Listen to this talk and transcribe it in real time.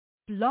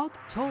Blog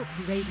Talk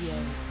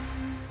Radio.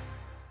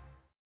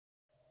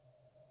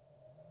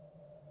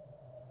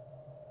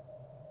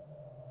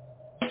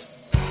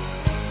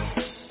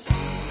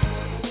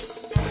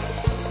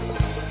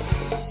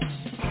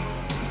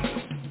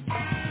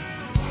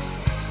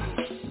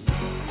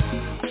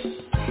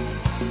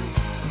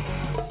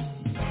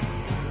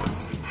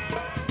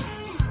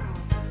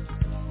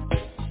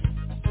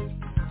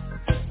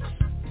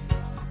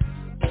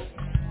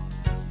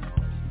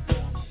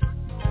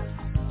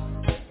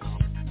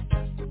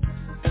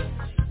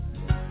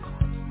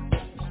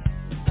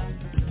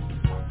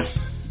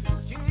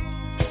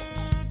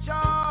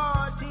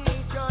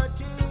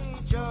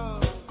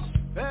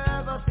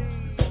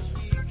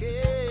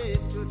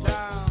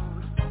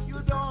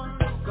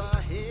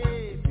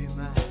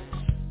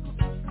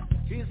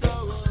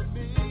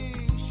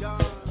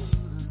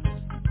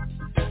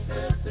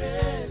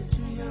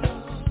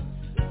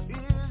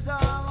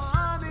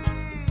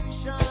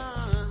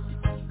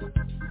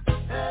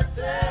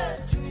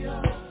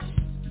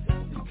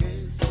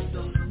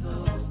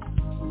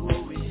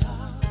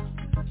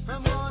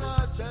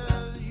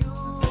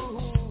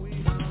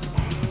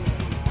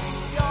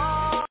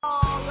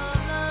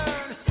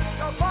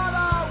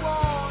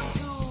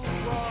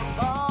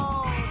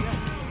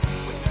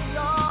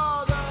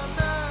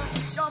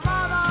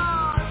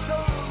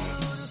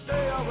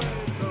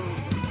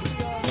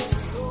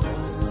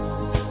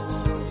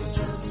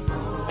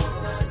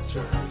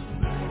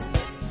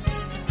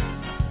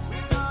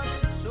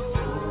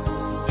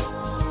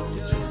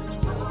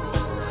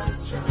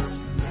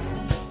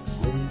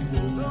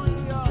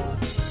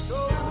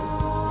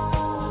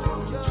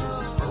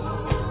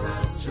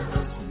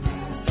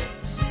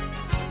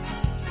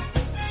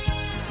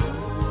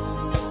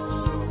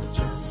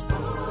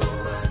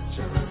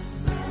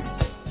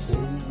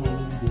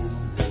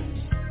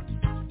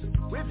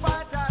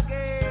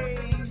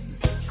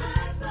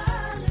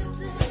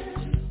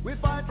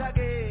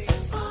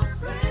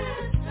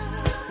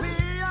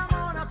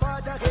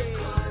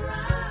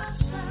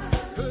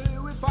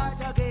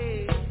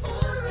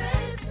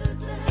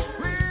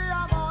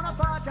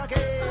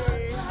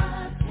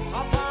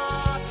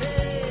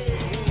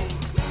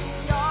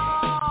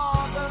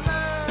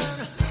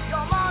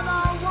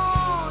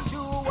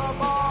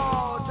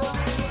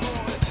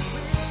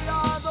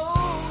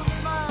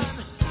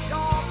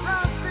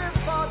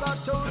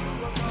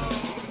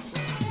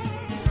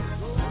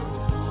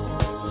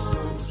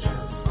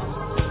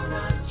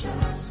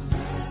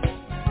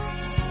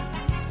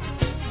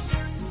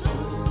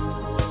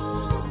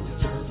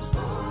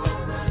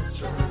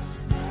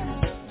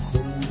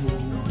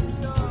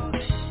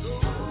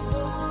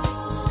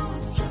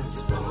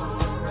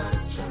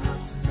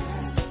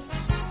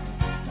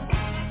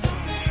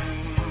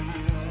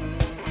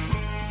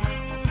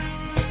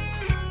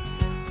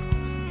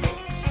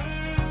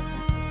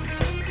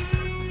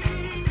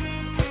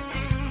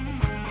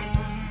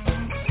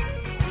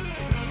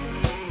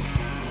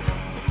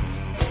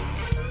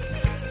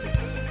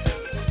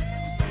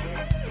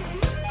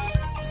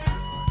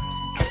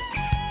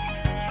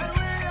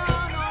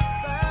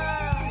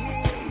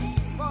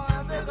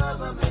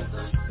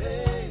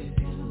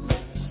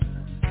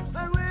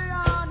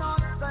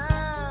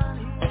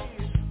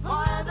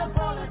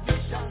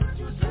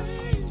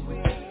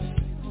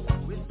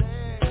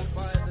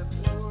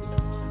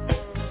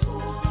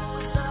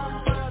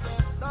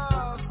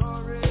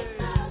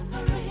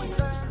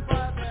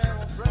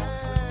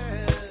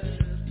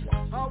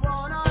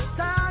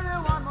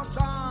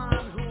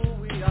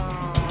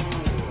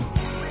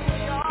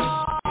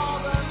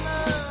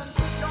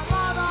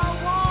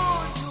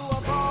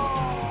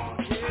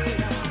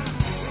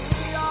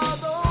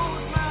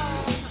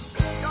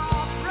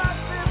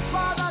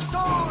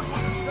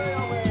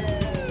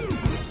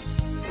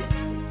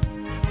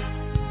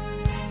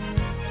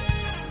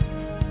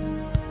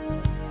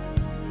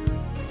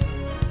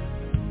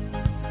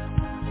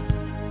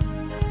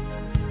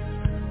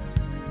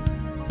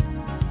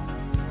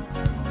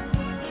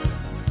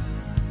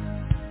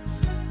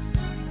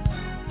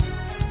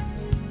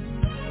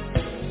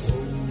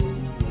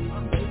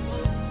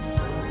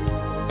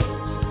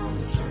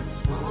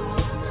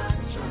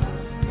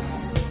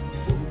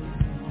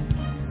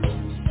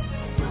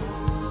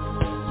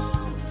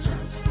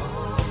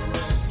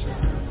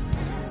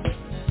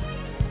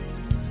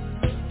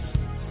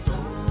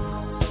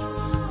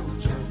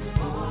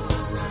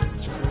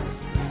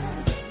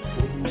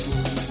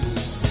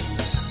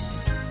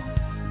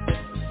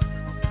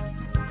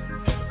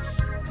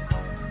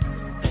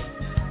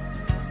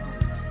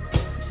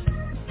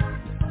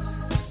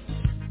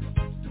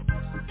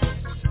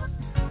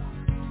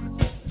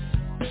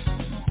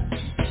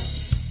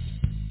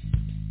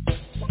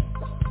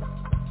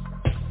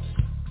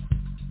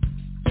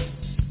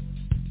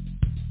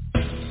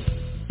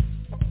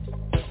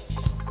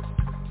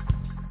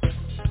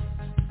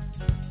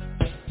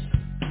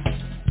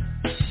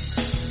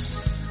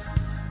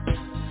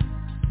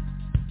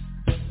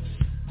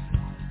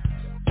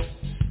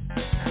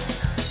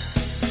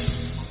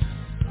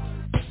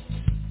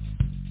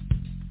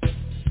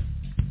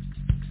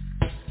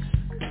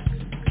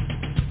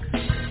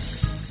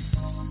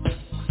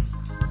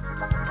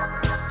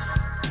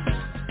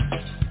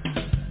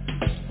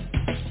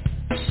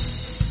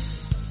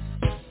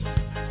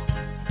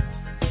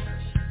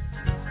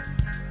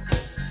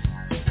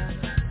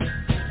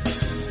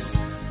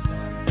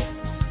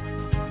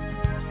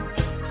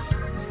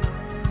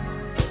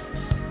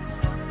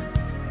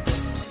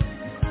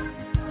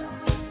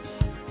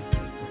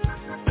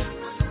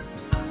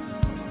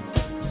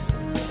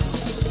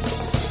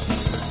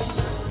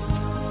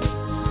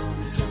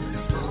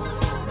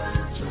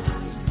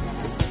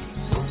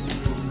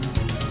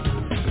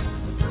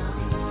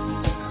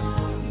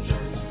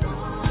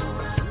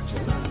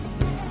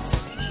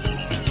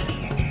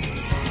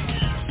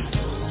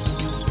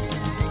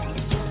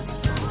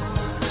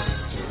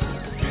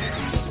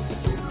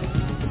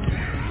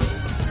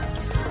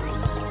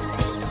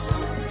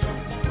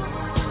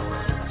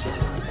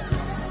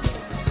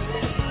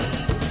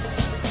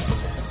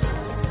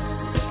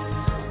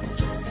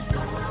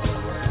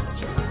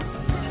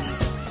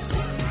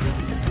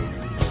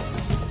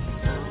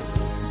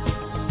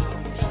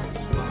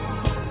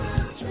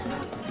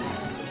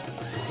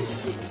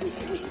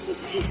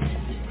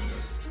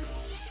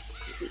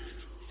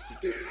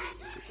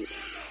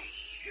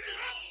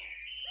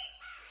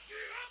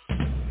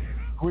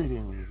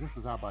 Greetings, this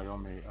is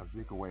Abayomi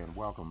Azikiwe, and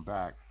welcome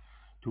back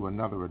to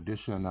another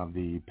edition of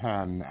the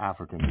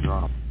Pan-African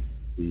Journal.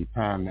 The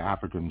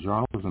Pan-African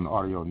Journal is an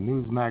audio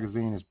news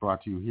magazine. It's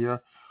brought to you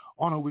here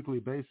on a weekly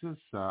basis.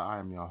 I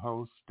am your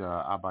host,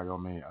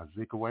 Abayomi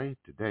Azikiwe.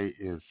 Today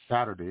is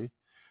Saturday,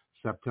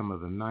 September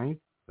the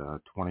 9th,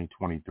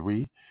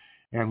 2023,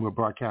 and we're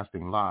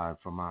broadcasting live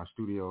from our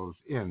studios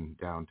in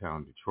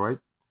downtown Detroit.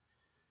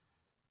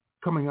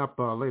 Coming up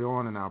later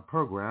on in our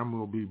program,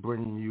 we'll be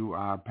bringing you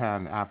our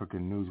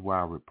Pan-African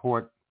Newswire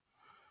report.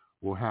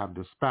 We'll have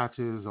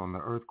dispatches on the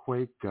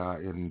earthquake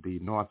in the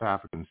North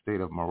African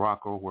state of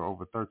Morocco, where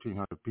over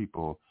 1,300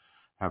 people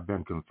have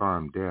been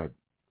confirmed dead.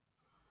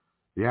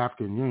 The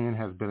African Union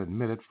has been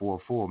admitted for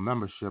full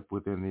membership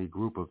within the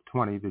Group of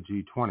 20, the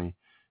G20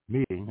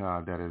 meeting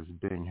that is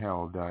being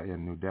held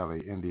in New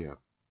Delhi, India.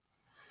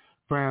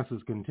 France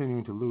is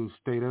continuing to lose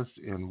status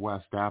in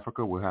West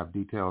Africa. We'll have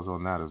details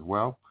on that as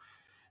well.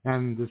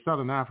 And the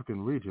Southern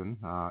African region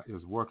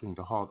is working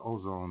to halt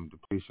ozone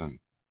depletion.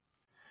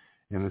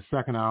 In the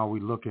second hour, we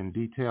look in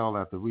detail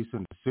at the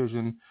recent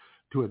decision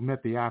to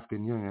admit the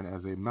African Union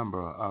as a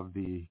member of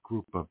the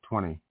Group of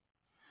 20.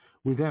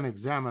 We then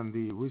examine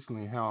the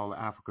recently held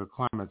Africa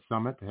Climate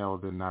Summit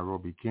held in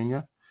Nairobi,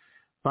 Kenya.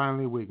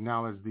 Finally, we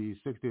acknowledge the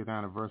 60th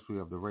anniversary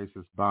of the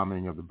racist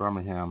bombing of the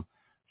Birmingham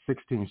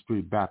 16th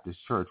Street Baptist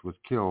Church, which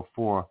killed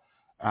 4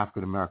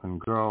 African-American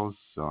girls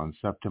on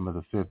September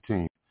the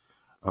 15th.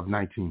 Of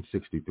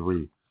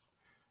 1963.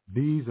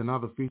 These and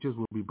other features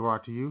will be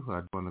brought to you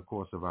during the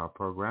course of our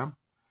program.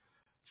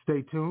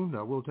 Stay tuned.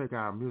 We'll take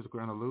our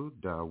musical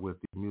interlude with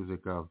the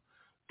music of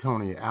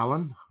Tony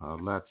Allen.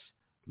 Let's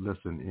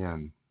listen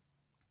in.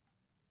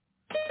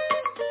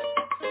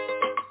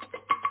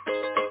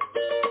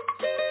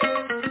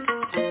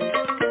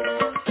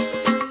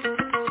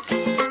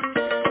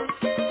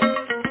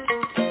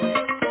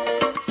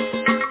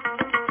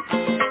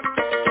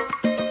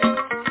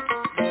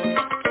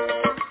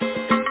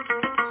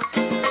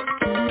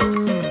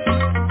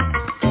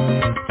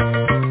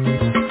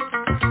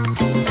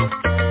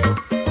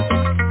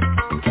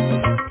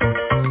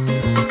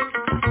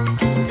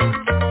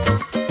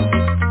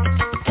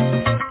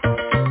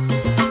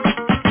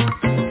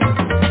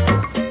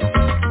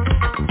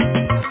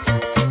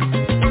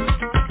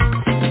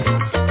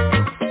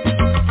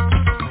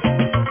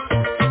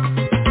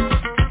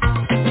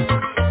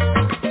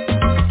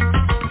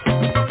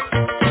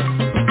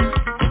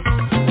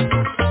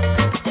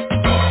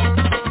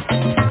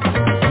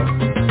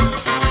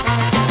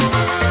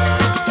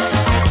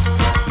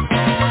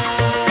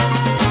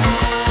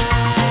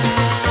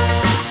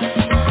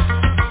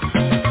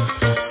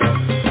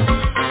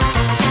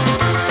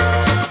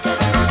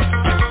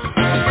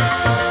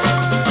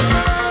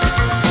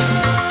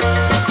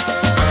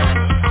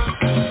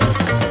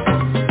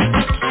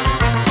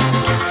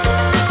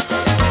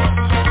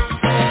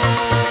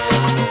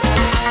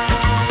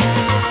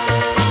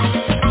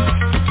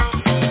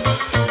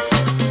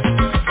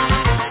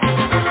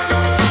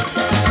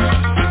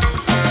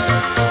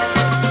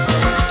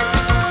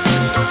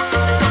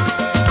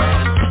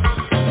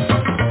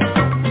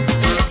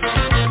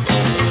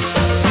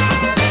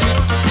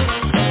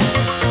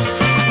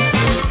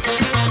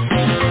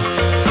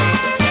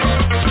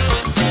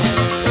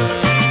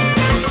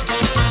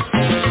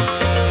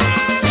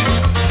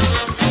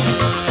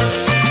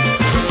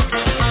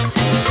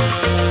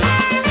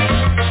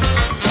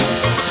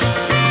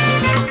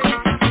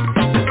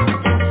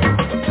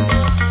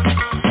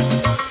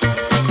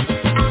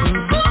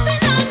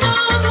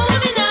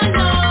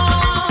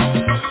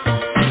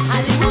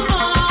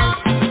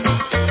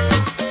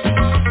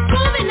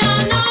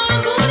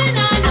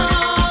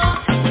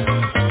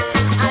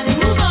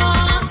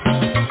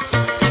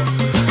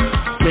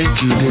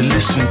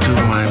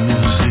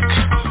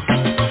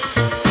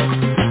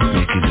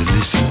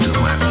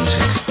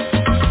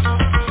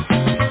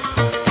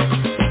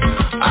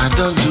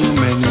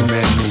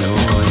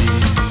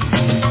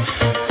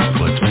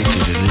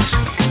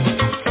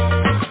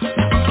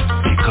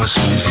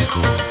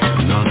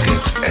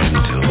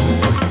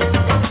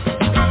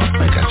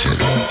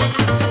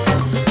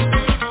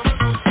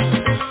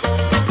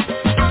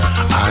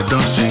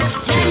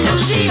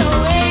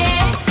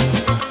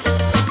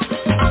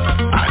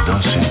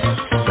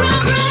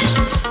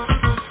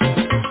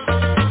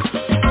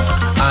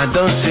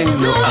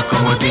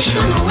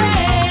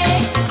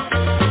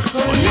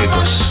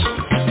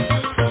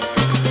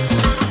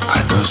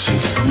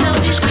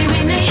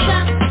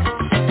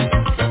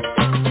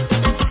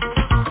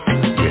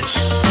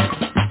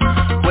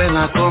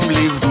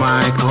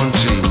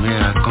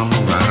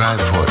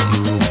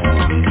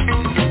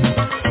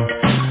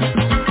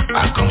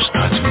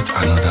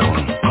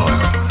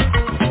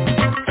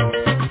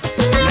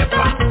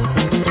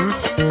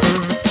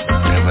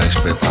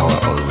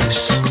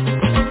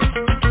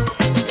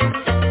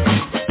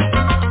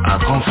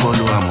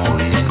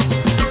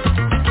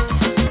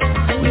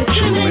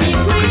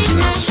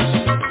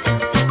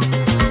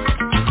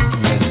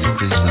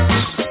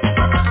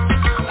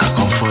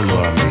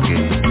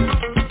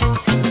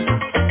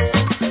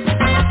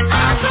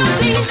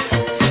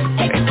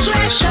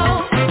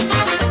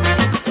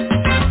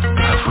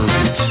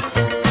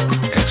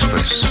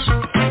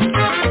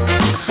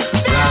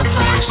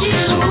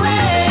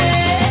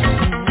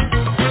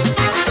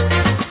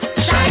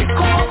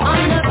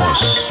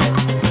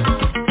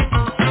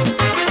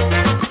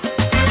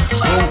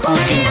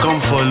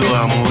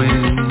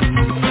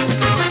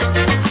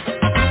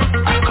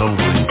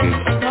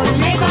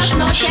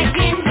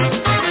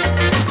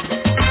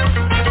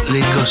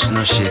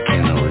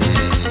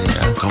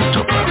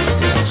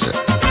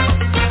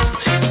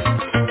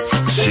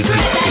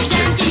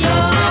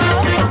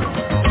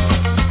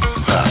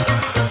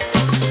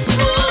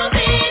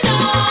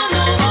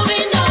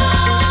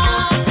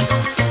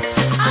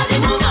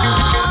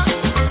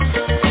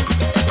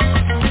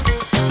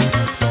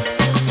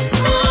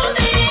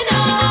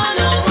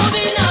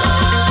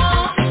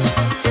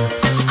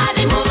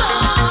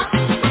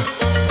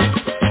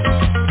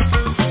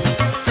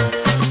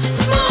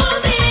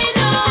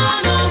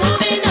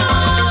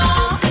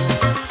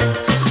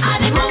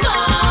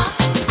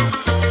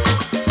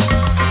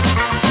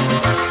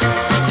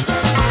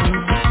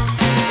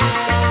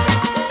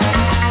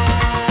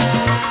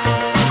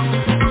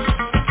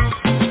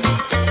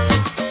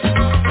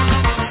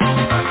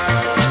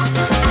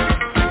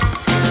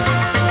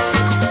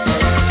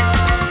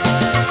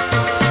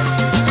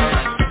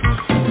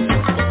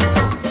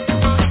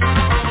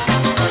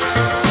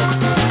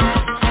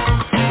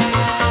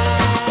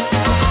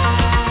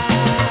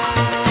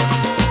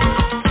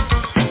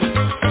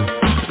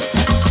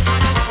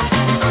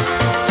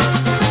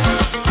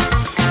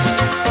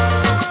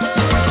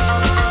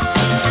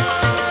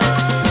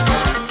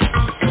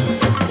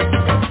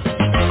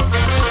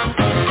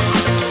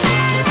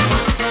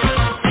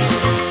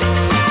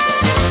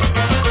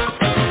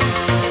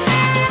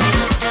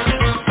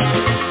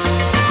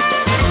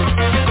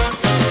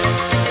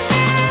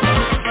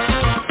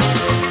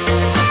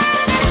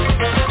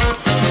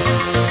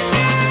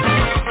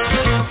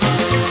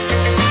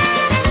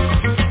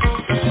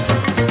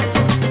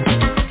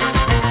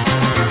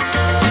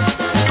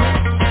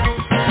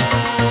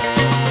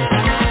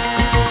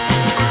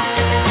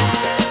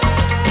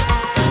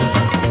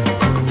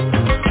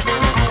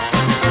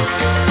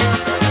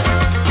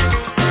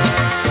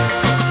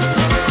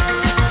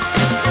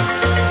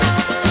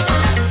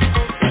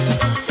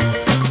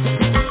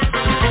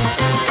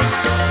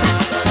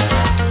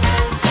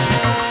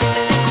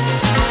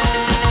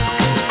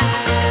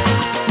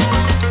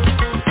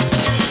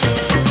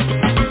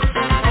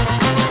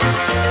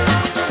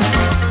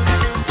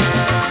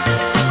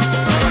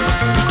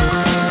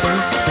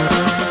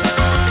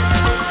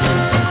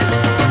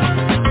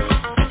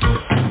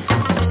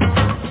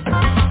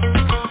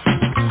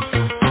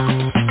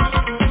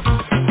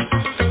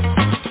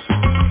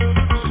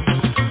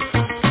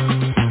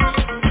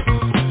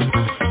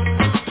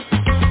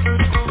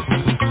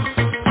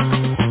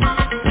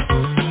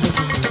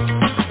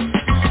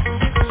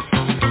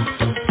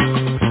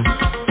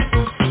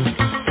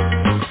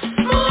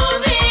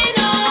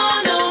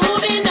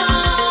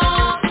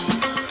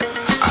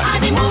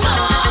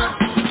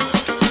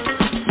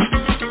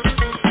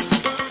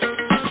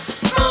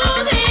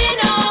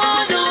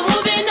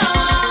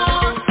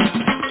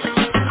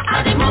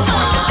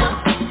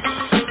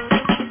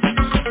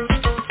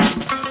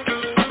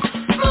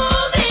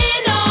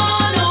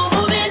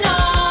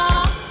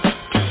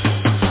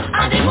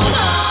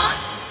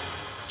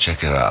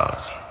 Check it out.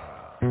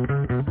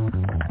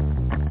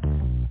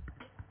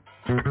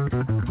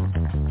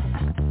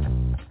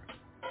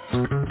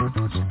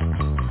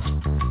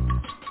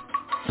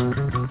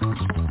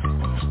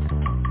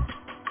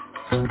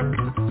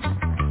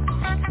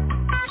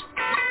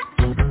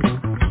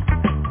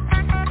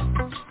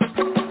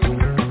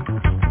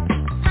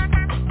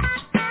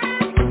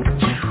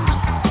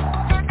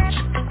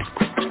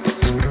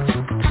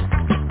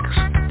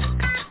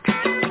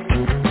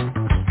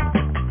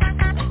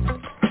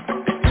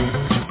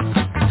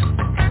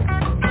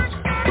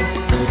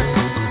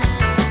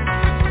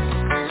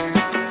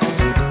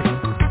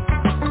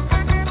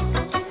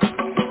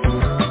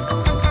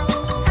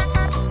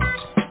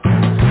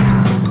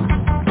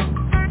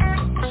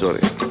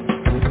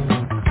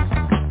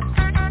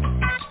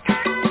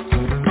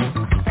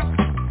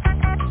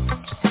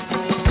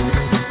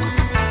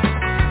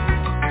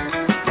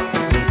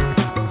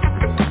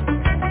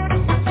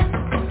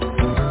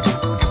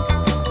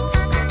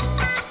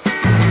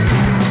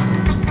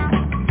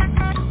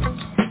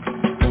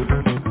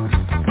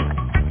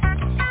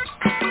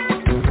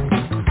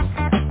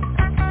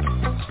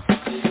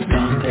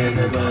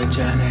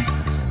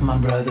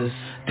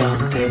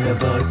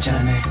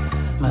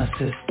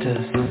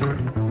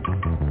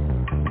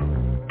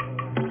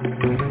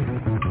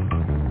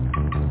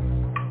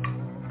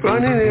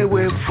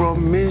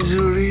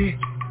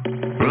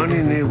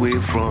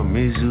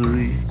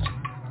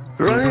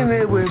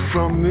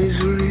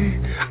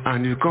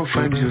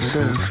 Find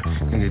yourself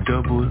in a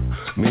double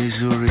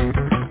misery.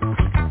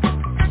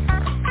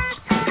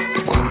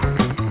 Wow.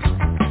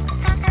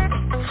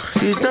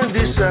 You don't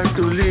decide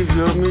to leave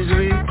your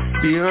misery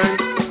behind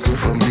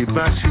from the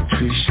bad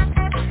situation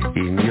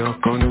in your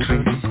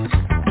country.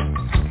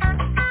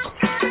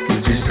 You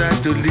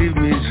decide to leave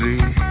misery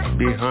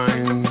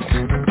behind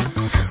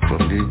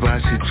from the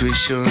bad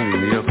situation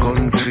in your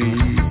country.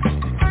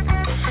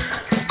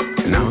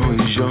 Now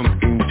you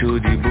jump into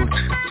the boat.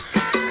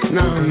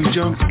 Now you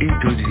jump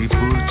into the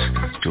boat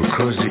to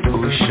cross the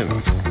ocean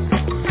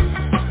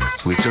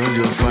with all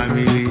your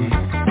family,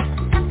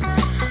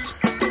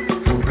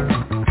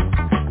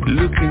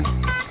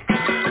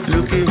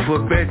 looking for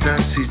better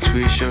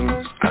situation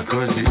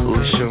across the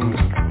ocean,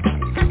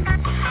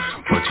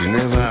 but you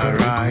never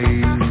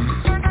arrive.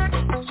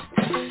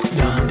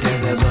 Don't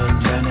take the boat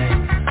journey,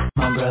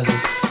 my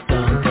brothers.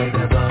 Don't take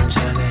the boat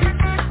journey,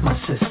 my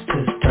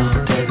sisters. Don't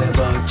take the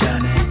boat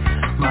journey,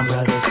 my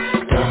brothers.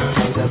 Don't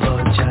take the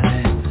boat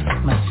journey,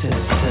 my sisters.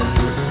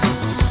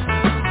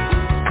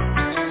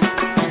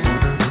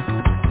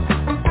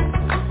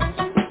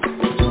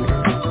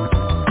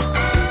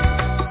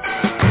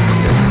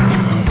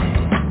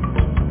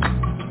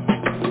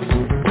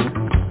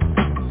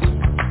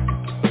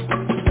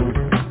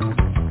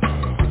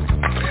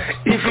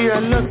 If you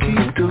are lucky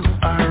to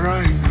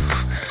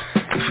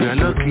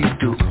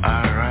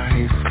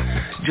arrive,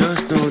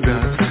 just know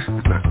that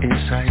now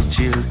inside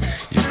jail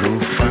you go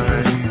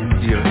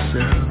find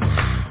yourself.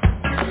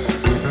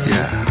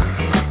 Yeah.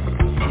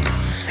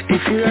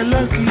 If you are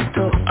lucky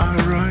to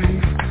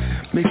arrive,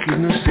 make you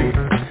no say,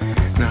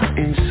 now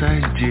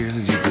inside jail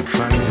you go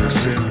find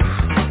yourself.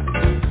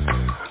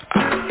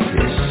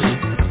 Yes.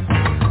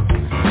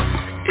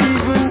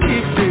 Even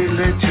if they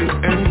let you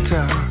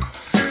enter,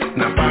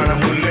 now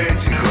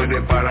paramulate you go,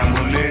 they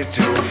paramulate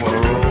you for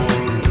all.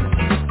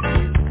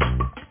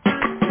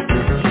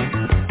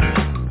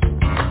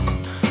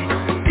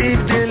 If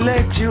they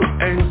let you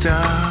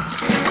enter,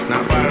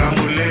 now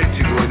paramulate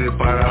you go, they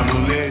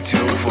paramulate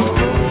you for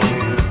all.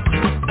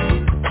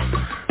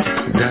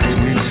 That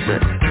means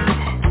that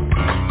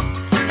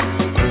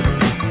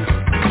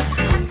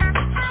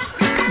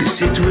the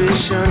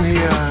situation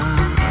here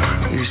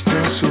is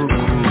not so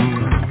cool.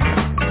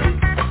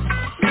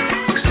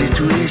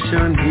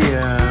 Situation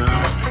here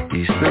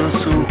is not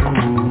so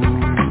cool.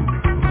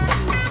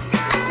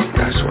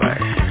 That's why.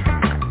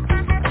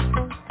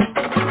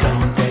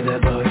 Don't take the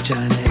boat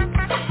journey,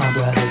 my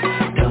brothers.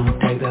 Don't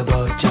take the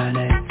boat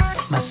journey,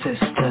 my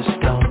sisters.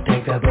 Don't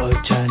take the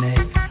boat journey,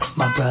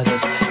 my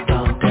brothers.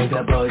 Don't take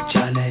the boat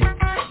journey,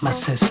 my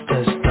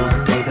sisters.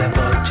 Don't take the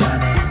boat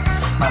journey,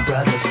 my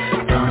brothers.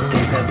 Don't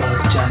take the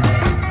boat journey.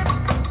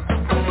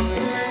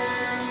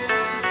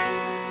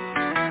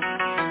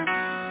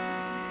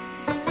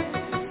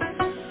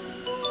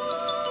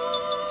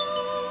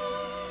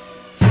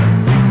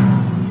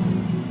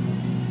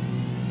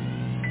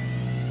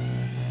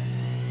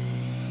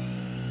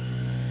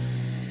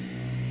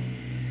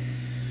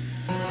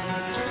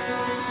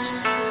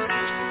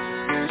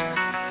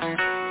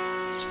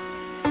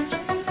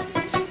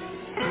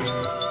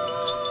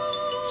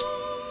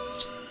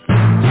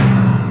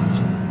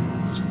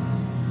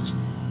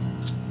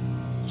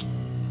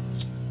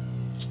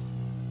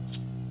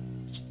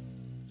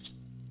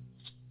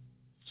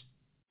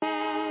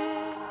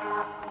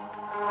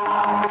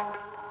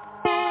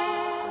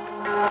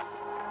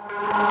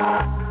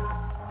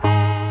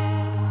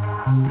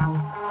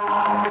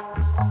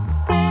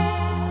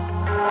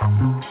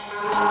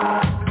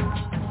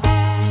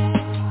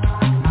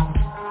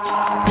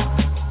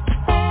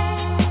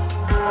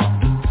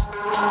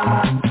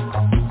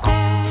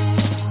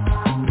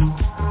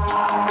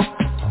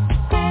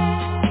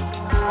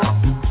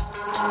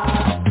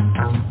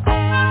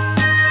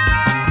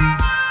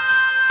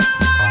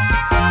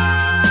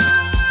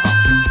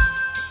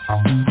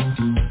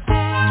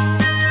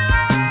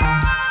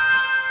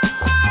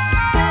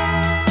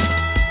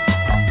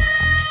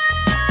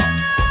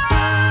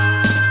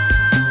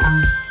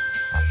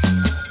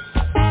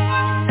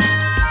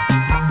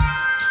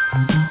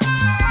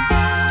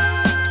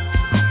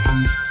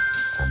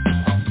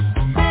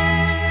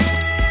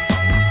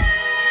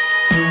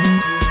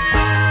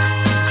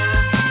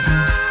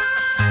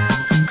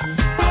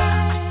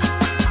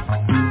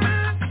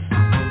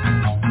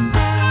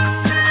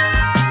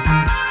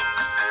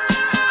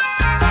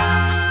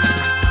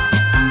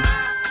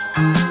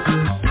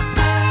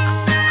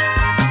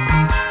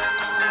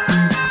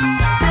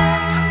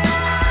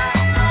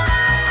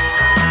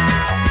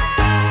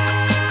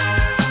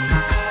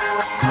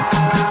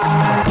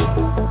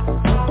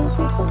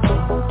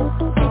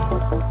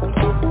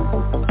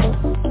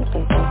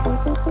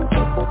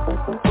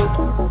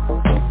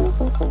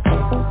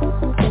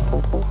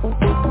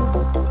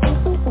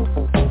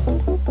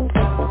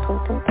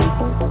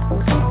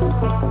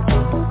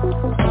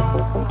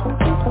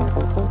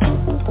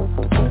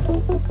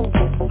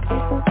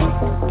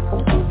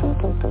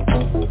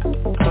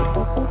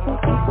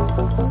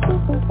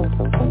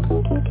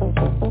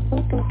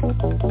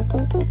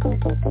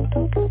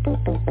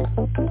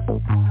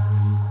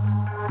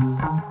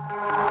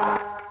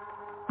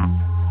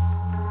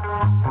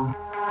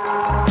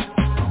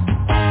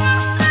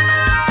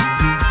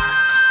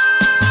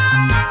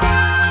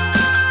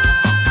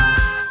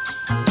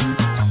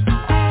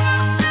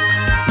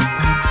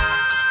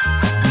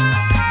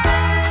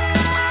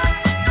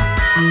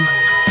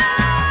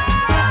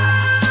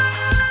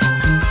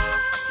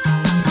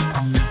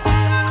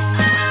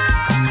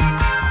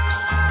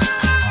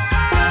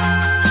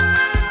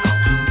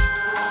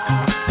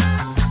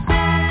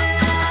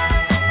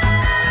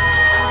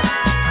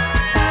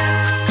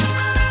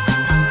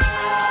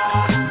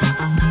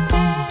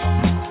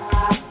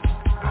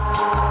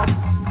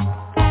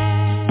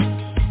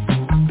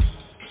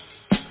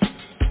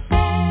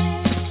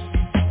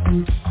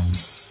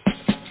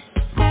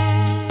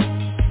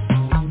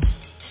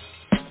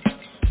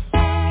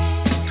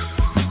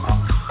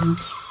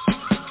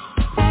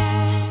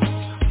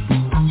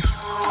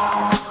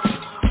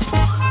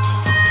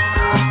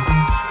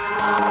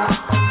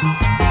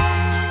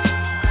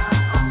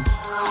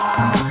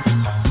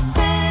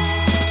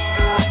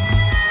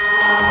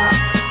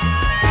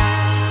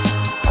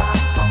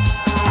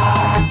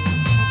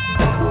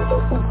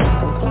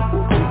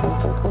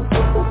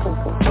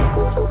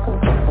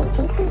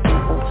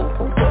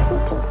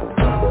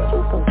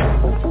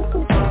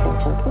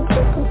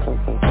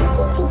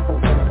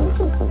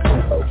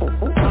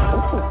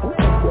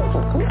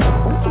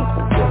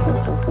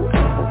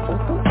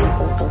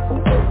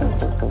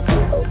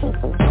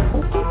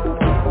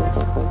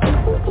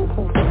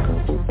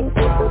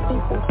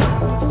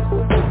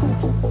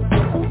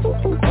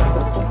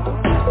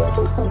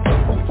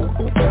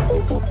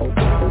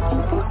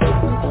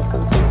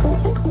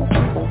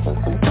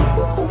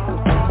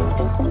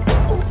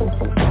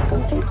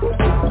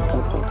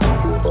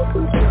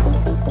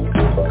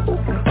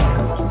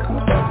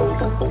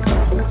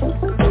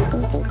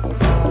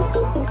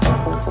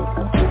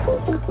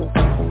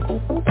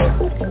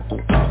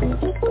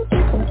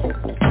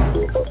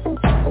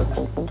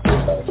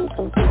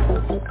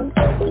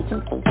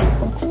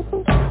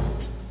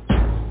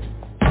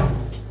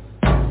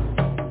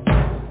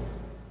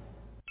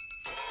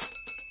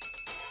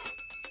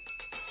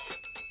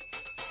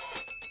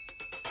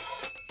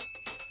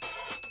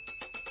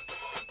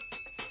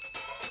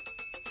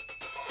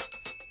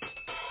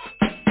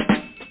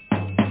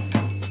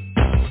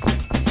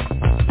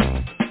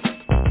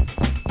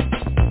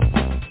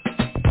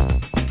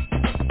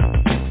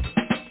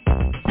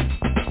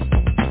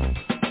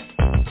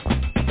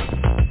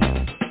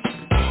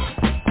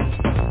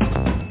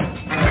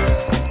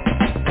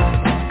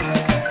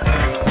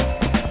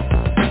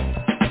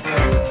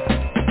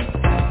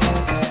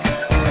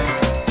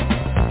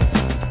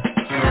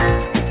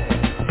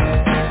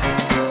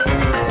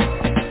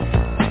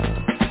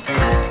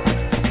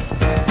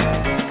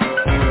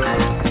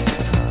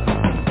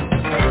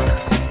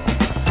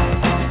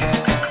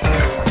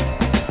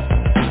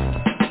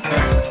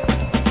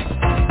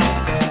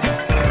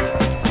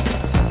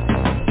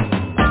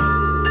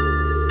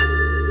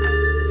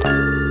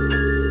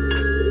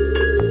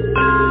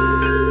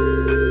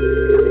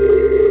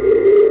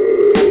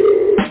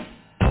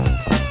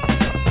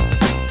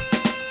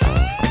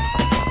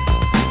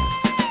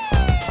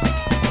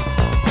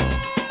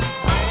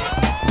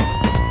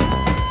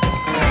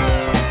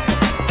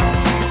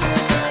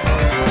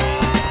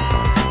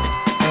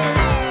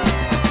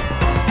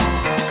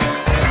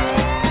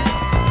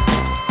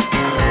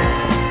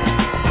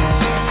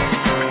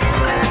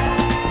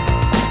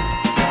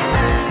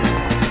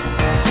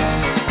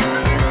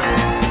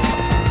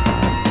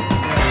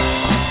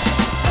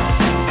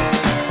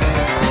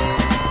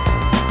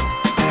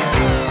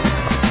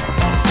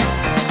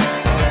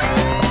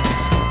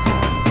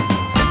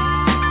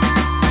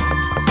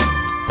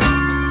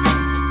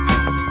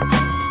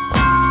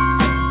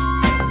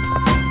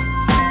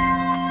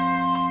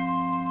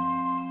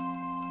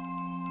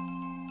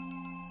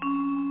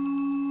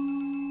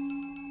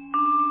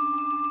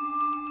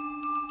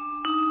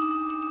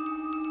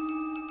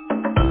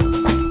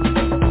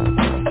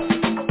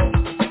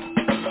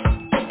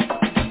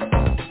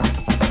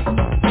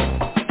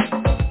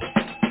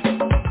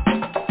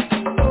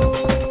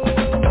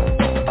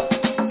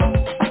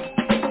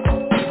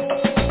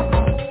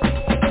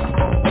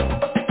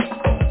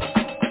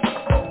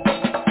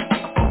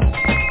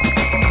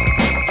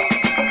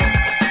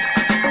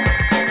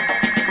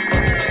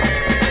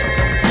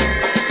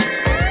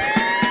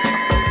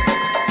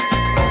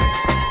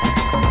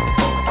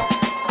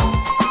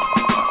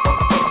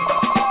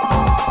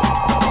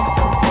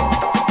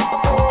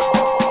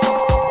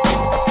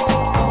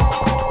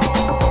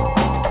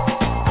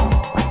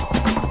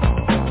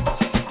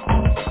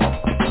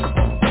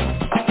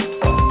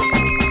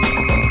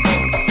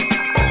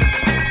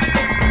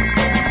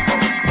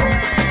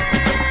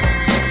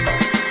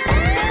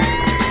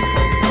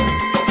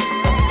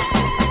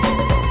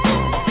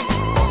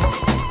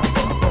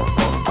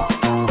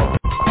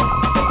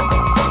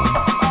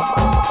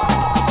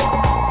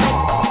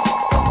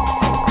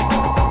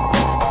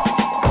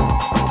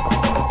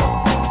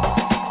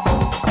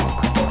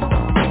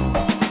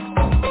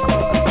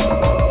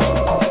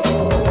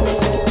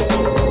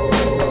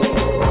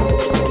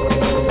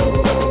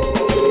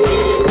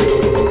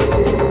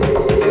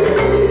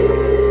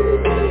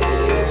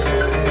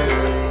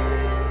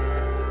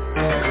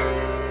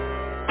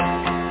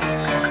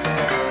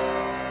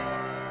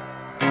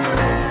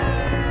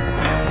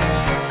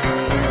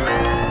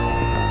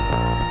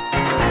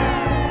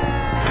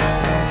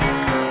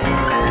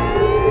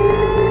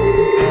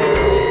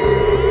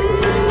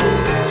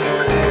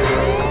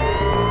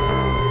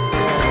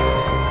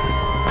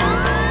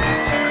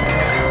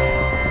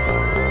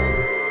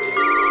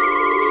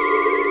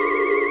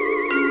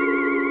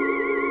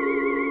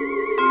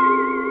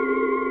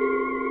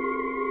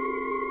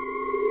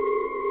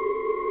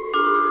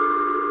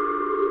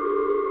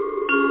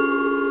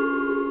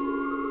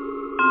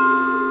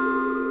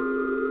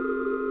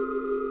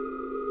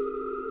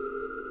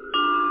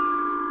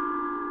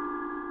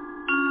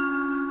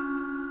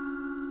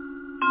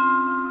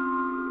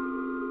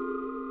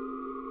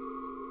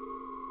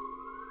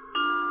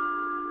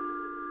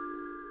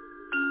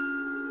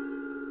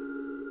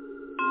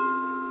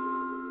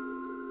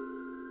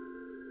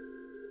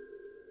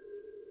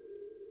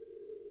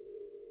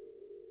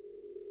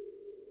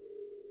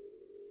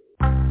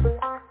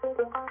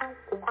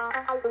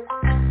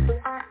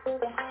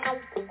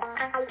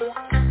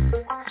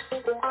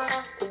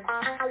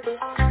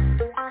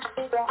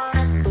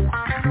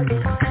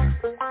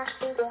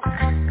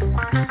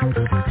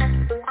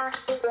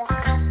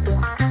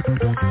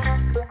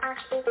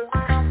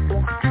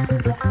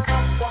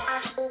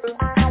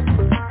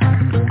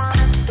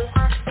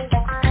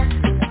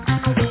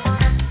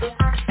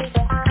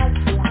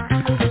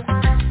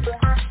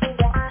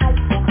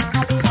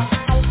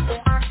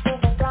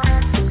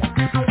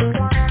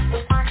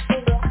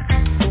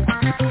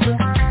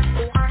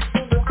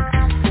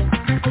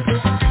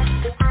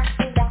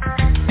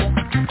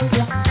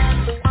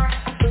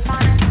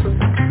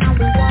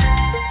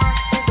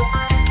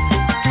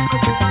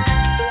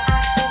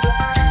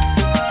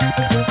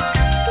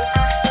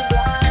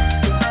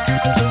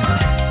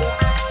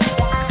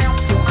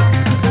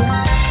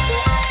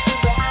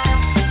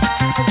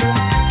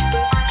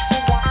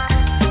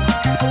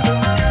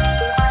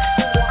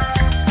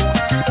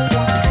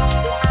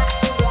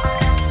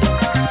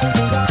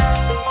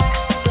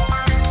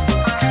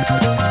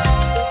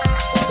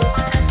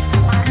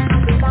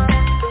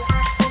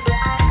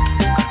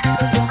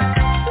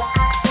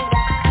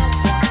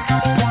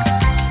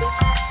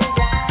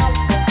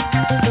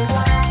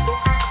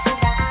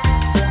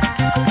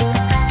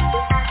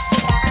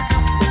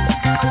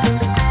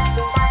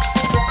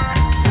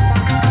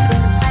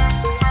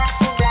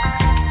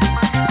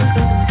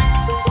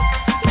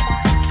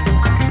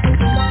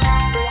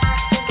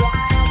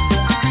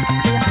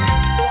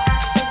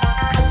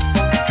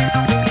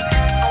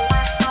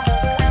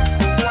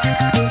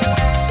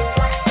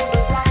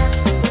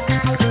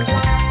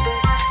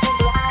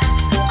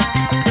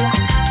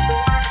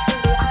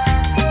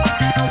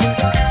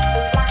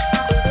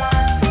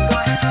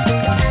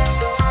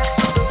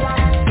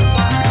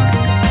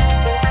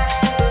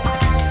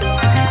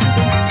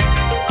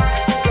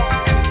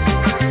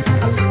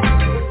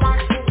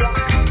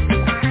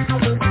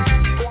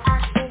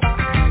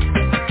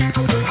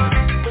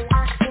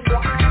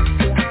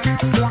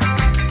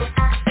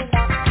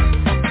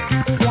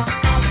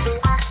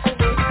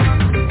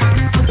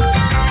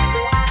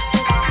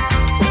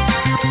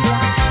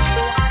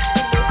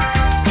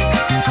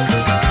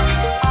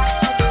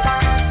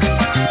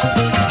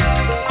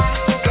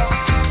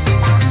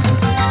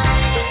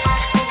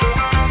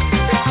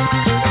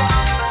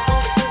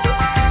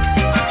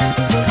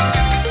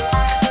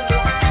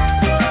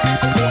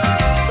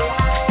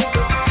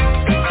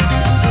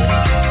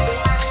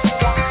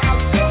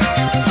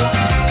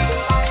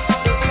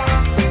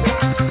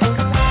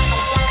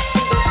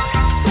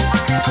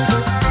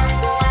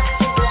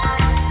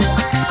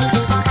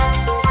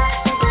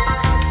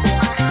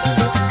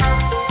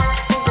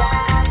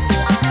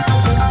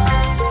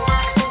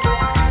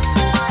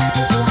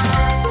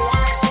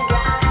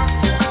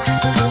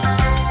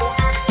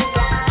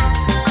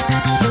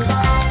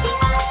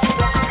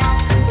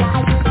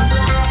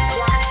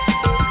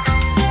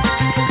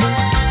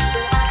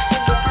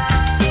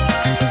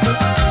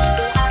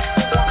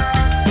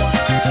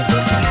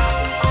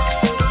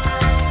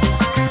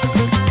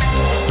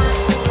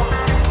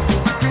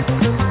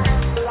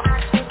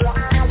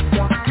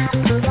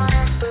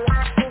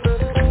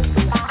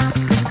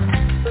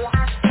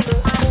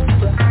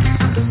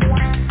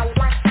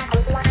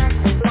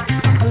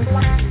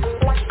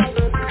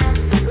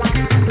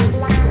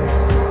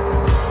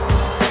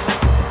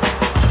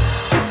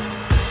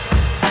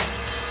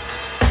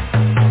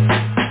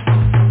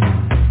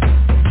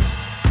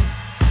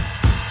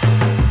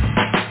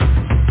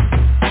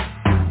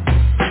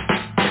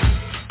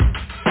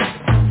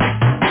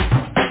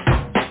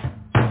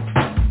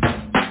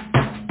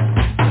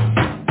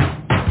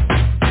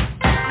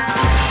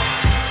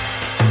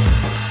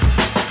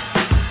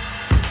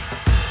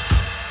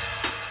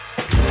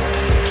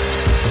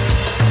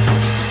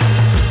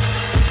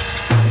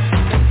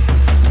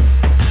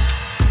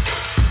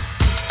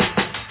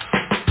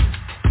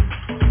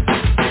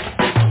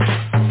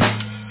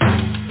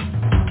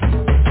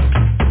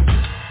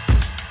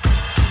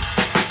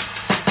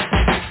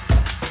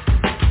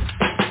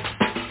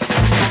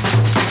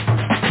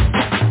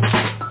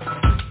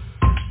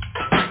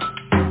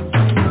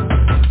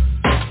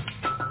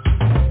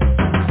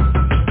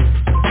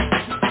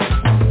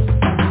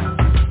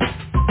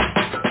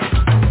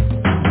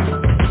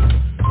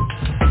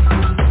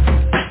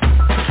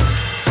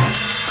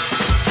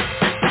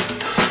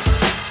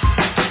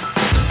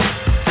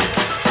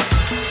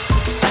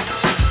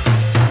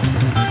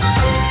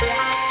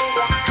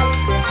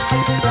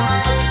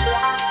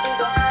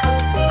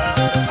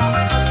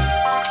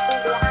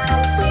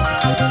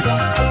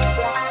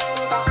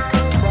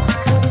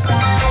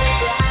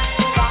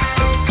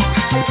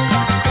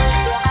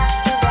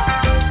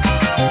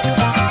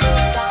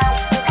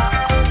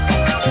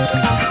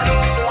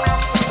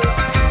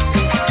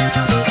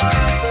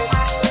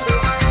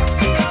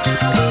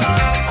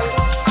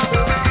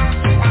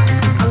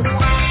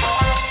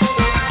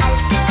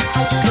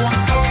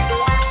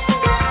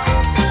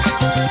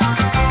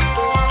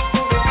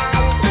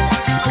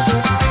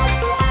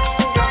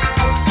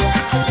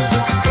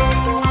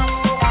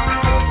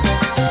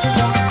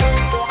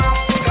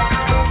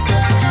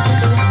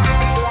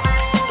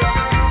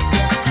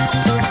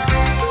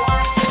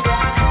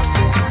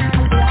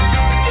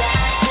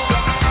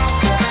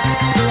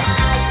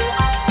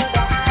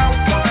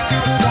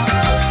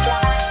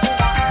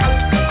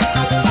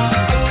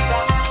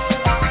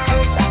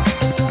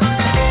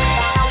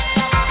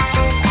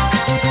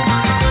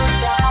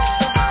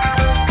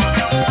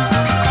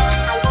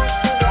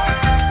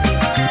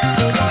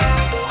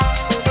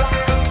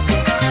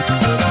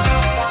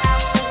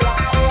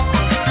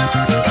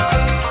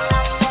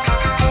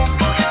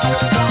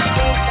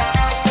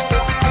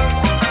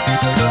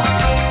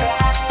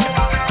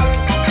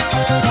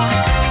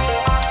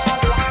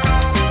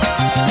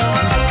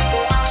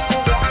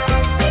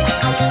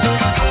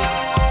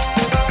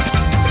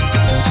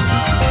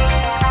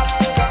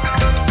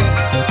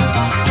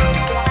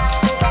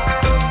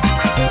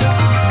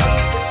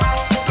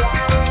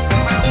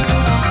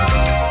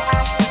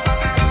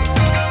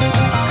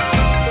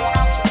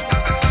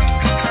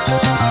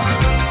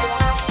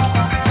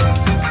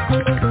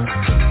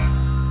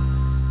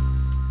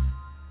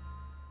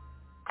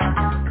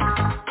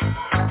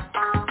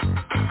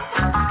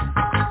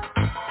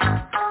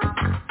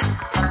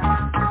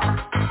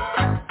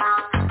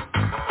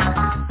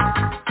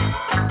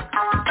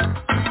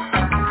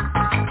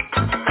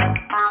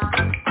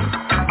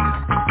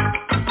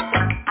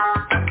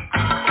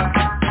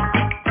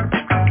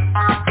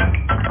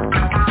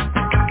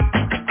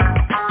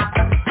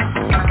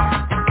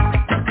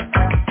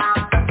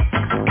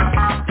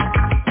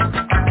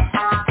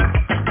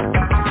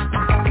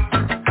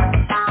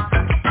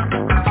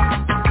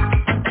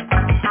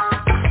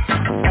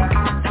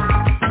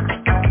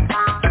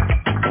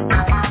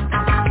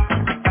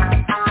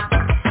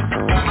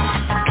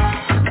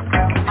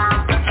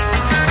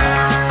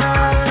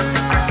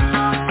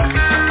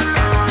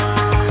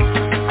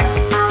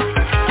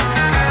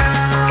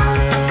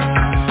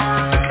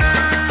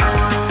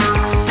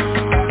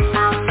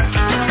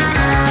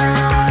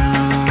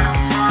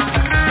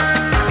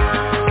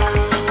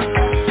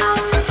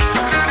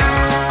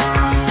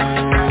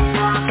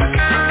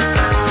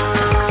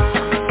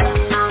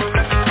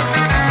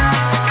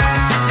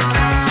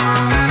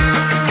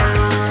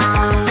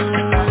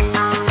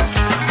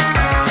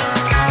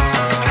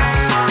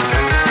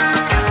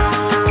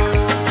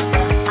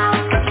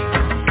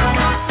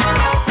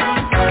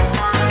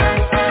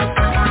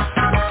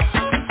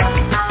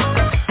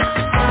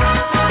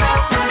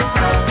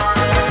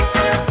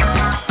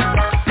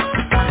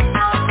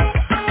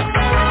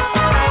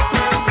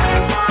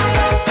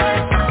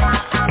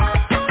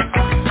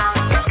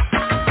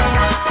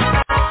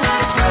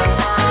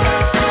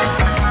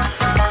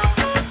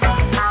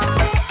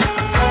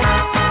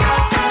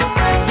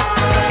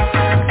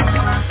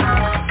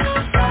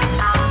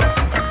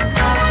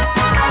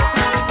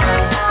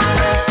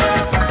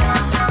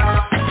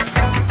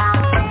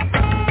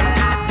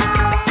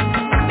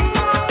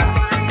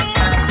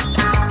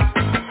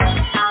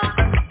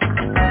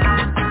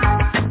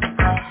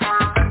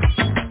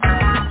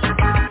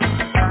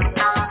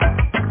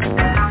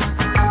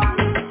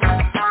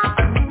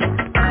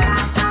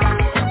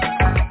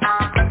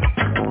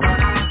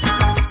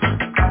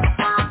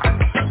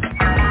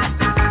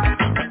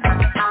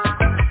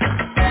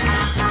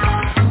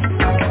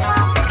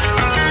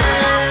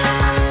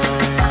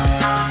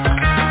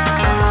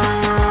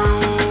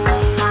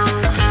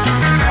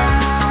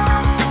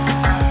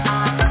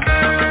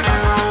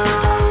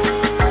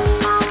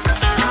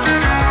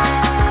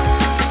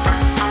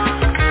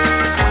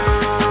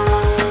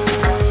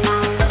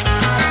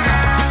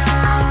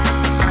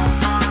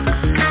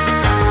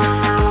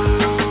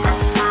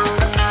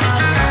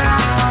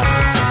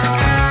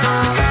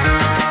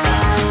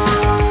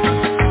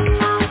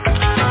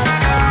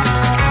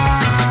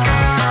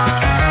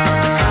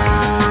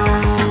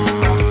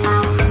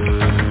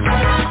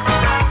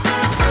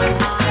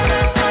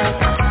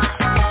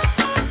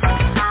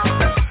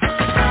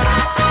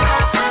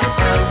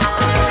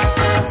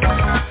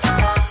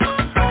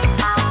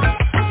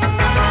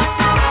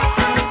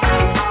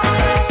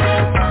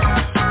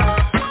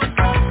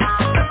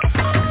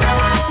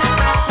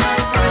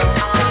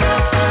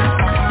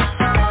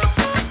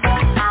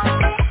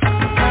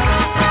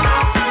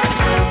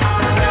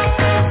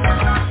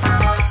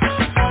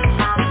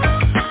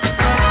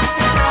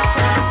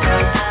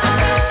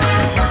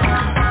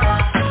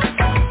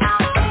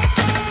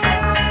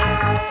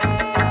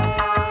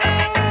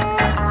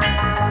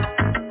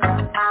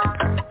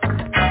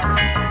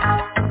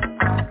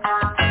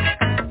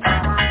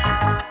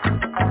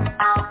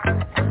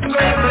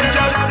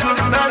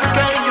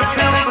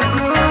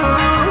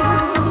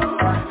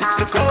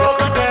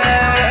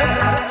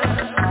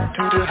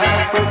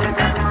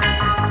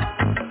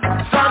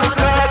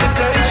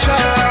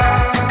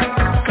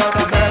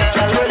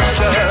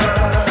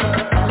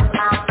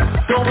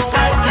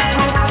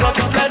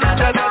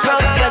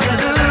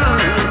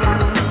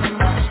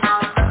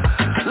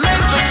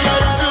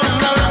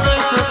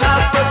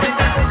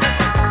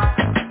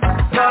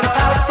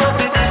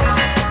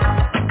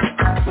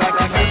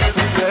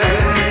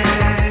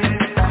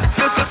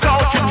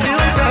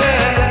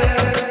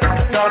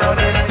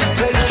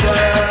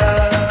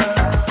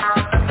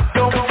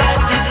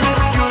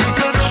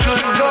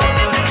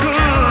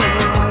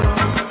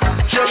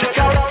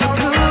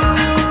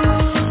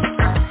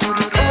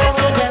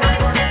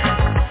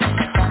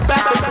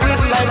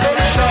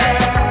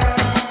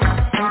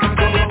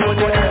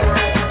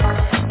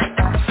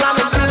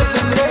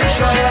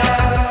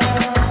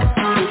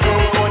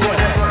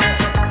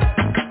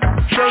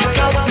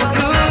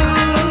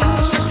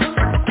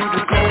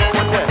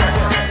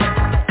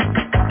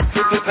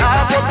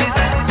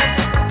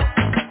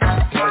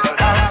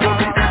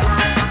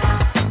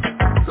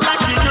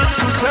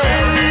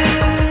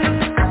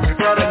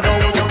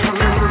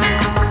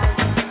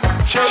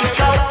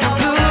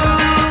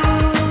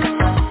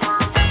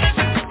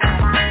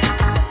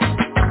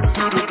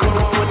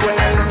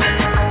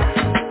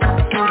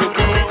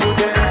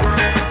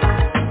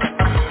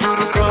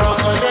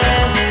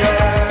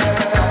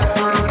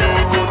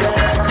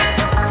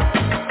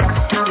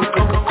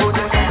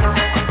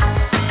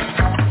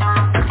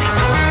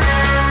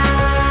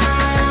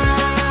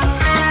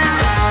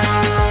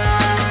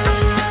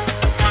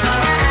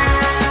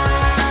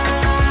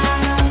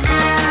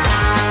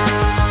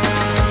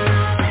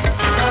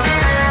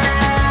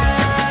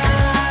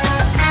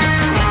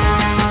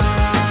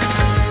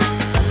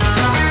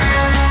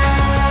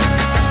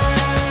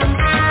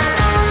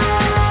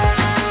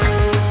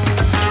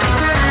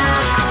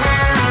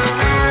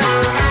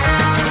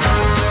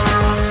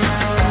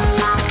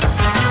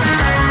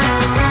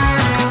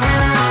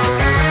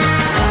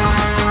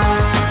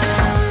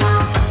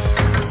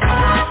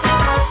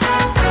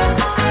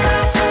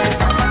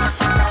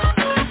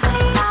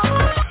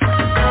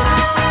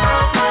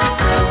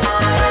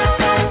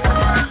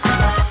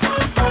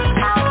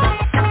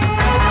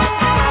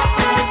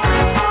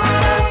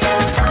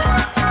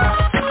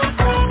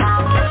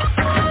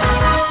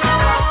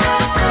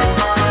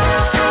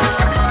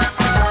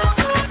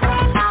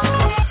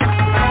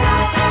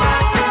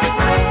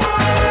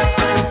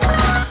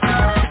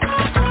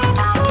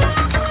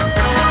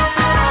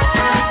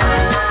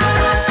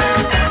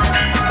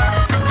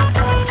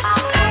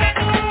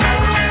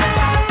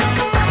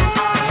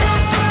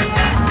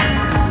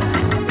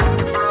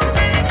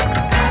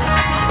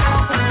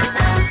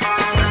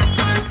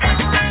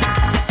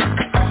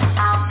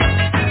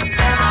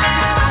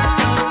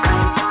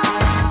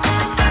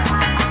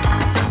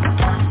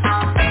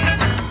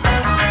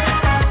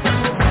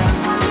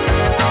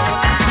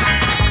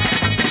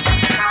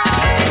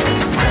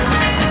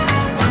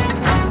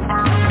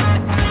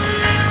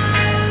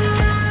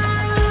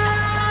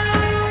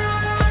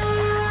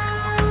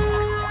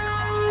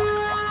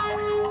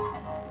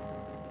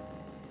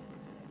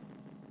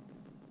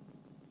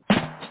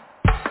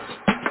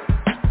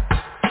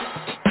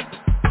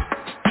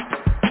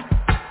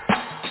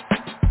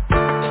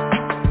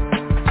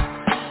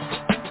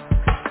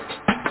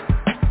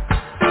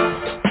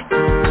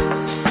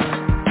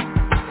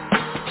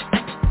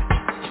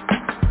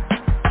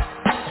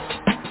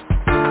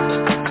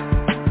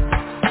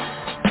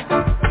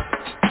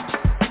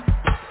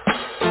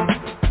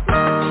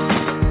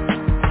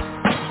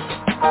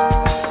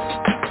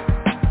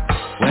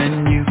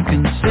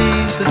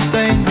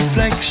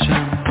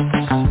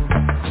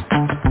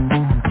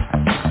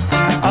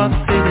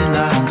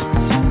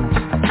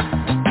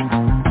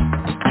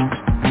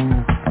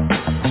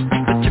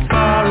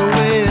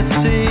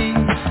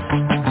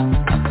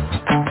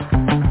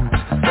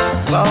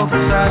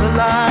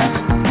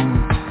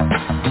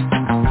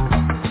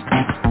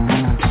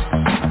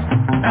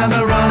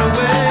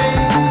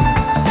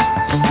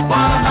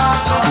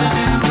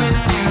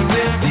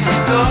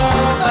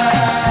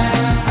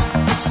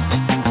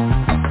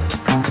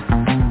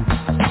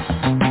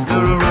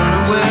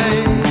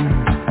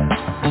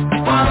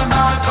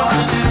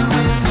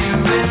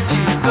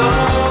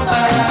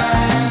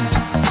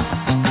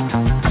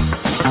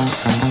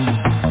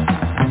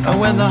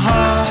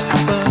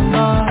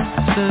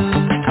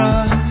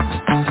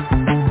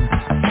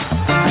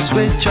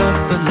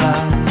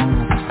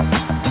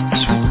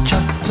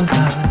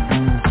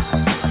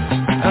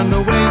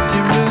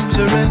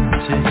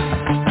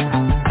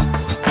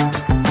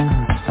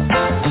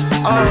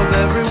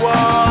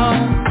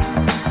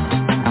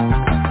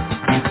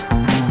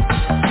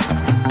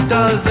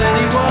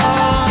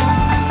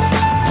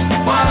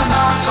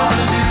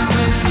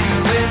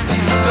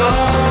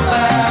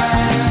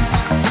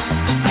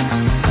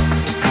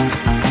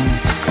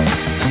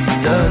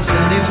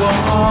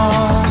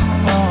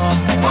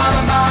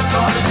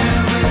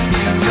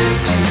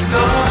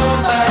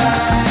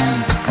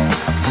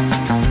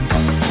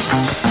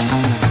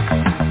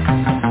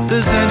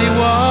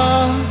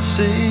 anyone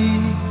see?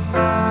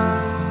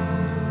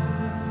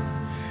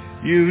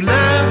 You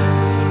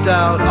left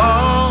out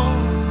all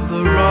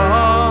the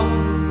wrong.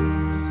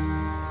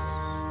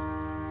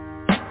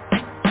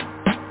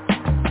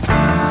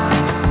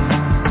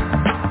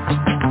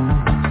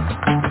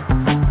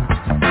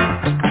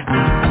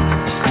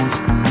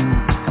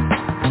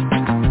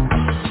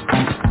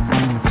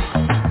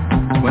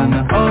 When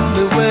the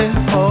only way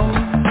home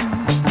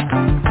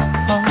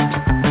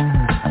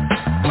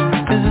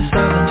is a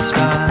southern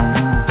sky.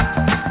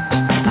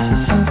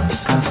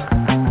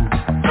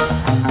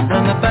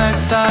 When the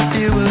backside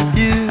view of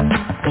you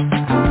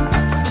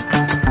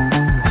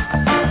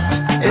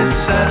is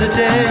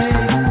Saturday.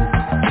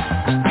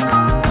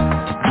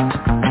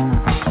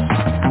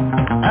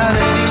 And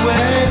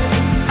anyway,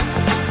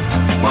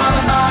 what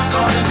am I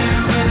gonna do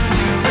with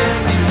you if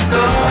you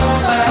go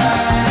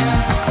back?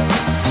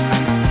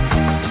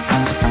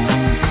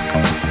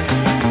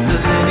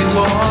 Does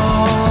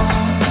anyone?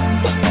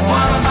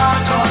 What am I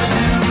gonna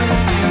do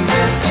with you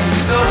if you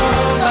go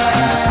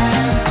back?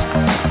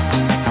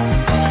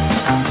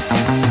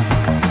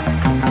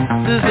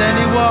 Does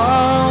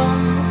anyone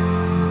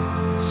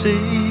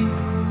see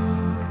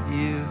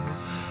you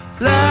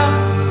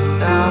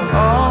left out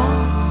all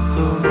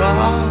the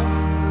wrong?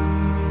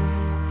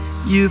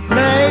 You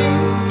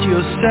played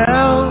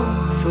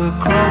yourself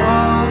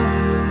across.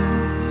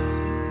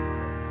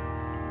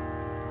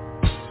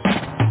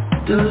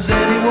 Does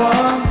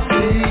anyone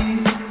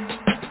see?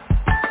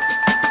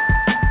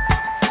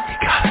 You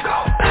gotta go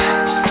back.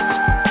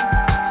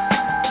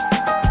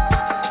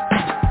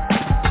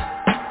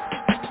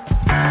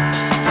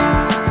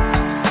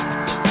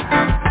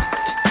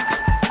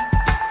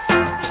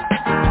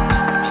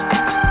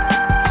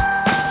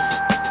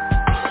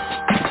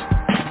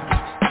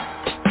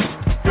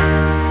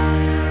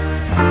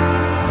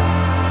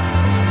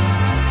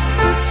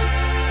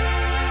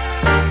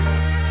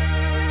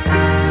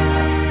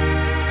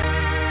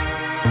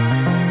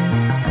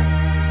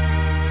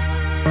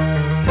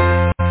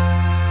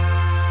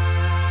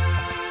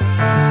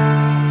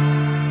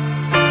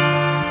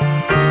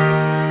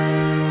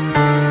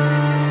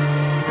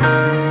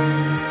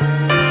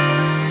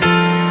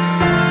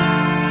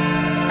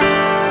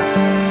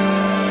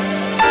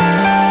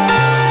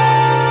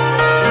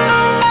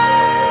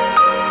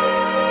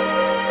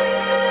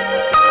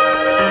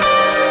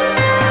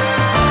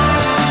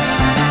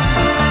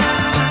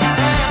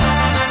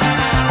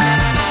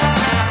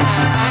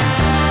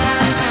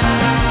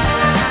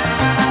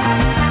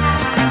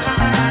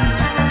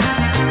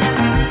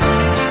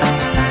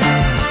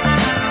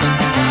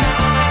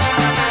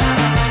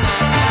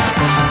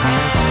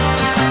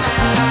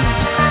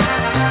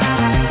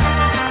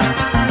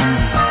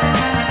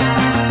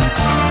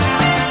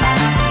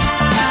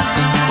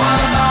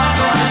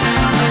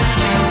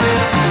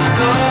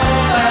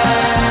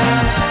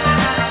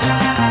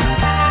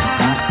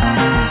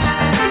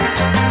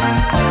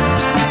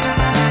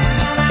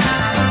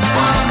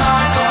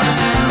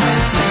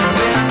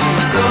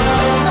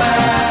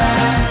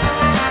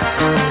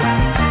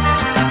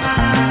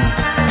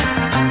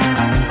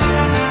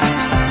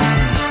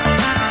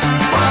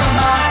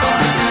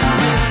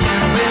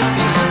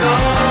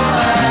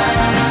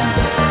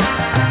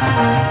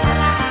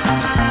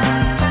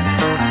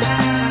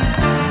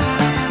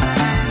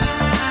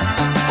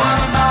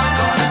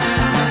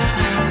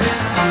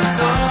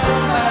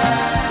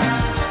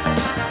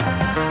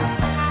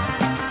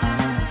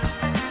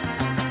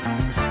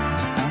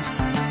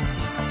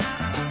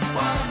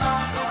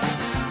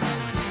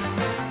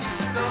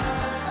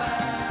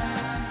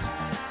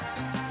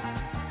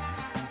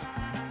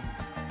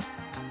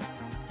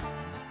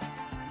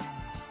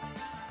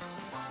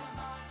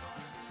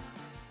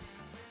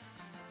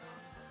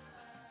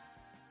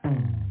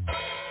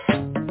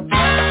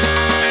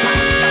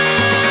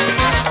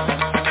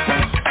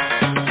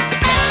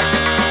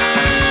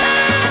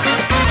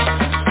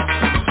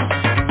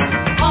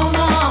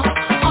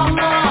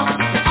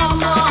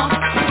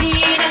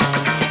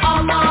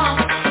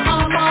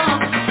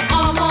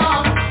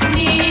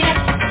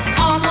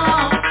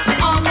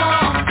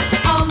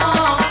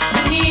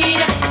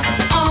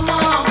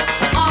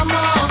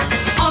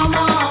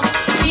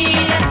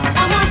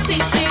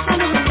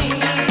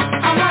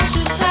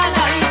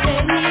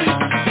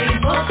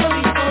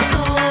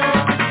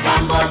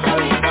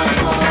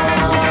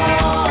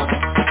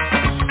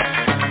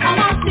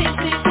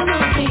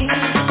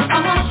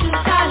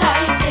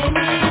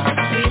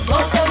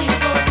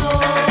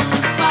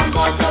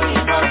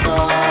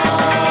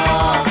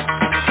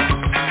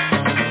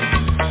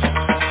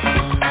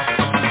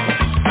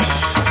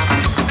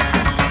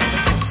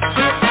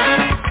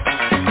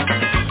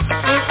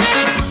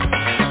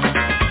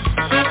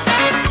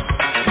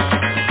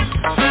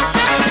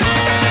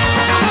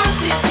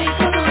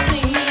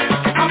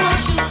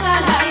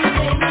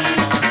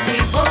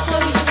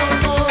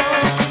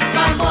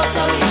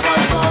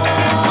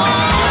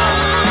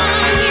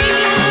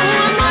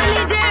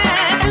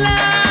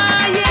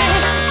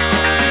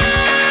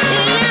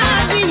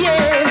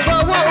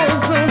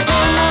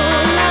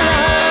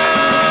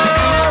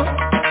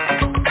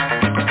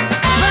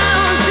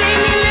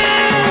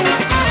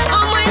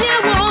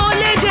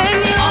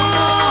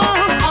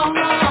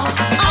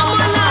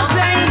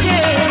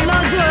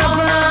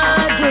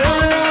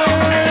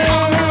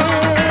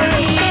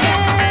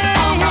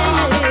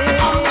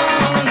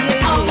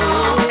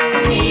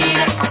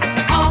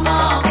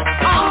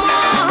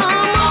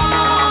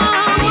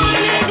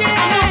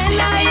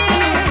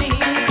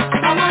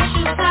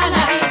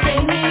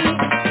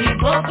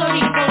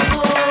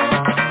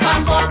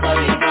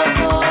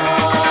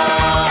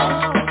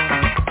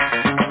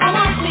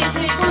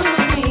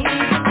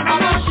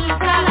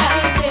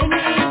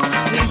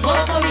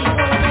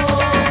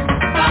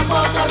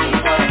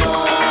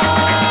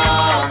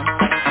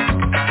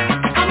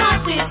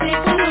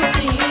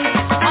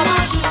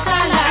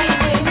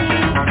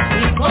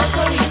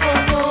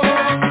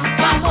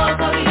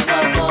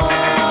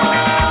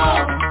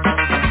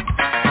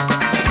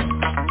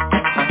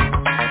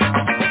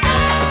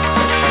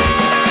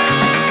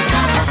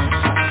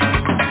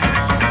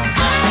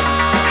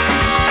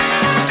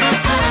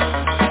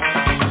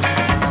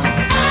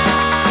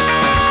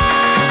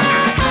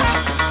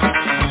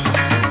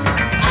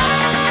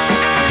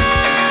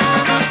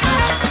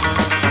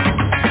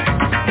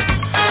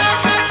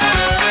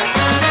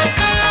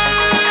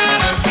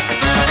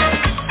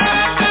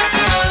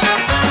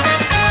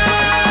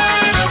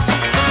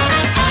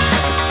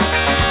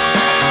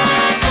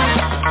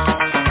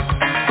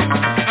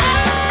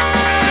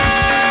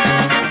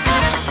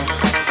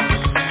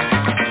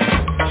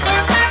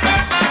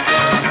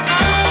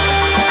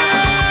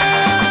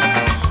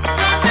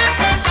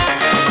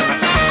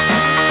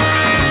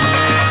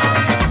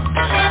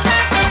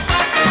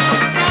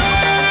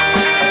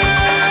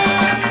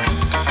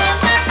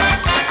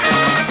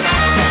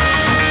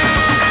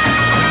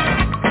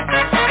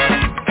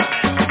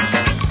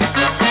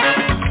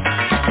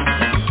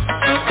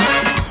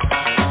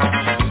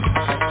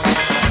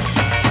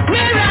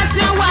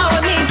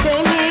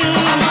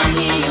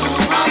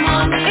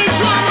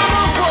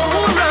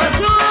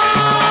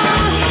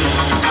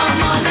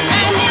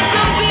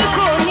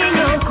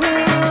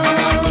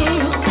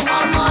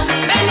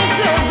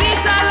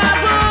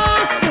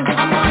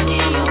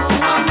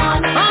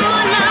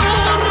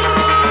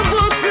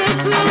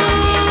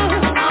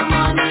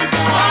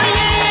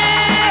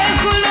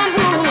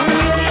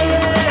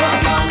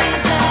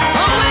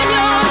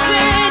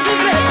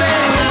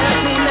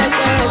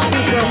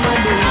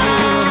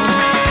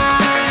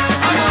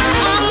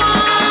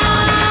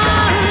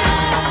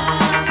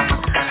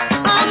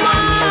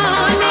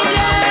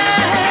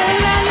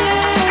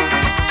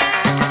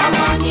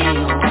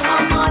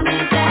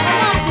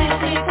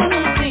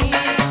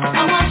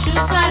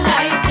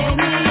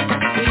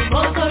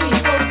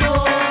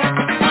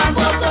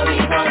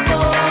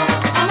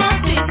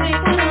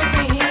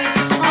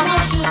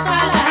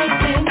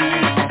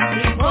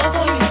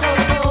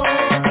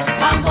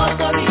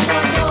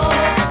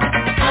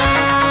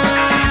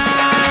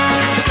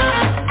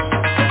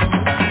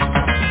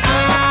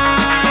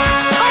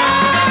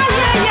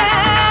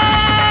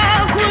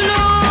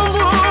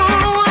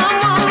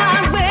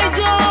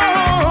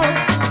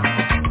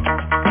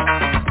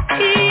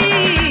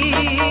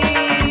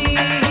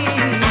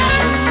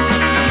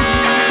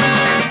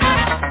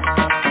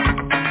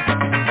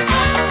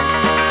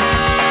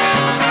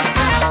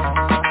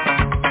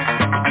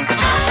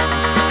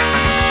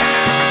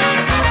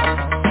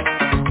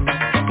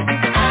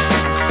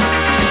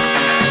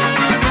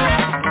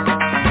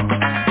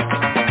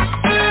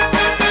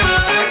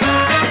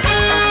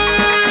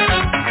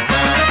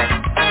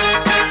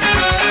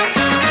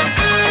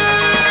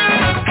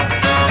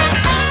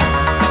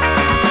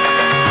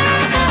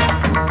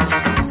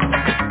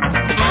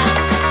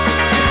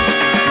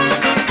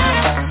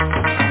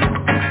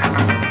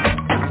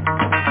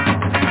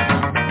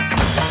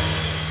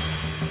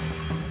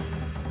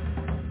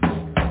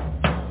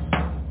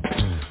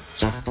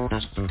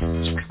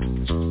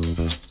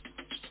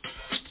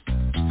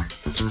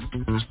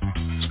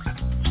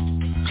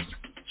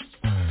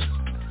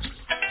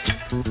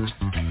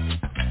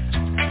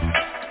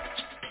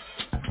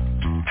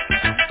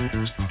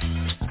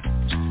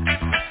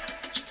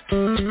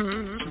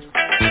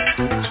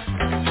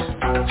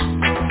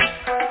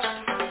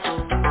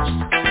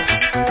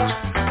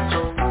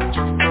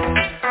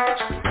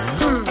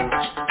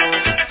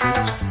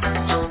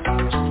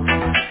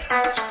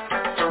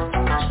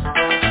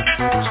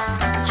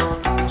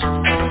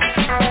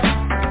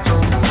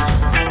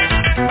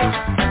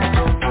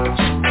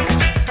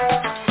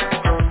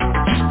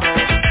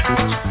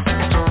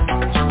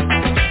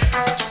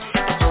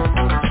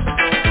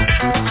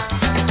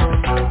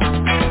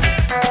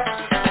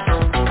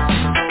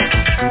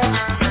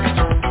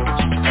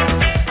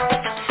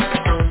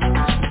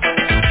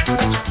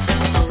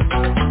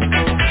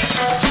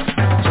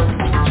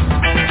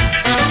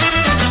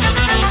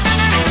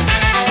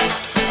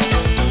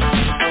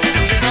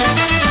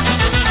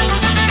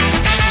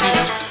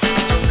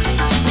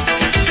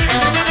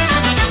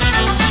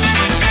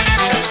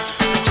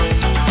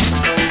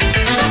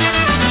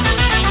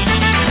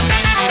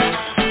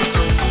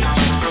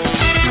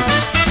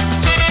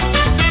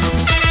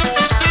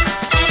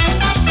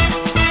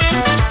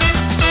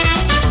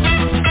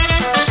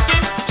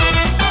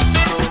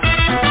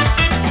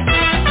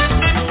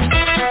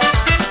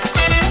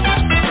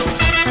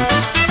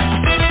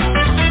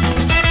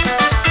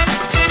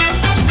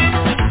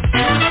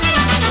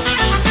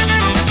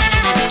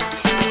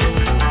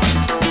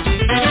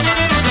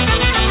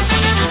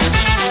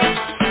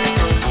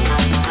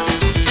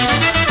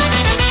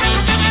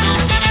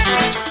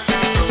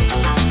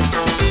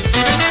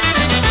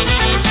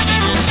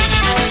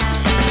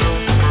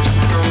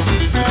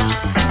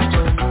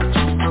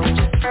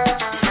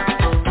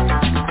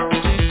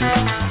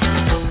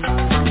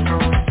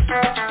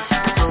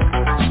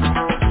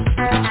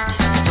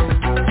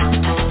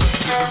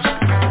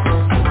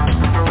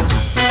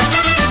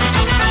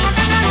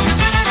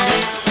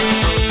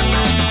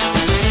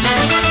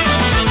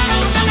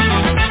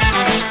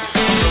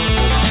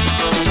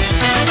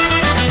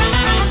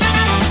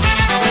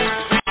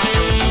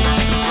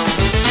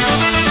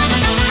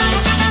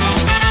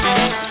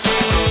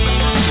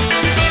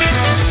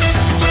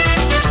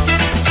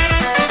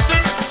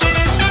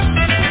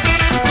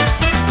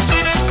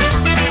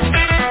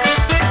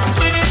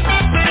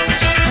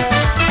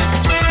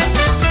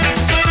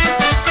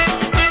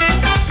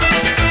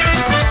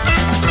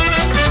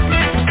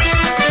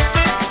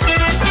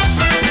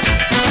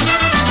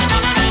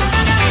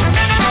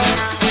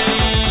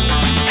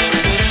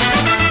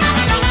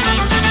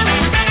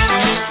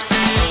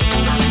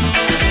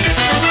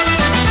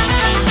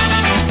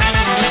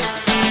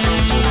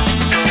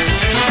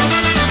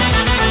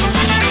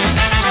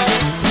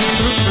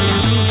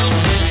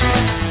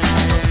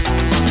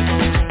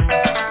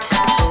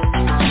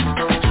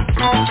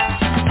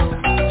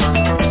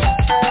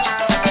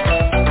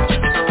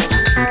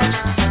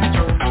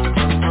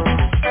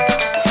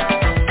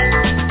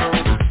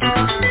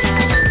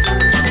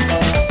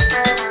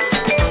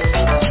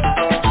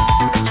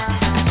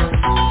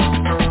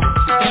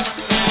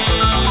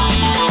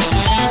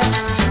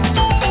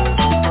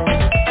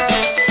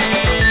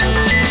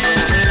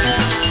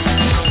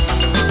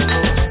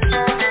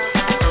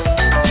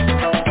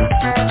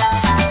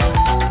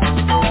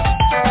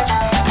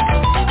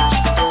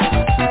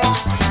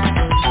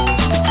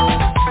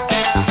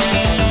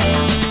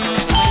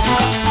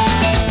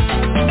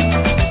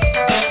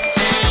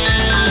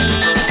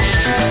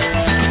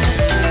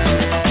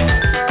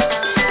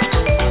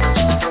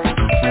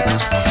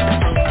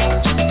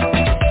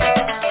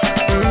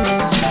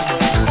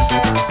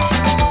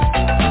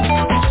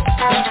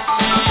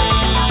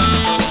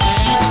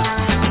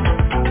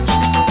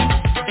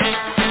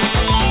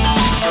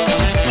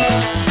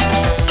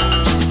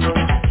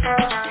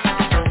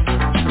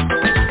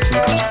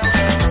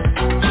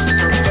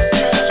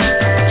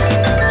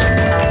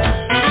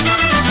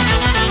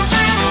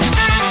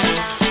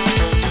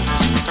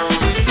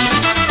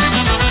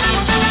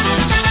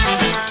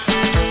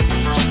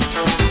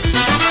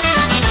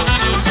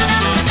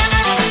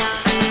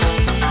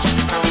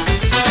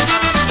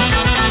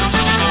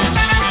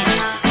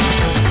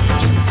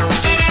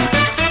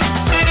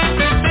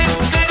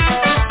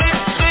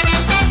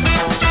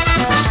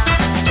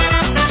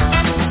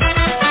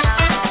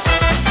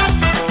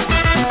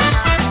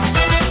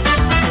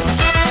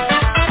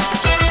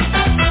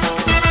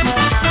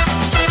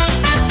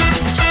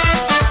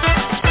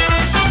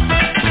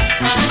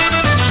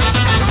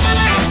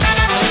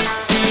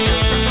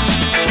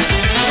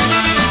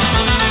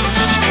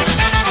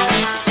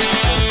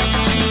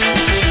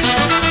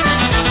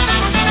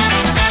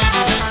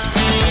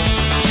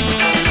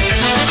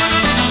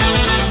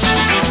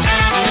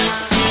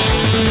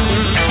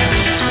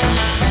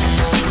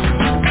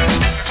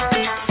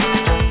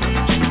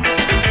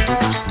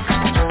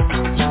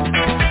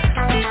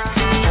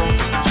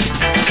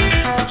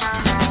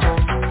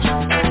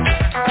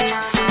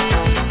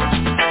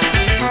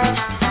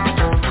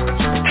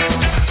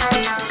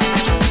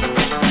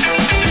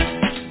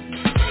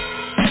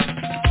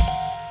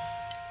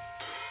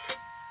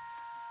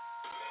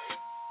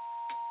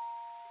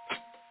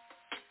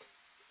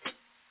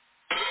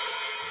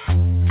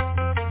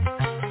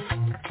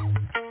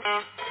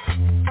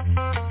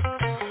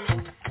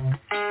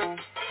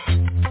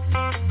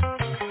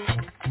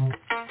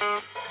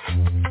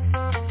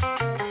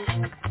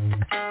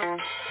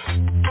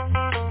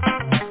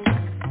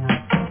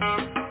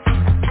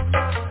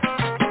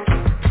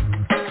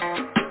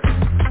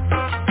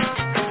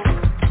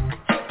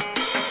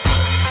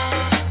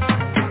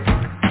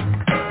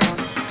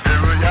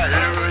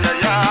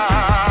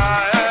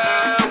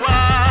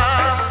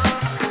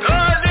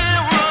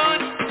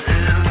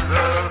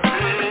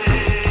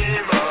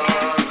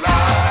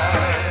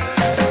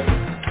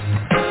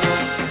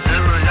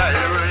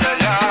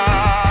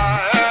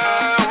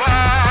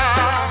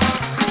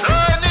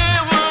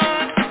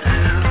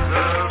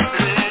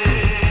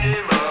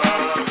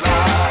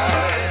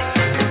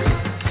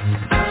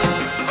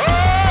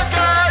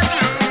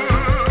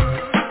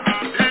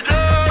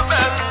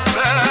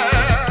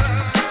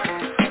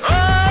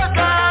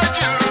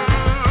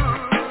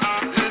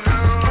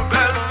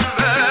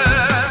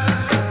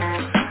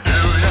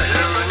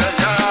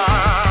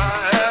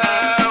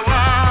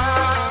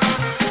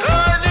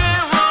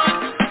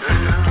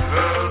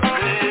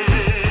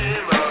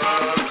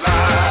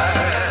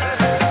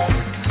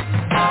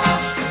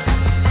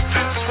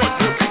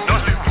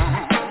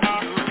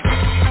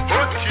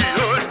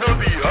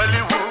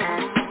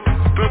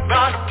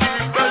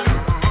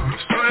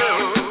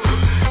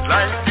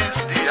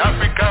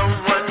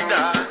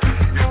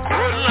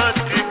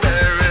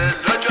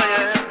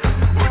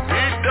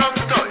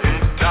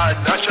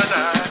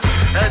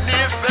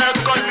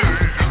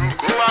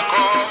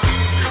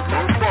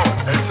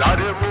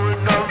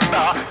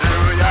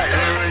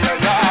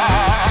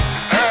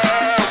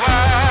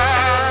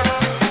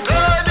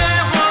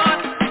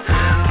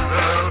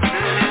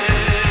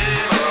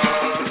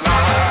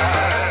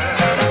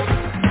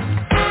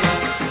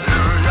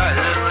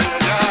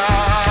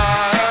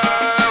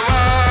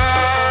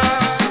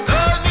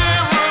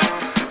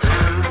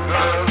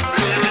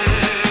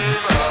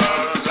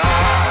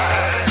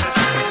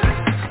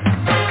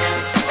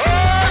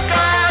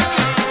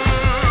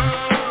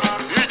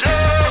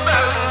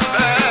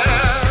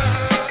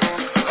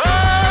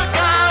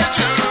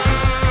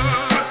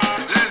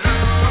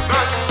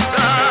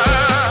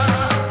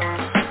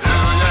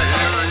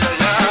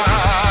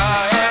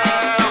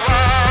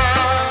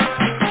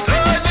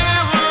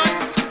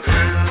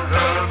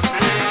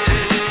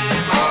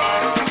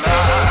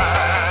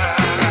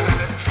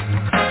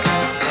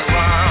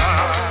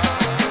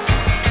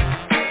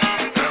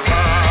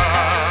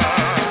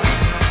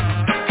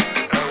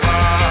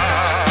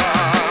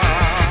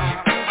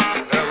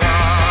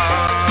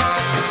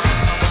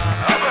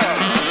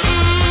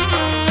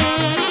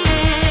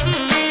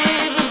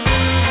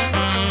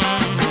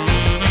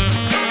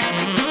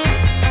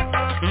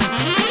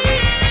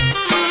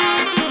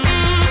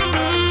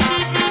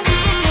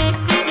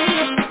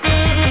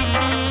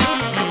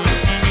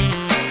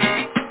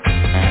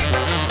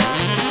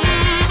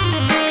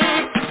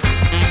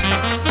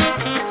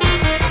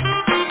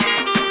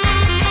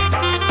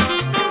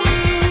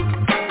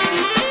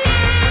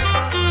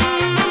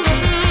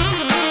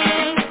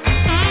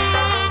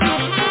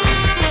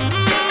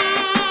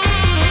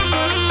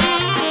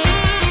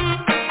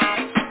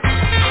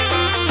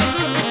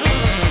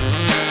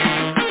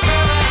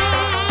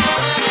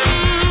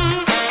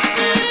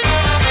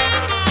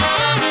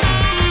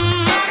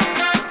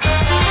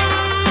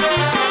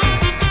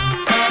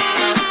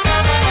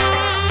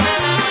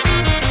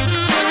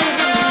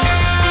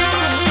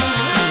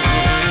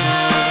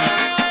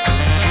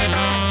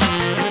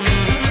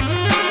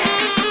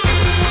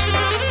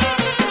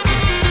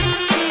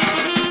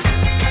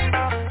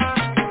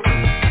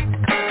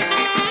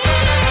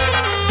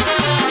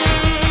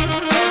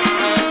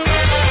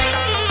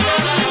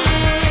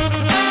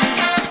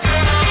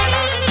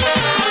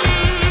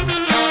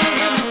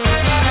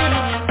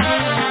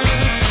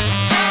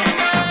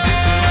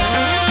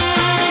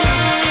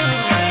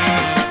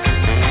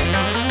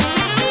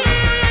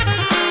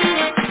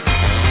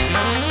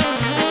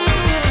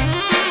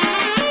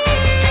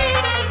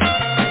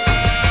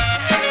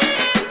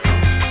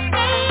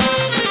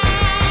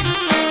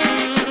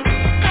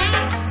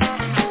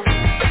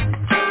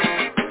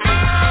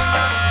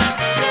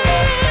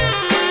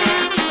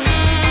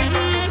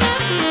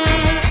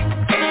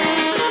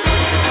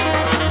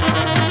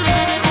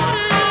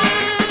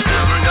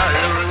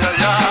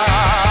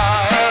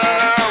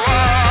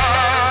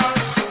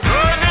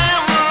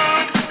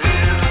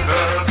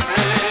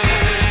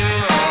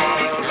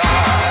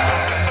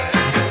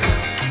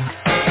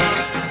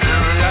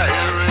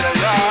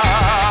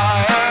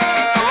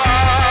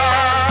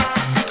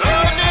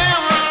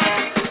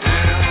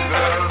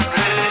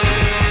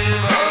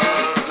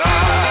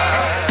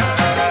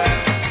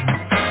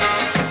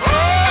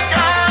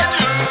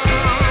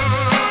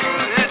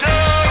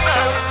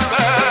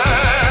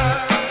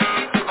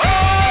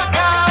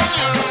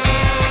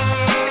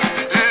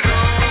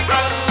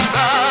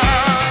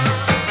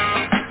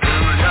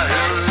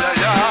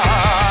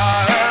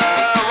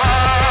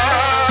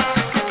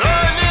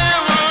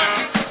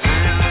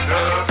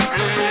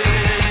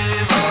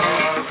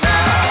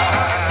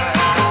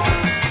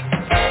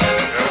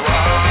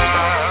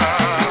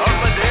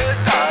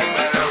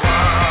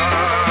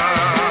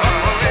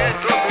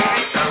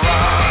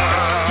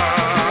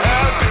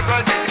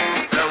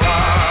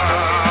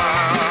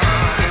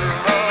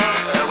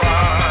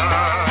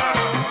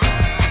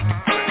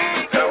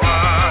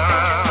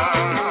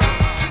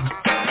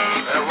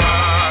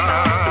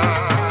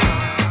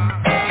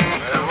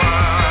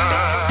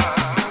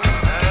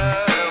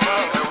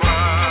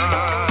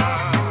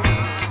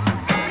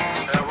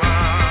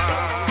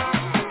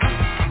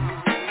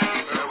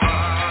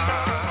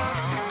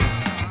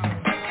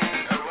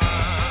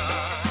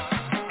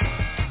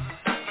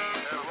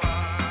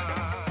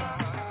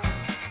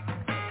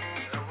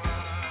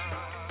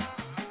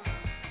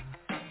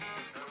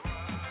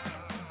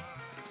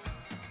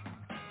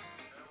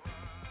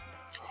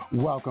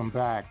 Welcome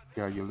back.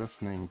 You're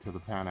listening to the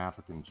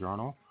Pan-African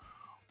Journal,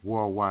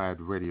 worldwide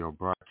radio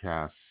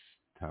broadcast.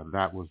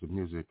 That was the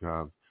music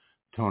of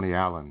Tony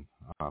Allen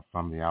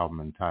from the album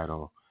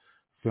entitled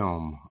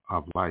Film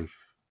of Life.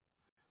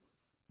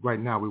 Right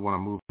now we want to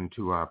move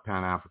into our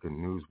Pan-African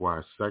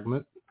Newswire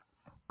segment.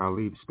 Our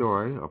lead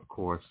story, of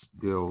course,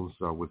 deals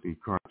with the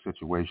current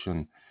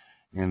situation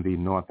in the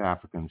North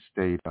African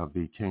state of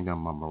the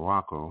Kingdom of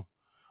Morocco.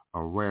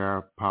 A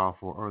rare,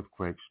 powerful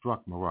earthquake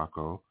struck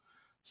Morocco,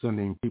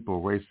 sending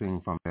people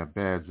racing from their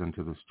beds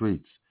into the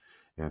streets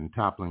and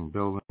toppling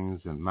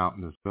buildings in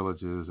mountainous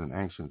villages and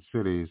ancient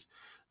cities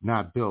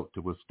not built to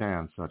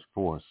withstand such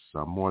force.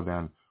 More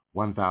than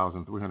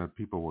 1,300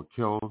 people were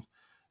killed,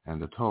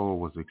 and the toll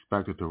was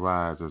expected to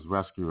rise as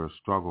rescuers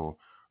struggle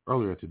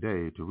earlier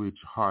today to reach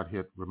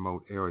hard-hit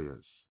remote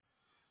areas.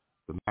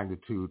 The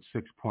magnitude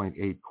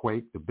 6.8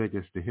 quake, the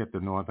biggest to hit the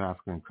North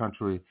African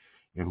country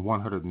in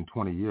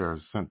 120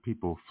 years, sent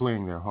people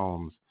fleeing their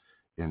homes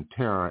in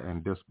terror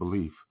and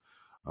disbelief.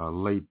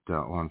 Late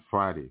on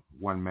Friday,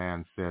 one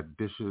man said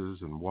dishes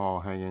and wall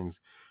hangings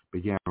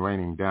began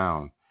raining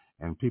down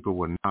and people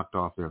were knocked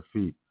off their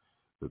feet.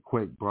 The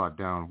quake brought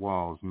down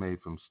walls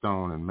made from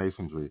stone and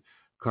masonry,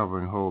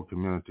 covering whole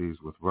communities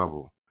with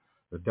rubble.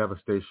 The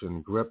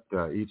devastation gripped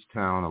each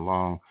town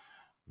along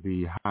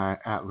the high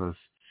Atlas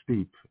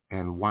steep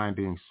and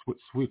winding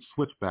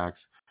switchbacks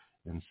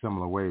in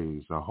similar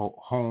ways.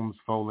 Homes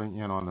folding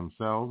in on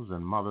themselves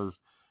and mothers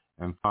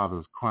and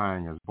fathers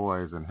crying as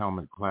boys and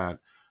helmet-clad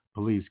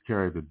police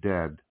carried the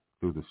dead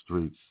through the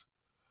streets.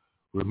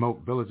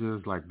 Remote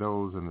villages like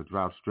those in the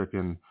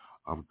drought-stricken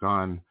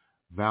Afghan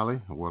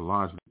Valley were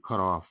largely cut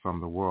off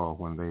from the world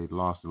when they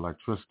lost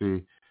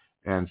electricity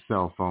and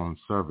cell phone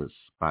service.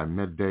 By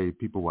midday,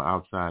 people were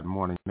outside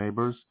mourning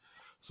neighbors,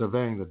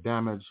 surveying the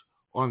damage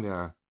on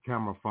their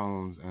camera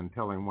phones and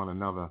telling one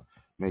another,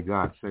 "May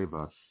God save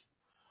us."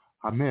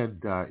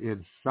 Hamid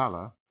Id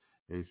Salah,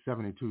 a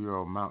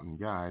 72-year-old mountain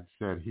guide,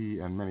 said he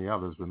and many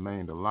others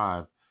remained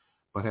alive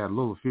but had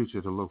little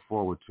future to look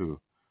forward to.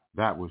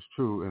 That was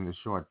true in the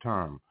short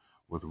term,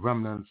 with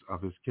remnants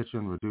of his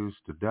kitchen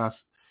reduced to dust,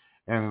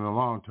 and in the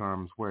long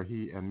terms where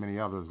he and many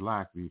others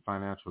lacked the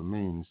financial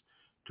means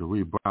to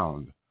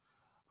rebound.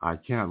 "I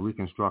can't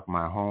reconstruct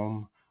my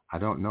home. I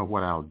don't know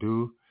what I'll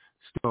do.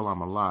 Still,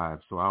 I'm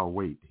alive, so I'll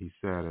wait," he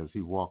said as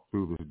he walked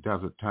through the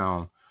desert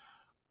town,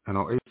 an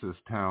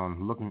oasis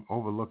town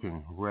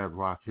overlooking Red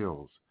Rock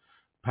Hills,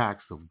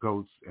 packs of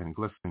goats and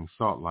glistening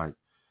salt light.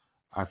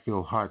 "I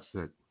feel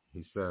heartsick,"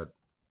 he said.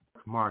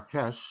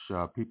 Marrakesh,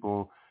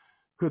 people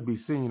could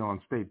be seen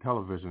on state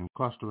television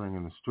clustering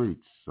in the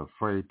streets,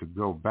 afraid to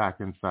go back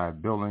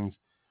inside buildings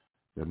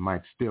that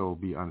might still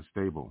be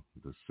unstable.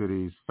 The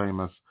city's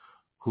famous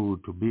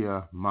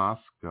Koutoubia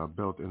Mosque,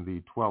 built in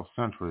the 12th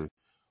century,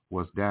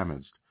 was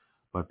damaged,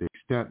 but the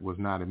extent was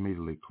not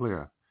immediately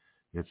clear.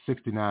 Its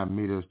 69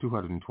 meters,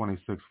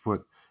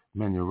 226-foot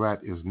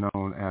minaret is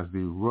known as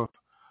the roof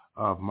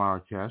of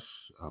Marrakesh.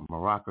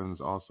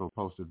 Moroccans also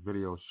posted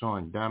videos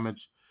showing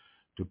damage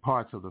to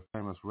parts of the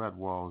famous red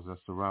walls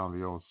that surround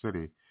the old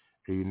city,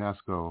 a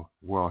UNESCO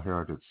World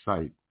Heritage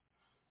Site.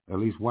 At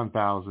least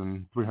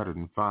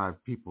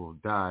 1,305 people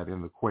died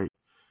in the quake,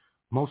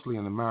 mostly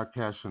in the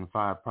Marrakesh and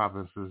 5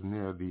 provinces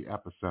near the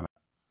epicenter.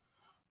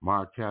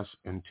 Marrakesh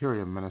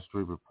Interior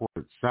Ministry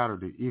reported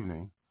Saturday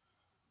evening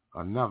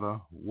another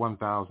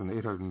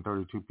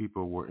 1,832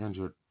 people were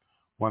injured,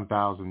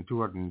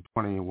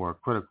 1,220 were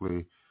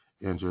critically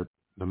injured,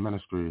 the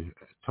ministry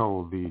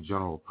told the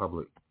general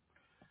public.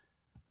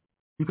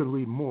 You can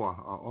read more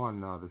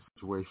on the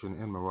situation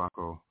in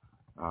Morocco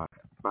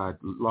by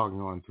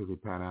logging on to the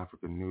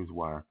Pan-African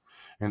Newswire.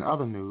 In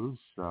other news,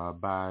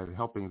 by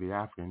helping the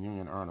African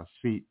Union earn a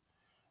seat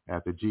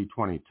at the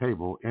G20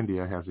 table,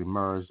 India has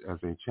emerged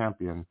as a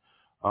champion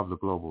of the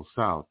Global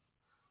South.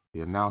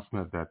 The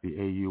announcement that the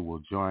AU will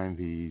join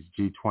the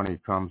G20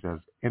 comes as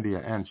India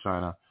and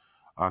China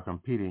are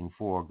competing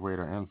for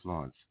greater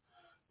influence.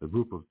 The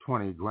Group of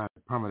 20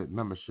 granted permanent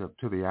membership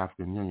to the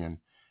African Union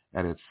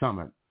at its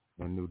summit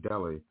in New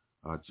Delhi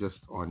just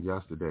on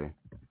yesterday.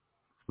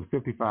 With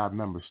 55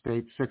 member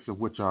states, 6 of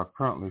which are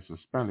currently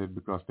suspended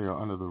because they are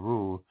under the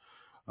rule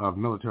of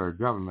military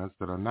governments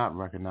that are not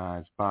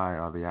recognized by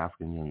the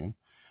African Union.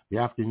 The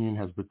African Union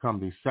has become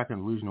the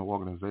second regional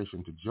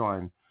organization to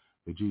join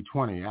the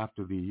G20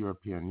 after the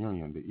European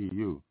Union, the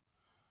EU.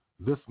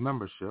 This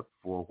membership,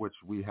 for which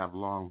we have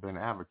long been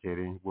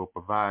advocating, will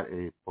provide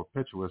a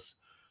propitious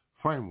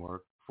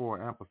framework for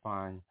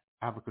amplifying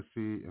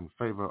advocacy in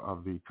favor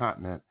of the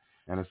continent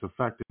and its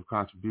effective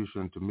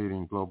contribution to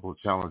meeting global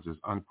challenges,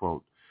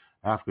 unquote.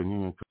 African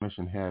Union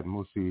Commission head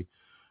Musi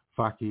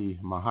Faki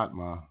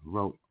Mahatma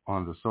wrote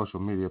on the social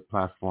media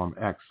platform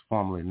X,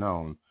 formerly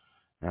known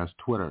as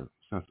Twitter,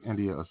 since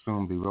India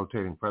assumed the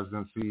rotating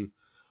presidency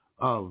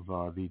of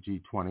the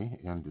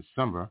G20 in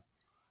December.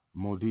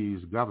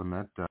 Modi's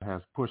government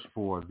has pushed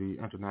for the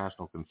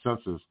international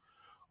consensus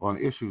on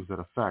issues that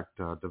affect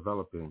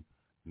developing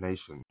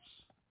nations.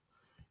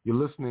 You're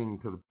listening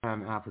to the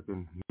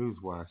Pan-African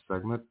Newswire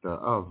segment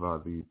of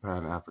the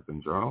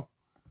Pan-African Journal.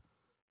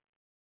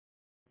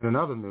 In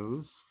other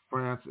news,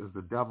 France is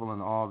the devil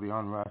and all the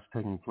unrest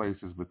taking place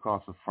is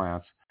because of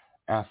France.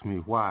 Ask me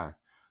why.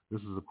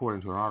 This is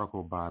according to an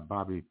article by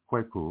Bobby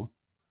Kweku.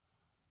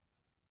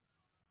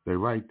 They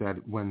write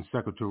that when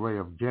Secretary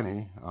of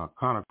Guinea,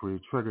 Conakry,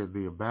 triggered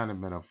the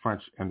abandonment of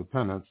French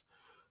independence,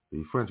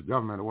 the French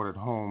government ordered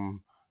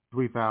home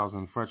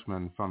 3,000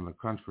 Frenchmen from the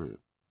country.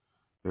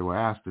 They were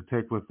asked to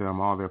take with them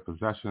all their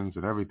possessions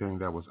and everything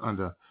that was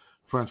under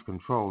French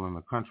control in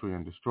the country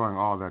and destroying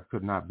all that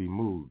could not be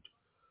moved.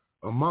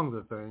 Among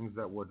the things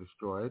that were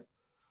destroyed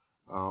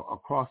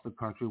across the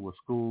country were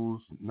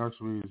schools,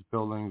 nurseries,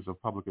 buildings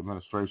of public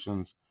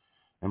administrations,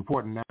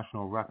 important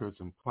national records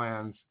and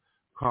plans,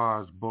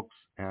 cars, books,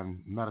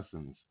 and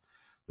medicines.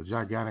 The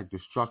gigantic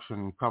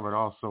destruction covered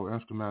also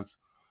instruments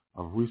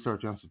of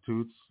research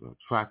institutes,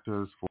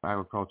 tractors for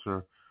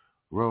agriculture,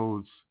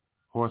 roads,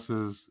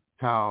 horses,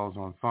 cows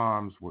on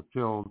farms were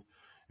killed,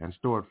 and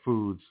stored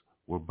foods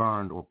were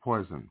burned or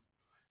poisoned.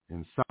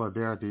 In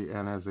solidarity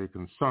and as a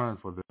concern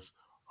for this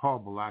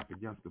horrible act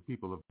against the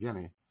people of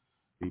Guinea,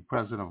 the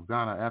president of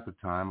Ghana at the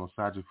time,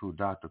 Osagyefo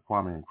Dr.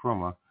 Kwame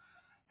Nkrumah,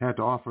 had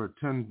to offer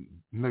 10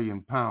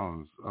 million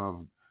pounds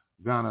of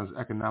Ghana's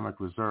economic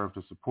reserve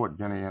to support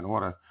Guinea in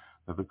order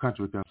that the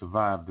country can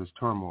survive this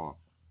turmoil.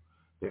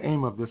 The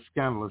aim of this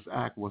scandalous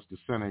act was to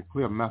send a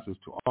clear message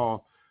to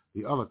all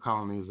the other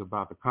colonies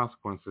about the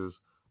consequences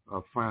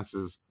of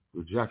France's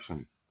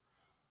rejection.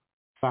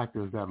 The fact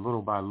is that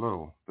little by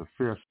little, the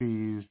fear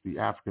seized the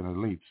African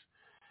elites.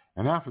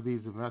 And after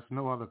these events,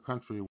 no other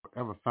country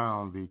ever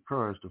found the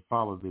courage to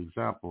follow the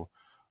example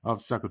of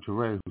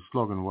Secretary, whose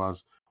slogan was,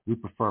 "We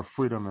prefer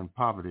freedom and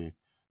poverty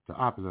to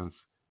opulence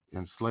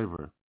and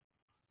slavery."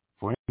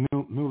 For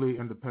a newly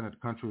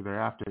independent country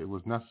thereafter, it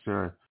was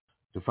necessary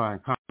to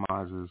find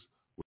compromises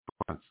with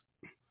France.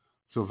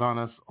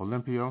 Sylvanus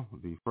Olympio,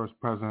 the first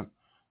president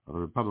of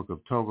the Republic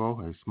of Togo,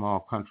 a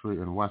small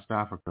country in West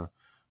Africa,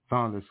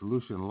 found a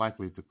solution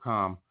likely to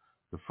calm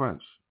the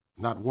French.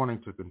 Not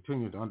wanting to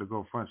continue to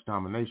undergo French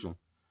domination,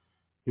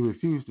 he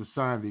refused to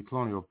sign the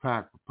colonial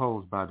pact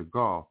proposed by de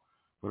Gaulle,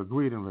 but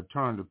agreed in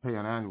return to pay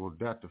an annual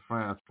debt to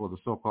France for the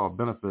so-called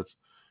benefits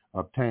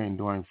obtained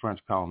during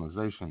French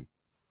colonization.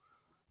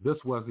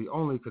 This was the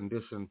only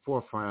condition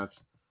for France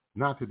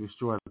not to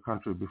destroy the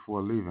country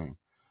before leaving.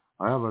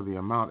 However, the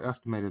amount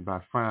estimated by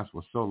France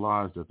was so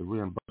large that the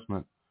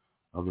reimbursement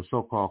of the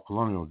so-called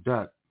colonial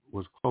debt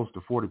was close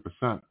to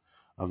 40%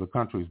 of the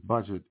country's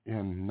budget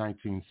in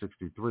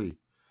 1963.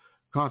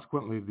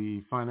 Consequently, the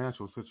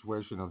financial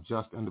situation of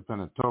just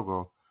independent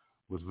Togo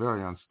was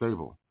very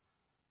unstable.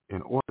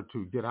 In order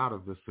to get out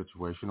of this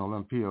situation,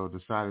 Olympio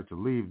decided to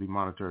leave the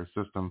monetary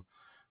system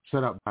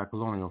set up by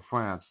colonial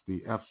France,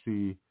 the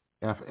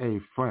FCFA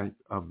franc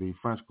of the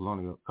French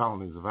colonial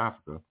colonies of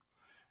Africa,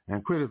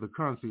 and created the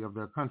currency of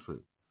their country.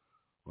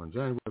 On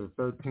January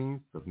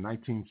 13th of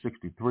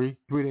 1963,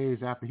 3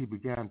 days after he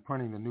began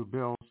printing the new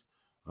bills,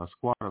 a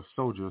squad of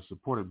soldiers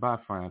supported by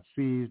France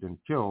seized and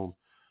killed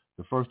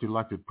the first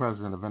elected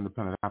president of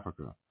independent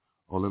Africa.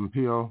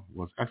 Olympio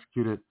was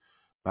executed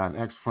by an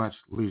ex-French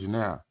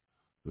legionnaire,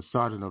 the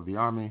sergeant of the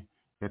army,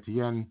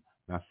 Etienne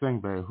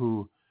Nasengbe,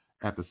 who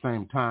at the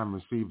same time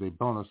received a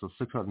bonus of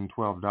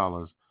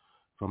 $612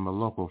 from the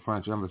local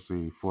French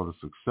embassy for the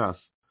success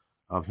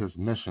of his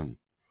mission.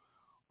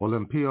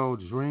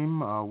 Olympio's dream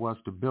was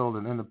to build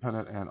an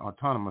independent and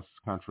autonomous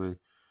country,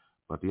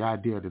 but the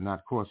idea did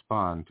not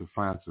correspond to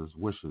France's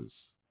wishes.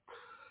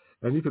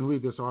 And you can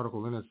read this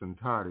article in its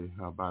entirety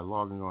by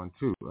logging on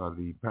to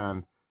the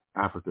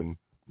Pan-African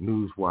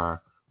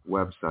Newswire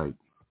website.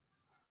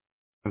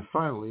 And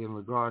finally, in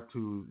regard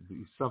to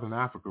the Southern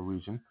Africa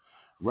region,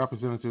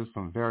 representatives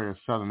from various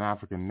Southern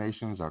African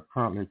nations are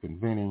currently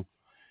convening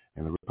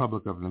in the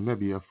Republic of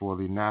Namibia for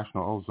the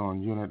National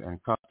Ozone Unit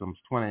and Customs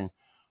Twinning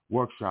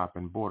Workshop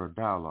and Border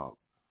Dialogue.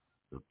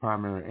 The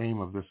primary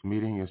aim of this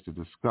meeting is to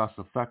discuss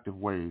effective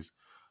ways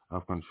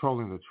of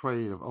controlling the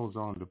trade of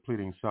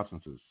ozone-depleting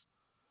substances.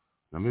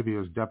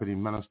 Namibia's Deputy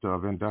Minister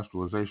of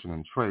Industrialization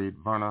and Trade,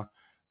 Verna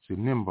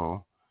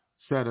Sinimbo,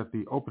 said at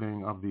the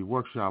opening of the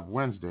workshop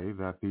Wednesday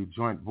that the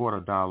joint border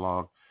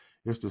dialogue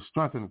is to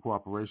strengthen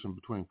cooperation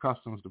between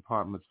customs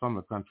departments from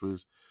the countries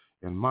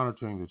in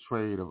monitoring the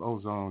trade of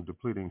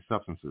ozone-depleting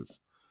substances.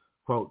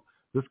 Quote,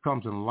 "This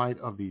comes in light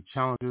of the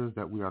challenges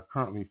that we are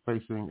currently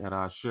facing at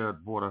our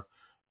shared border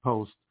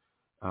post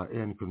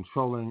in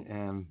controlling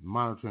and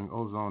monitoring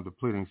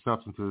ozone-depleting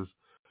substances,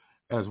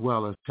 as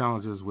well as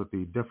challenges with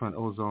the different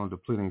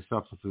ozone-depleting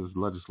substances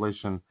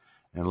legislation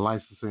and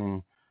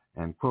licensing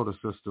and quota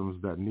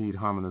systems that need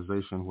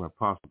harmonization where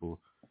possible,"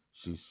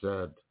 she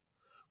said.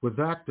 With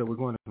that, we're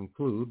going to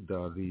conclude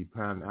the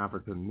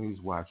Pan-African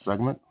Newswire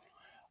segment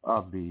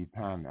of the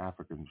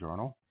Pan-African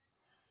Journal.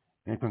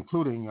 In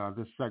concluding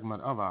this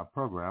segment of our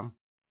program,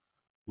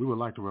 we would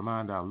like to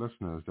remind our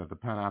listeners that the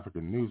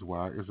Pan-African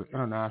Newswire is an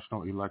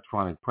international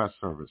electronic press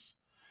service.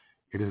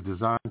 It is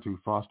designed to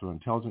foster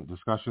intelligent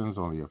discussions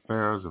on the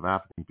affairs of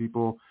African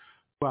people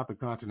throughout the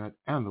continent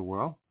and the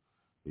world.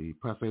 The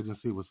press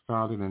agency was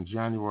founded in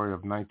January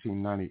of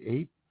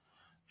 1998.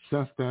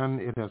 Since then,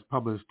 it has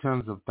published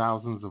tens of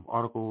thousands of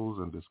articles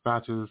and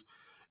dispatches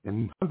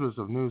in hundreds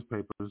of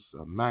newspapers,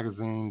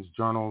 magazines,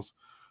 journals,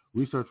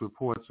 research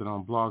reports, and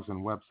on blogs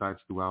and websites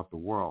throughout the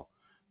world.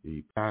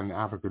 The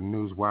Pan-African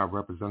Newswire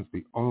represents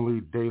the only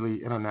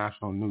daily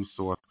international news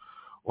source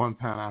on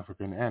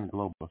Pan-African and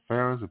global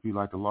affairs. If you'd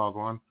like to log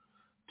on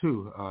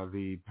to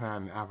the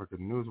Pan-African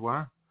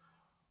Newswire,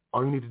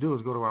 all you need to do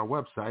is go to our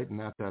website, and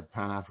that's at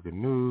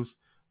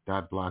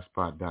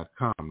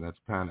panafricannews.blogspot.com. That's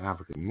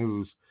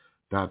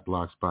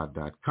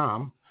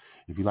panafricannews.blogspot.com.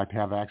 If you'd like to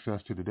have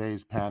access to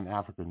today's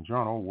Pan-African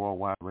Journal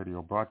worldwide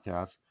radio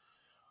broadcast,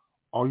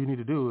 all you need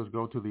to do is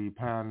go to the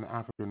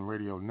Pan-African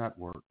Radio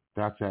Network.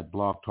 That's at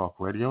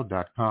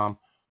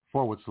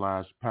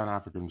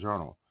blogtalkradio.com/Pan-African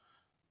Journal.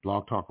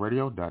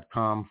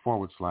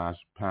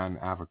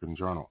 blogtalkradio.com/Pan-African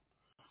Journal.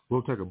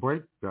 We'll take a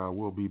break.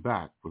 We'll be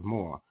back with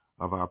more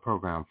of our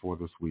program for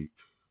this week.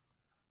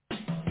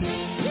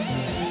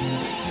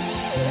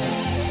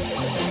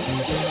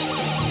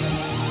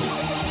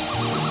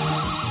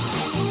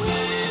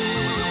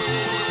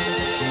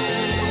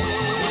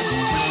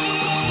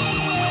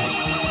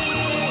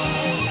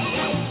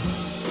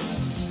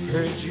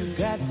 Heard you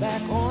got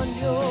back on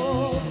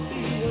your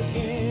feet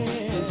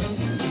again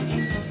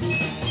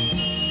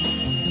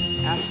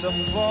after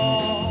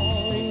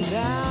falling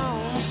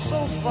down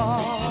so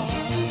far.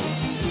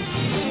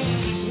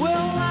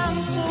 Well,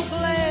 I'm so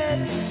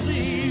glad to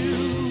see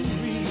you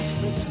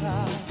reach the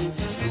top.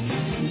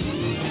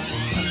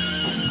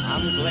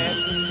 I'm glad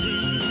to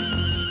see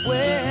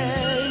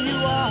where you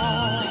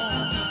are.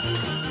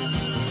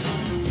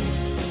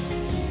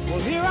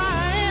 Well, here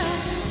I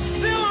am,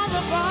 still on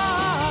the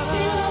bar.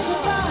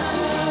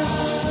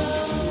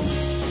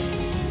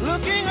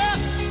 Looking up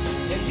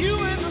at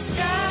you in the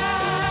sky.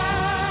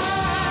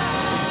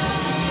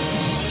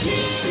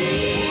 Teach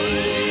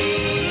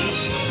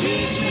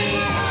me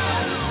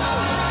how to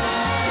fly.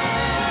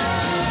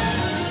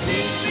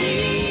 Teach me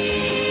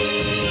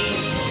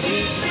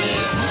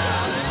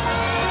how to fly.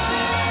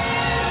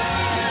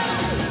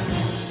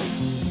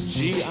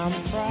 Gee, I'm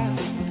proud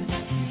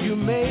you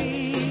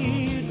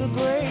made the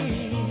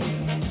grade,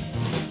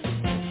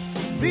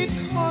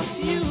 because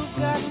you've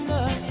got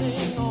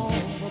nothing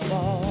on the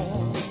ball.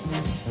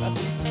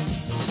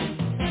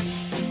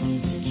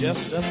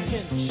 Just a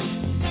pinch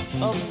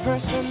of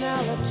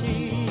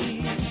personality.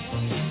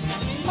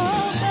 Oh,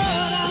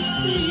 but I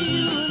see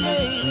you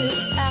made it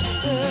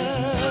after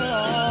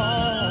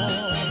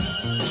all.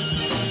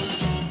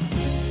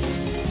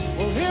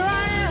 Well, here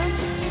I am,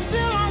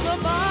 still on the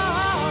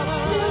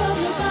bottom,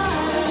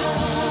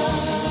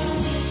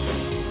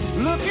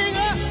 looking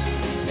up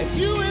at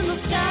you in the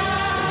sky.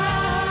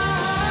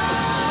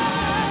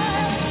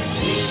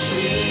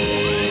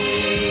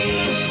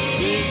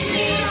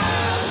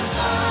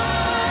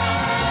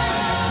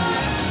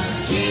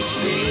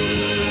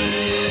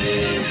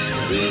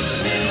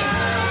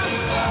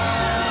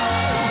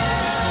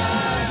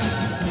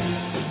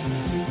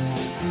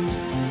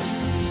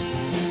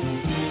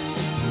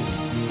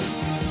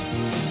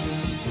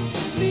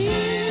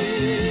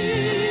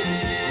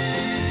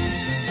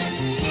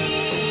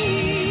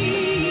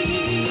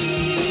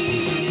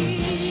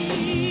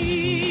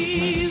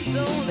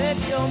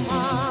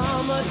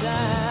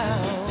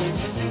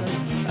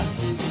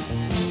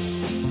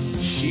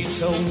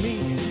 Told me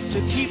to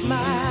keep my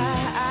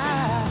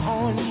eye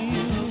on you,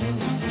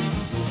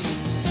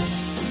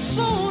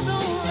 so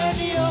don't let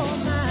your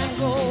mind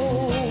go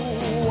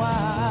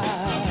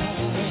wild,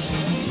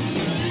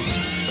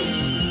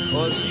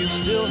 'cause you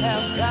still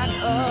have got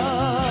a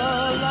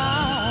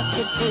lot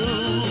to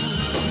prove.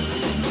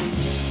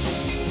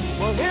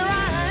 Well, here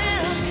I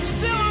am,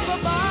 still on the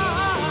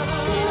bottom,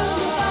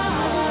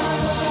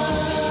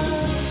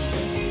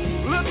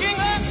 looking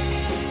up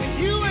at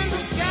you in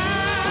the sky.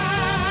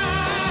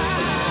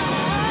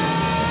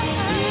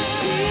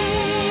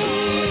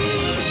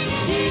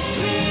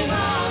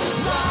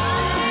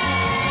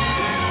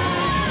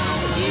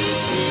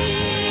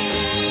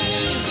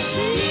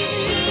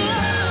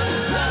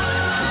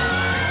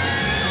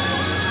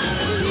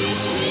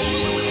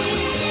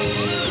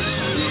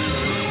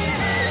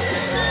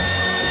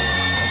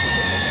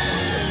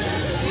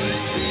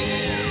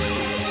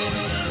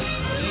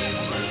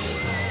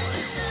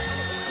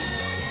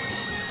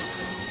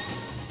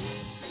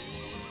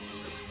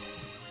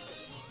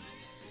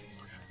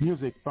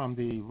 Music from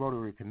the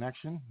Rotary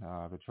Connection,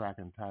 the track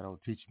entitled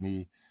Teach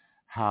Me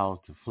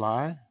How to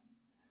Fly.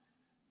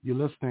 You're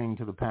listening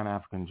to the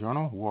Pan-African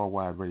Journal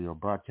worldwide radio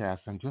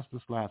broadcast, and just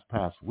this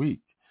past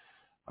week,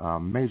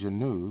 major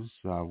news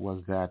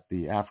was that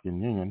the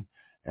African Union,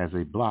 as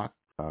a bloc,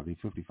 the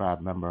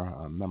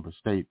 55-member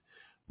state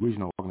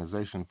regional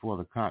organization for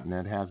the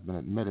continent, has been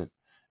admitted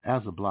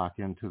as a bloc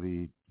into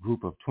the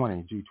Group of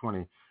 20,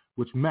 G20,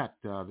 which met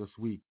this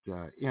week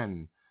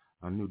in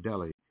New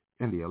Delhi,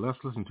 India.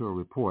 Let's listen to a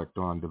report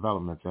on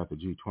developments at the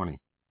G20.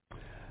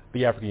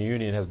 The African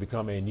Union has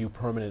become a new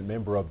permanent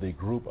member of the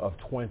Group of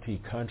 20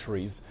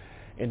 countries.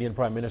 Indian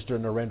Prime Minister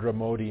Narendra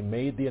Modi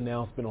made the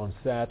announcement on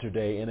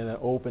Saturday in an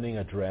opening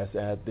address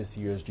at this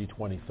year's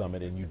G20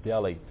 summit in New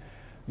Delhi.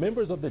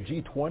 Members of the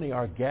G20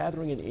 are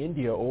gathering in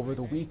India over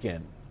the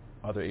weekend.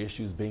 Other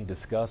issues being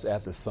discussed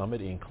at the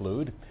summit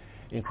include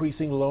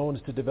increasing loans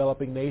to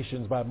developing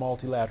nations by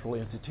multilateral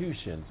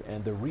institutions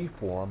and the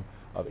reform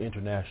of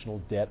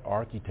international debt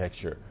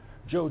architecture.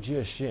 Zhou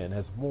Jiaxin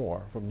has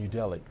more from New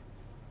Delhi.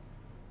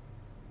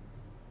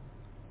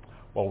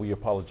 Well, we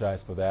apologize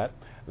for that.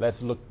 Let's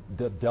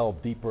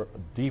delve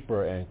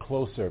deeper and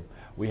closer.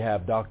 We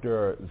have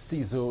Dr.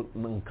 Sizu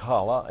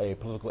Nkala, a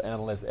political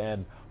analyst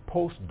and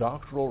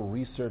postdoctoral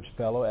research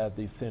fellow at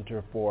the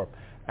Center for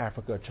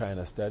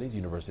Africa-China Studies,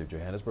 University of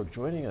Johannesburg,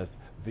 joining us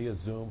via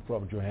Zoom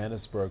from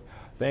Johannesburg.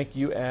 Thank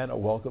you and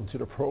welcome to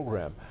the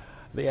program.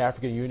 The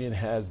African Union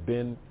has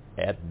been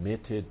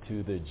admitted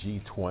to the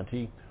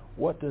G20.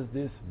 What does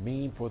this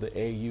mean for the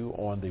AU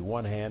on the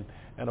one hand,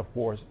 and of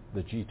course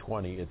the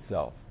G20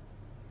 itself?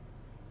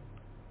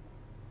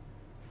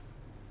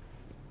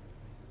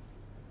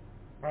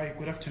 Hi,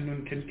 good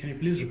afternoon. Can you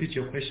please repeat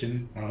your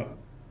question?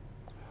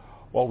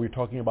 Well, we're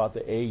talking about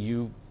the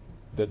AU,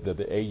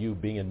 the AU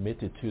being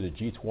admitted to the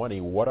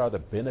G20. What are the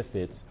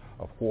benefits,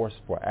 of course,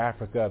 for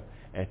Africa,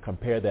 and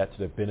compare that to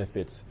the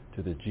benefits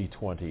to the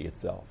G20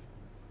 itself?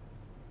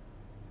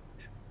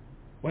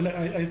 Well,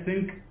 I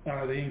think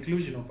the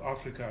inclusion of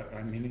Africa,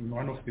 in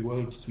one of the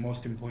world's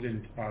most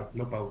important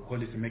global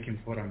policy-making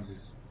forums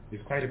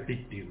is quite a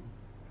big deal.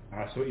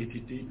 So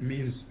it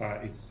means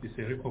it's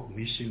a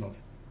recognition of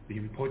the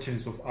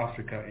importance of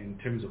Africa in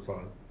terms of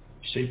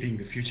shaping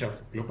the future of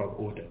the global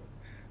order.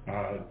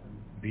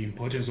 The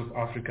importance of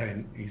Africa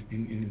in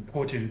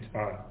important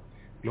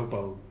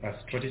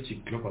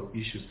strategic global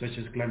issues such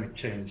as climate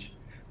change,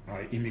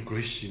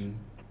 immigration,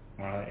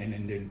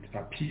 and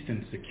peace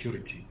and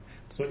security.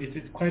 So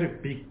it's quite a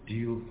big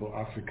deal for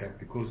Africa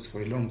because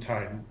for a long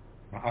time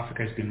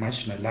Africa has been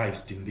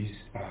marginalized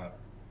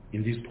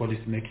in these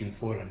policy-making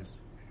forums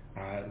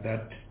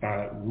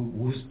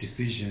whose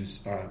decisions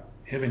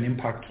have an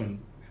impact on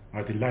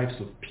the lives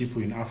of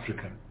people in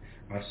Africa.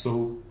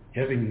 So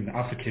having an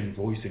African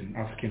voice and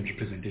African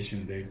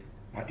representation there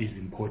is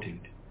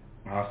important.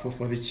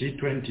 For the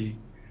G20,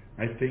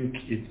 I think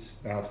it's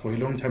for a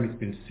long time it's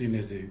been seen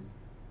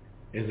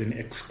as an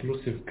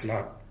exclusive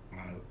club,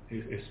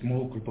 a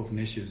small group of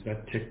nations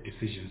that take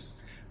decisions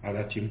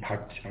that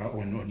impact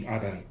on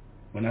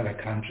other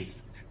countries.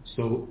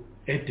 So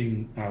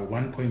adding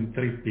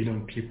 1.3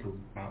 billion people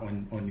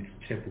on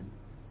its table,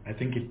 I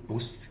think it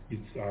boosts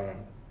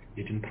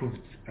it improves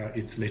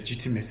its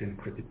legitimacy and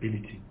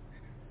credibility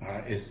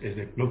as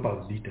a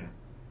global leader.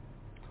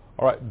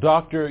 All right,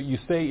 Doctor, you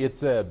say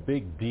it's a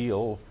big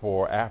deal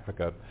for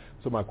Africa.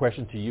 So my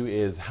question to you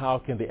is, how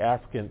can the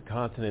African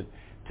continent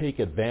take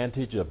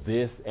advantage of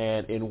this,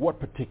 and in what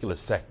particular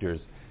sectors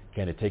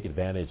can it take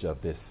advantage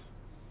of this?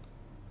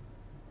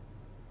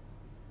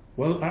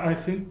 Well, I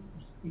think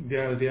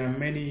there are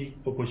many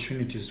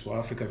opportunities for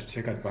Africa to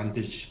take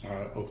advantage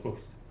of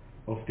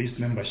this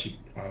membership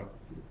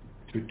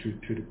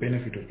to the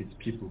benefit of its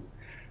people.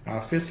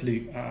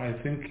 Firstly, I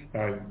think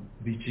the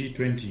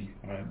G20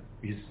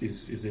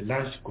 is a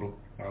large group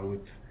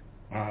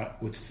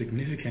with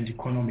significant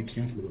economic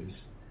influence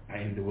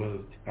in the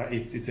world.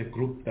 It's a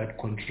group that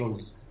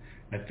controls,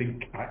 I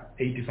think,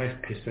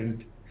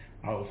 85%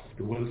 of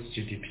the world's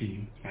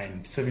GDP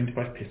and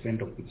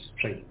 75% of its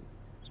trade.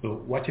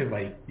 So whatever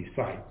it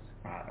decides,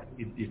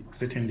 it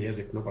certainly has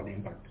a global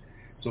impact.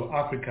 So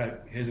Africa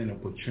has an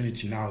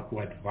opportunity now to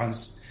advance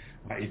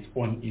its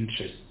own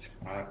interests,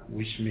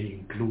 which may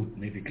include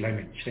maybe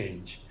climate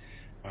change,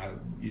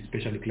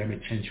 especially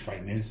climate change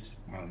finance.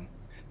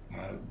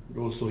 It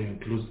also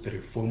includes the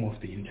reform of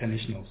the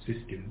international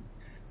system,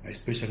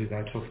 especially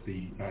that of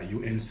the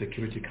UN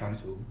Security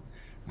Council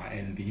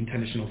and the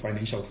international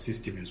financial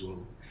system as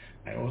well.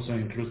 It also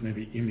includes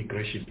maybe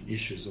immigration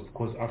issues. Of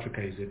course,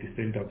 Africa is at the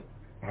center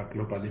of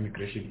global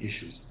immigration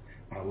issues,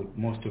 with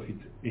most of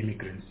its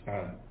immigrants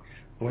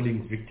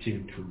falling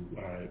victim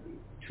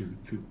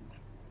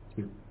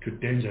to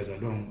dangers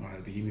along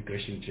the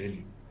immigration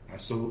journey.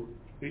 So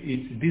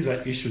these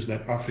are issues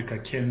that Africa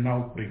can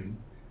now bring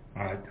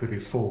to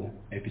reform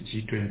at the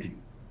G20.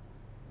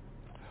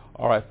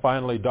 All right,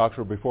 finally,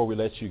 Doctor, before we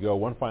let you go,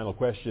 one final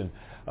question.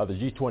 The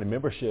G20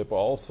 membership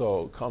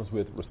also comes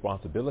with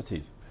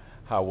responsibilities.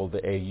 How will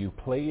the AU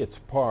play its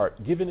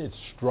part, given its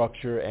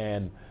structure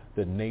and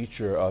the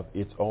nature of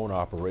its own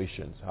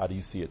operations? How do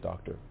you see it,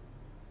 Doctor?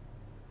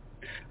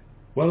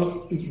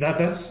 Well,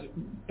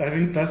 I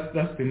think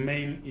that's the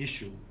main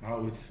issue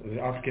with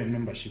the African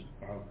membership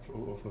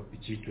of the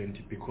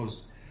G20, because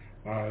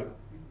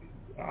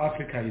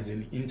Africa is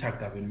an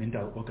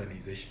intergovernmental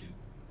organization.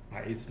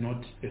 It's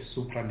not a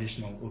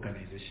supranational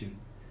organization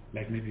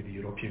like maybe the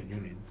European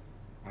Union.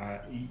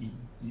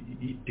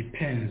 It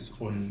depends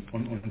on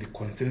the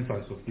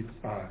consensus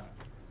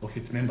of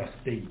its member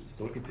states.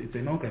 So it's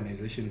an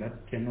organization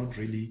that cannot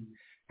really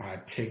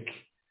take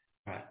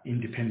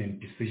independent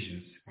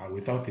decisions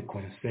without the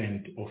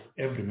consent of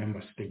every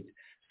member state.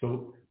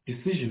 So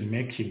decision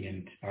making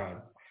and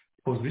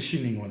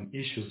positioning on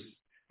issues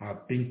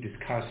being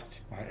discussed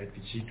at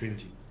the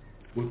G20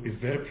 would be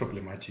very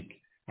problematic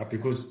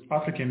because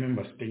African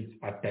member states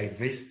are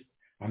diverse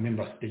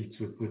member states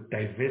with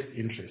diverse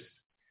interests.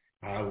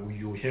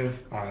 You have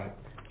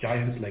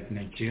giants like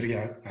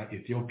Nigeria,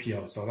 Ethiopia,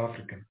 or South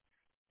Africa,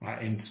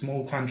 and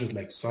small countries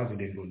like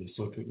Swaziland or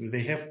Lesotho.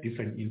 They have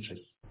different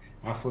interests.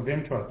 For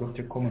them to adopt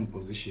a common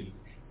position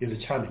is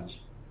a challenge.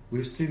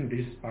 We've seen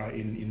this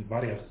in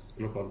various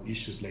global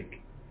issues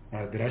like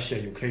the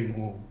Russia-Ukraine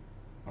war,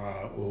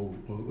 or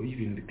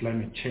even the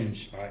climate change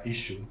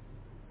issue,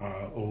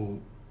 or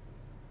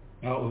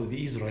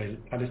the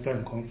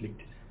Israel-Palestine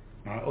conflict,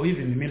 or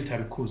even the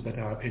military coups that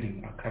are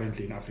happening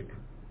currently in Africa.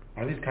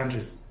 These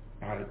countries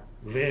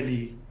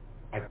rarely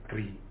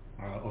agree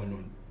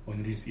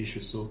on these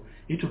issues. So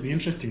it will be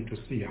interesting to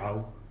see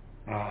how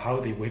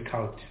they work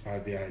out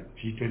their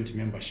G20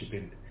 membership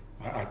and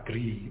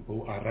agree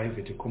or arrive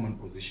at a common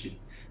position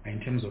in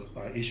terms of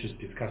issues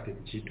discussed at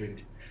the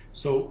G20.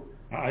 So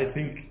I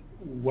think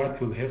what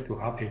will have to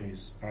happen is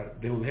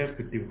they will have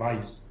to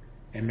devise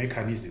a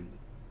mechanism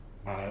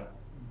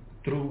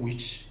through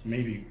which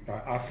maybe the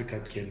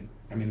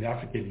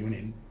African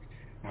Union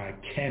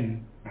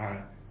can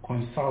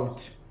consult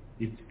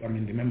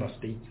the member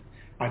states,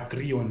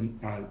 agree on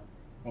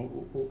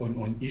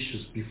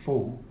issues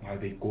before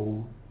they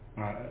go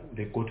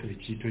to the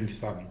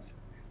G20 summit.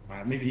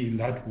 Maybe in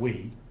that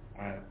way,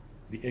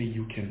 the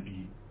AU can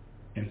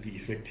be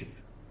effective.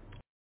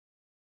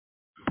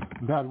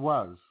 That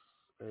was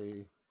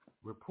a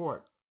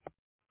report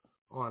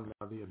on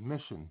the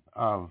admission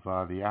of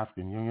the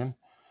African Union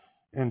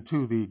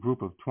into the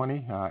Group of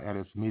 20 at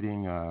its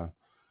meeting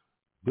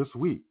this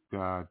week.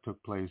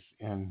 Took place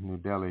in New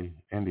Delhi,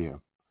 India.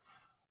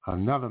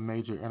 Another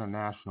major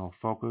international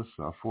focus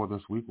for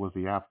this week was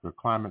the Africa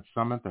Climate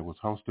Summit that was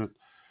hosted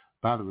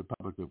by the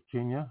Republic of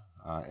Kenya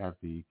at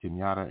the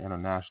Kenyatta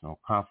International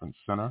Conference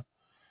Center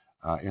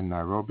in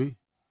Nairobi.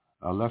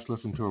 Let's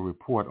listen to a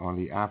report on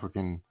the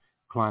African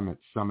Climate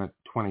Summit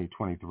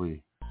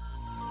 2023.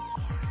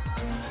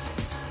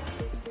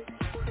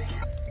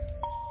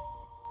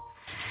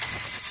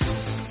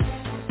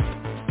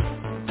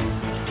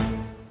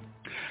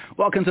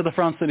 Welcome to the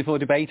France 24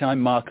 debate.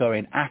 I'm Mark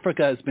Owen.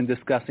 Africa has been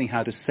discussing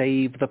how to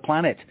save the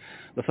planet.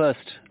 The first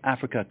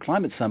Africa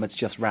Climate Summit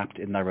just wrapped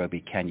in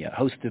Nairobi, Kenya,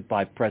 hosted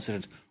by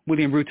President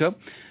William Ruto.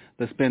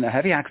 There's been a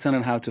heavy accent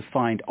on how to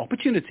find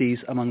opportunities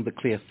among the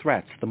clear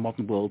threats the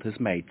modern world has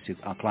made to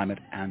our climate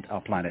and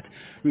our planet.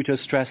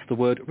 Ruto stressed the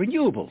word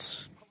renewables.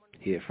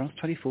 Here, France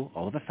 24,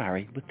 Oliver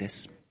Farry with this.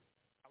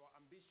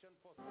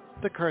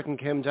 The curtain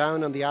came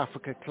down on the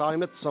Africa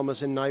Climate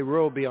Summit in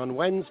Nairobi on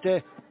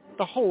Wednesday.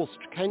 The host,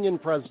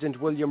 Kenyan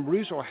President William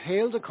Ruto,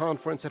 hailed a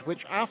conference at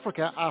which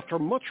Africa, after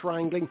much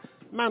wrangling,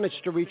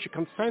 managed to reach a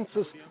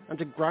consensus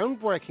and a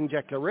groundbreaking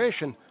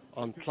declaration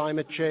on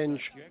climate change.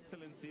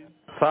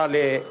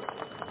 Sale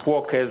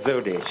Walker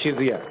Zewde, she's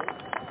here.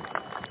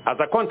 As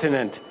a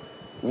continent,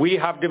 we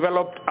have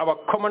developed our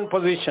common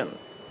position,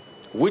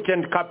 which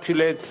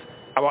encapsulates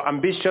our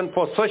ambition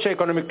for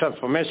socio-economic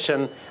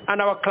transformation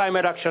and our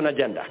climate action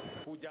agenda.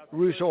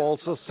 Ruto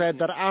also said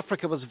that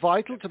Africa was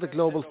vital to the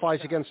global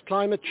fight against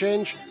climate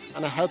change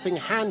and a helping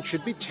hand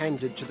should be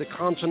tended to the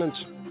continent.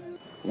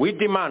 We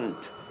demand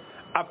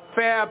a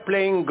fair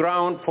playing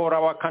ground for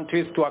our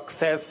countries to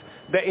access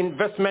the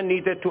investment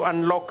needed to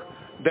unlock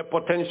the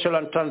potential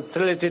and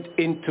translate it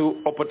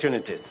into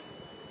opportunities.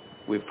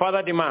 We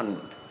further demand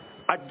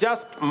a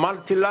just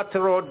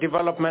multilateral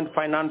development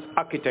finance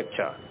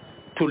architecture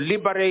to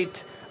liberate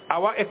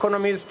our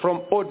economies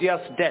from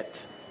odious debt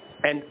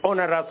and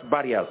onerous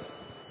barriers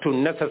to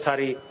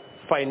necessary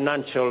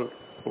financial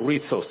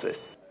resources.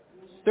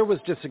 There was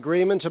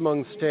disagreement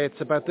among states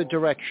about the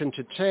direction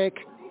to take.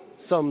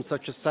 Some,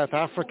 such as South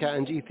Africa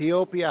and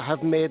Ethiopia,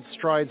 have made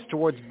strides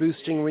towards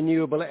boosting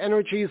renewable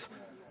energies.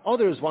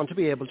 Others want to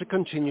be able to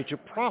continue to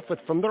profit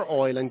from their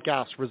oil and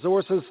gas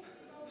resources.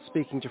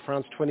 Speaking to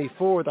France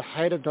 24, the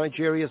head of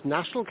Nigeria's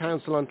National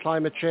Council on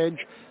Climate Change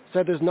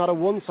said there's not a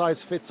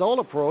one-size-fits-all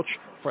approach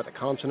for the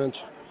continent.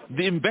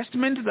 The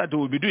investment that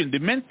we'll be doing, the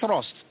main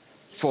thrust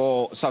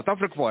for South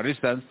Africa, for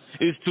instance,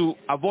 is to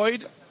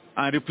avoid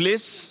and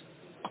replace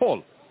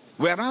coal.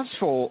 Whereas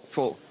for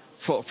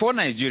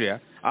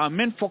Nigeria, our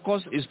main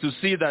focus is to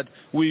see that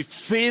we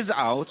phase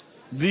out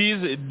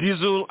these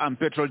diesel and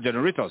petrol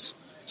generators.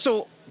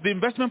 So the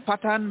investment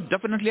pattern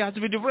definitely has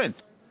to be different.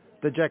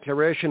 The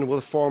declaration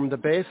will form the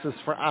basis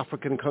for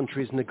African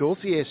countries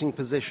negotiating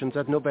positions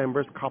at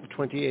November's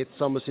COP28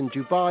 summit in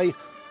Dubai,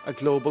 a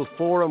global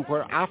forum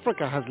where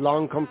Africa has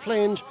long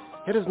complained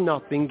it has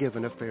not been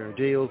given a fair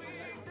deal.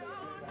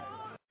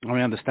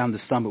 I understand the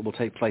summit will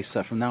take place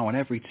from now on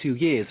every 2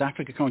 years.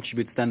 Africa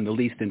contributes then the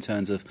least in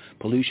terms of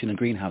pollution and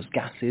greenhouse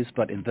gases,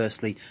 but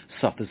inversely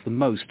suffers the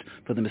most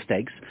for the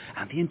mistakes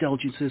and the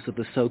indulgences of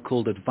the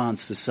so-called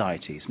advanced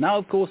societies. Now,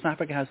 of course,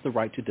 Africa has the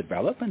right to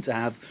develop and to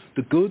have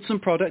the goods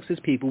and products its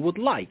people would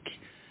like.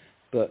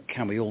 but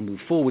can we all move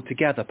forward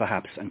together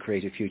perhaps and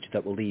create a future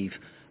that will leave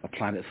a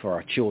planet for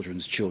our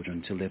children's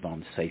children to live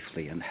on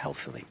safely and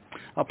healthily?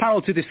 Our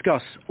panel to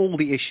discuss all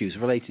the issues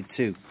related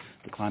to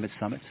the Climate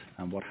Summit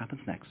and what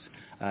happens next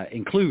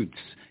includes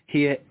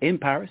here in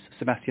Paris,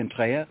 Sébastien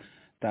Treyer,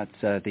 that's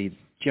the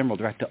General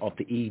Director of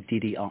the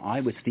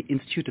EDDRI, which is the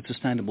Institute of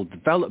Sustainable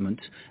Development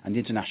and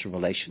International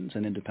Relations,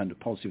 an independent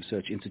policy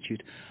research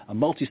institute, a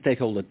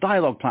multi-stakeholder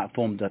dialogue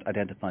platform that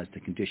identifies the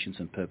conditions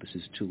and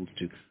purposes, tools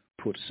to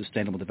put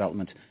sustainable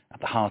development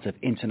at the heart of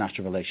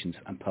international relations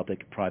and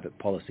public-private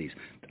policies.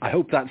 I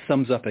hope that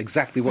sums up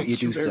exactly what you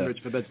do, sir. Thank you very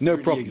much for that. No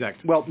problem.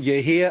 Exact. Well,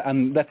 you're here,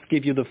 and let's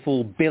give you the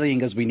full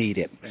billing as we need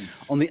it. Thanks.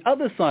 On the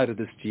other side of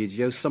the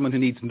studio, someone who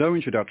needs no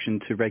introduction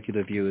to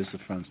regular viewers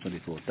of France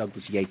 24.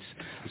 Douglas Yates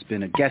has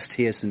been a guest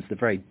here since the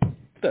very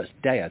first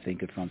day, I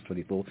think, of France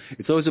 24.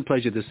 It's always a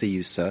pleasure to see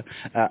you, sir.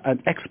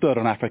 An expert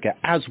on Africa,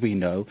 as we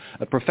know,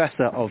 a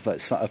professor of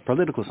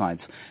political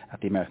science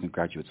at the American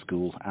Graduate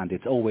School, and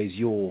it's always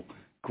your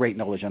great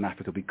knowledge on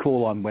Africa we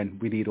call on when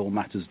we need all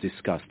matters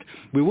discussed.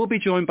 We will be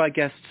joined by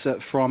guests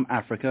from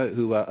Africa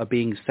who are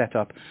being set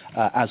up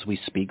as we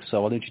speak,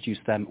 so I'll introduce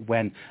them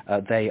when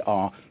they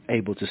are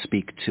able to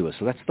speak to us.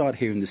 So let's start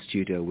here in the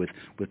studio with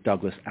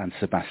Douglas and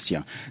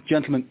Sébastien.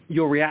 Gentlemen,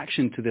 your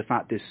reaction to the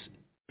fact this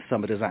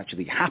summit has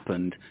actually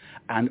happened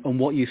and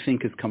what you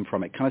think has come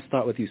from it. Can I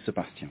start with you,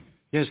 Sébastien?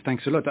 Yes,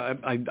 thanks a lot.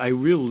 I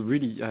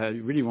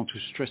really want to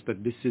stress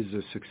that this is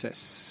a success.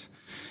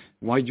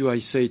 Why do I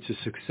say it's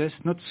a success?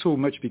 Not so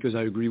much because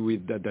I agree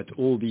with that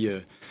all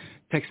the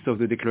text of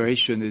the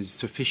declaration is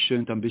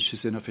sufficient, ambitious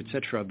enough,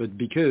 etc., but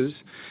because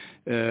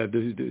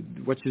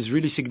what is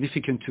really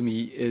significant to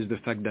me is the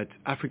fact that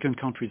African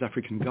countries,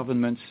 African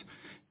governments,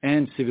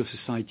 and civil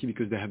society,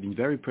 because they have been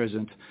very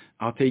present,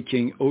 are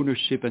taking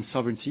ownership and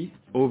sovereignty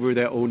over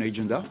their own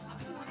agenda,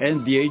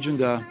 and the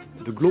agenda,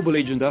 the global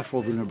agenda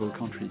for vulnerable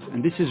countries.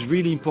 And this is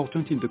really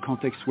important in the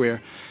context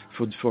where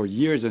for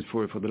years and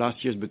for the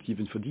last years, but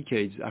even for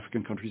decades,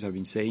 African countries have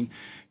been saying,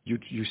 you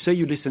say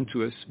you listen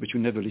to us, but you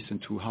never listen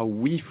to how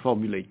we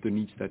formulate the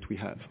needs that we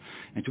have.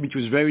 And to me, it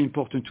was very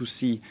important to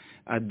see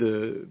at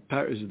the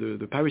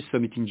Paris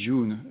summit in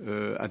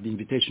June, at the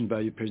invitation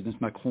by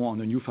President Macron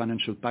on a new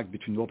financial pact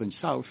between North and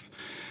South,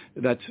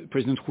 that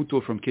President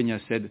Ruto from Kenya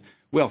said,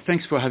 well,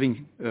 thanks for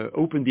having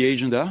opened the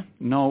agenda.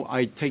 Now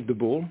I take the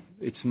ball.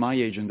 It's my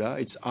agenda.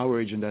 It's our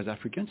agenda as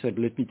Africans. And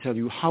let me tell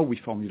you how we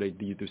formulate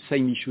the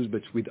same issues,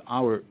 but with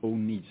our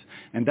own needs.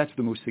 And that's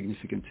the most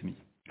significant to me.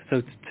 So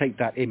to take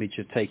that image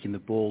of taking the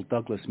ball,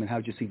 Douglas, I mean,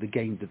 how do you see the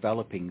game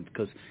developing?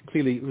 Because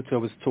clearly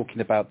Ruto was talking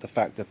about the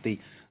fact that the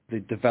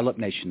developed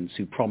nations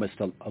who promised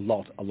a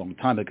lot a long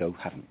time ago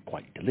haven't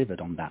quite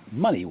delivered on that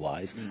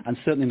money-wise, and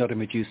certainly not in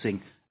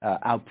reducing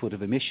output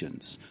of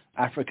emissions.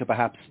 Africa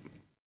perhaps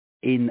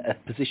in a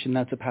position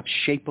now to perhaps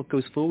shape what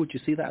goes forward? Do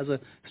you see that as a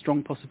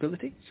strong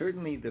possibility?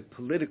 Certainly the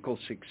political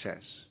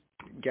success,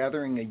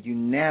 gathering a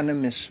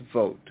unanimous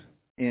vote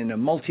in a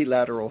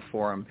multilateral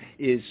forum,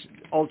 is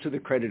all to the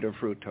credit of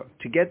Ruto.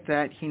 To get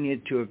that, he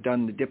needed to have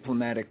done the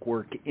diplomatic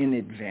work in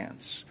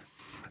advance.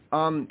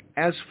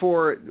 As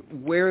for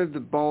where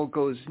the ball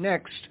goes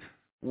next,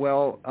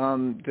 well,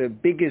 the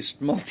biggest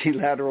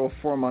multilateral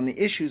forum on the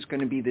issue is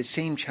going to be the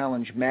same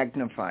challenge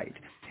magnified.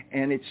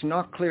 And it's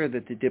not clear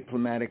that the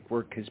diplomatic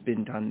work has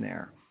been done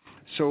there.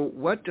 So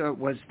what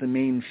was the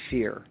main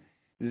fear?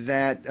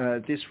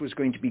 That this was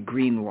going to be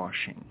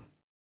greenwashing,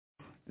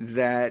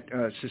 that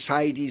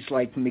societies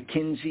like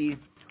McKinsey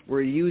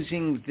were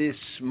using this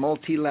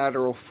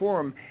multilateral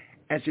forum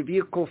as a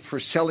vehicle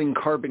for selling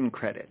carbon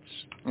credits.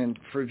 And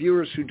for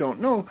viewers who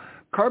don't know,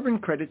 carbon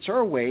credits are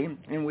a way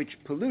in which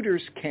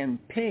polluters can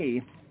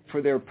pay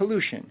for their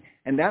pollution,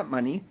 and that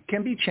money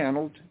can be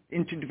channeled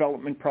into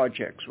development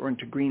projects or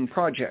into green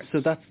projects.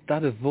 So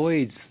that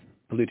avoids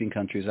polluting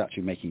countries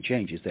actually making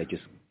changes.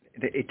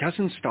 It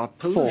doesn't stop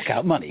pollution. Fork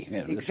out money.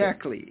 Yeah,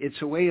 exactly.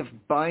 It's a way of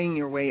buying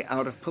your way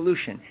out of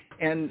pollution.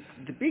 And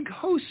the big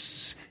hosts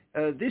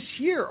this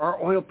year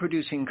are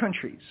oil-producing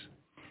countries.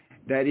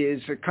 That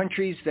is,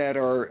 countries that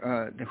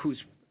are whose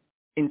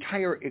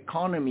entire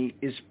economy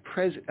is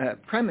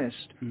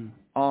premised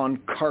on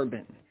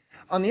carbon.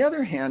 On the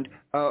other hand,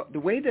 the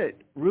way that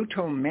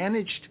Ruto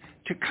managed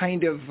to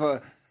kind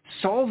of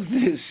solve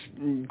this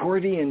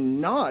Gordian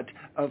knot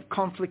of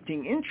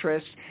conflicting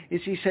interests is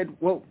he said,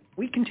 well,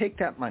 we can take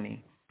that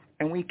money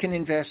and we can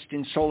invest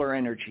in solar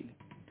energy.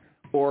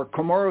 Or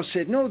Komoro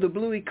said, no, the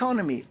blue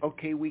economy.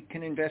 Okay, we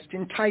can invest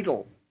in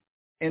tidal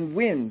and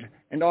wind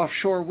and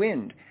offshore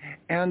wind.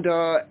 And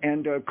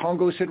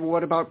Congo said, well,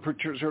 what about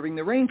preserving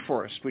the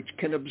rainforest, which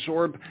can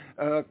absorb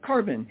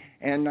carbon?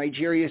 And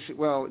Nigeria said,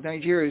 well,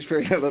 Nigeria is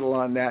very little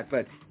on that,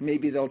 but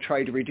maybe they'll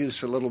try to reduce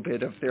a little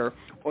bit of their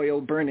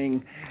oil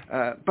burning.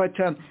 But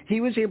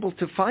he was able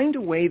to find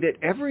a way that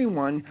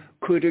everyone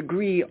could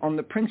agree on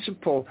the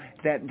principle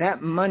that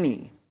that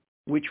money,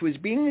 which was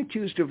being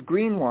accused of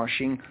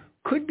greenwashing,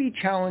 could be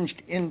challenged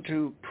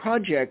into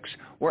projects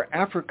where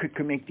Africa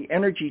could make the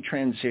energy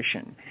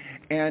transition.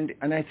 And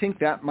I think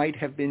that might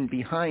have been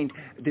behind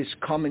this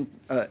common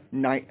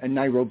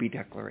Nairobi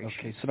declaration.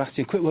 Okay,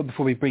 Sebastian, quick word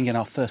before we bring in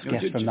our first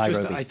guest from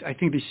Nairobi. I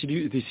think this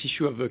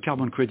issue of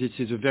carbon credits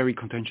is a very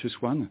contentious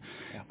one.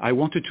 Yeah. I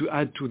wanted to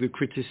add to the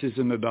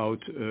criticism about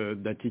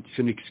that it's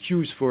an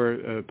excuse for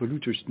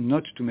polluters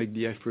not to make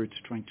the effort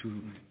trying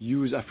to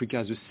use Africa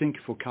as a sink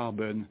for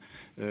carbon.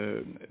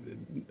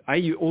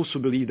 I also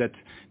believe that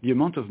the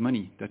amount of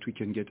money that we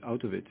can get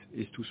out of it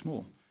is too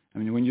small. I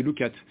mean, when you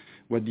look at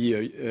what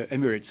the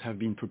Emirates have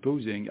been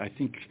proposing, I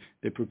think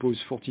they propose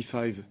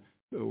 400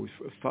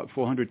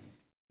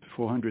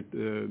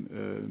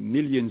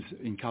 millions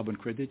in carbon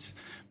credits,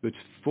 but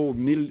 4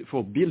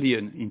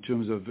 billion in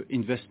terms of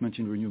investment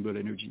in renewable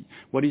energy.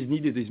 What is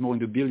needed is more in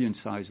the billion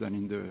size than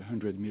in the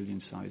 100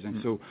 million size. And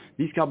so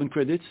these carbon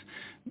credits,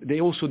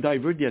 they also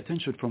divert the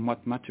attention from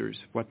what matters.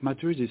 What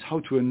matters is how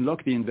to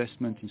unlock the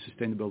investment in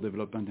sustainable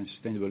development and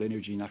sustainable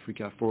energy in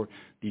Africa for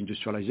the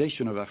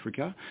industrialization of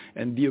Africa.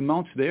 And the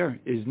amount there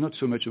is not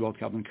so much about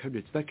carbon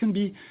credits. That can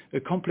be a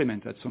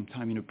complement at some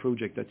time in a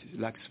project that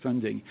lacks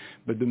funding.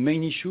 But the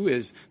main issue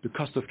is the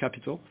cost of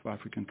capital for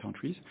African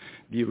countries.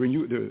 The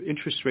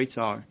interest rates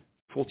are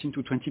 14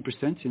 to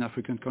 20% in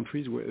African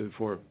countries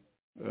for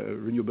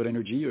renewable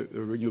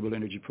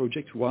energy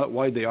projects,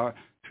 while they are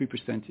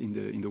 3%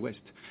 in the West.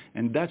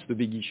 And that's the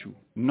big issue,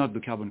 not the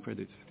carbon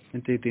credits.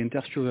 Indeed, the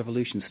Industrial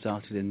Revolution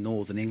started in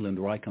northern England,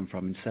 where I come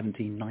from, in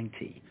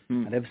 1790.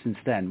 And ever since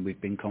then,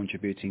 we've been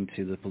contributing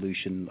to the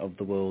pollution of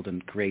the world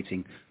and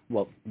creating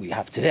what we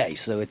have today.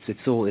 So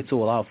it's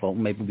all our fault.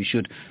 Maybe we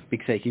should be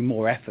taking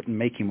more effort and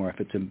making more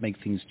effort to make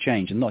things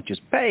change, and not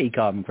just pay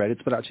carbon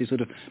credits, but actually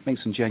sort of make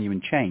some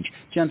genuine change.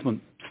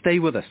 Gentlemen, stay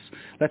with us.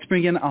 Let's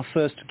bring in our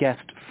first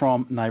guest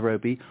from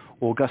Nairobi,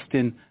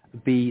 Augustin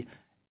B.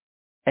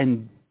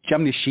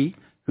 Njamnishi,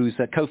 who's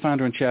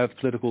co-founder and chair of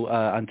political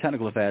and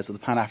technical affairs at the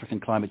Pan-African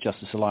Climate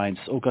Justice Alliance.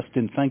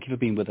 Augustin, thank you for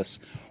being with us.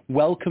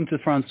 Welcome to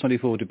the France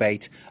 24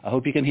 debate. I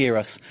hope you can hear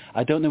us.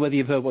 I don't know whether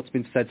you've heard what's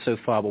been said so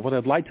far, but what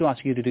I'd like to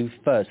ask you to do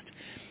first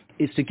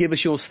is to give us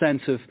your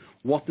sense of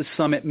what the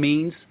summit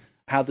means,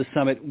 how the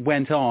summit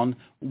went on,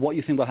 what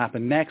you think will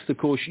happen next. Of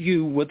course,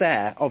 you were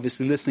there,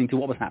 obviously, listening to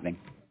what was happening.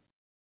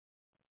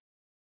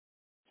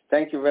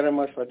 Thank you very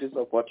much for this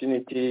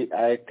opportunity.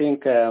 I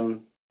think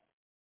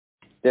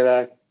there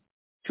are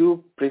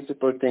two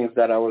principal things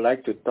that I would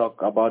like to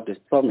talk about the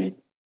summit.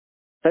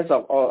 First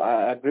of all,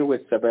 I agree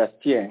with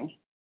Sebastien.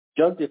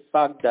 Just the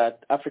fact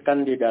that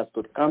African leaders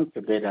could come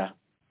together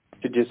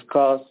to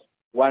discuss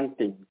one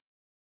thing,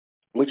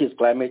 which is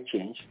climate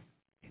change,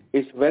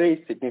 is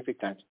very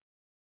significant.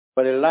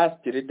 For the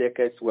last 3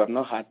 decades, we have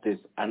not had this,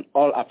 an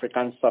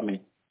all-African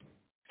summit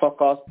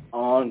focused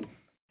on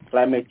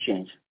climate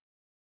change.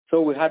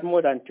 So we had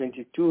more than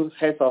 22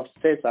 heads of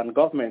states and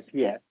governments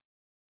here.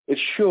 It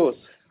shows,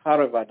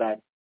 however,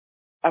 that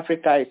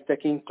Africa is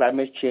taking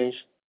climate change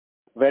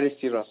very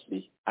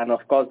seriously. And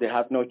of course, they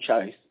have no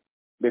choice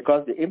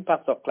because the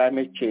impacts of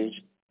climate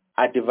change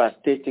are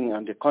devastating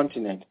on the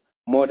continent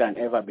more than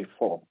ever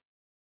before.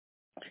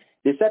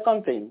 The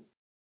second thing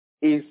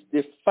is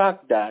the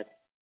fact that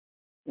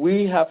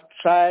we have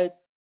tried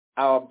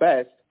our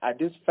best at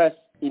this first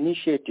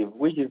initiative,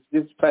 which is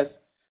this first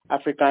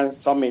African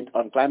Summit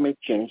on Climate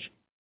Change,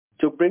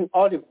 to bring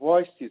all the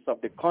voices of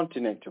the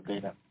continent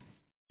together.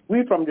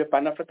 We from the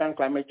Pan-African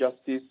Climate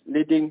Justice,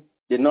 leading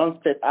the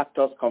Non-State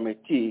Actors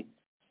Committee,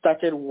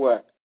 started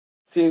work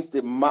since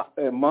the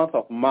month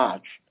of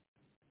March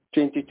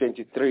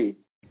 2023,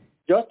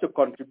 just to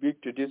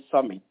contribute to this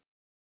summit.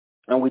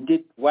 And we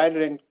did wide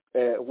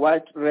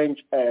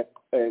range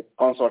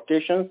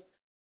consultations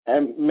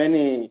and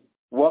many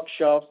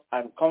workshops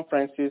and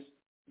conferences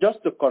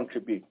just to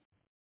contribute.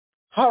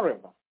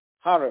 However,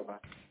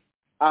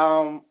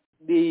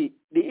 the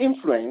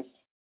influence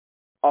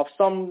of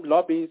some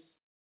lobbies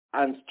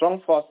and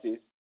strong forces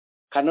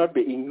cannot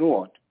be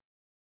ignored.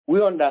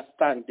 We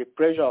understand the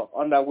pressure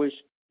under which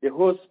the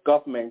host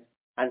government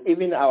and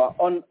even our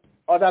own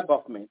other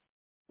governments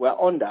were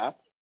under,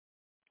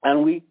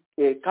 and we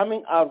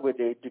coming out with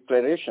a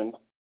declaration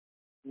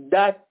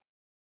that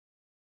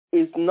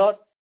is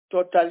not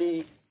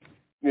totally,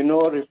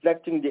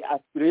 reflecting the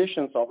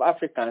aspirations of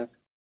Africans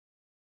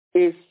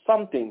is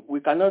something we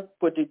cannot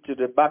put it to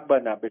the back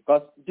burner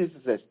because this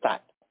is a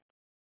start.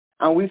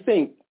 And we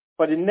think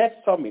for the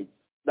next summit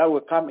that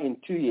will come in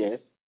 2 years,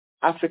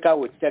 Africa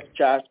will take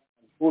charge,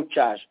 full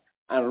charge,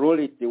 and roll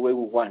it the way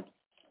we want.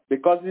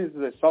 Because this is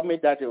a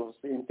summit that was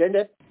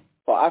intended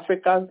for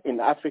Africans in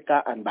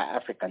Africa and by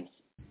Africans.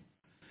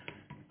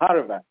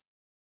 However,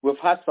 we've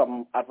had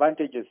some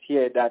advantages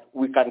here that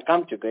we can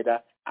come together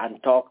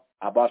and talk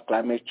about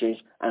climate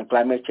change and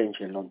climate change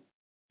alone.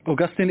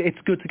 Augustine, it's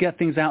good to get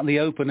things out in the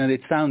open, and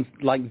it sounds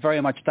like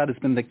very much that has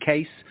been the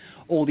case.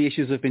 All the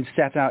issues have been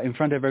set out in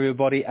front of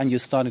everybody, and you're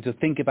starting to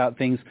think about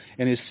things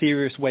in a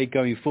serious way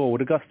going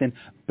forward. Augustine,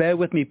 bear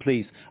with me,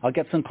 please. I'll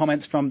get some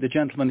comments from the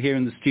gentleman here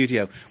in the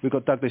studio. We've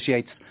got Douglas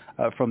Yates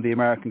from the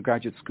American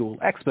Graduate School,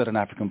 expert in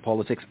African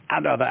politics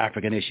and other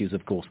African issues,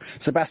 of course.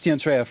 Sebastian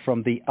Treyer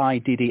from the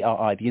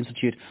IDDRI, the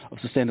Institute of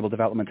Sustainable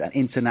Development and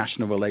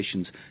International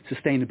Relations.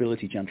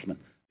 Sustainability, gentlemen.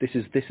 This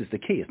is the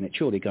key, isn't it,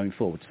 surely, going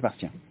forward?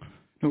 Sebastian.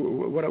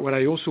 What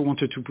I also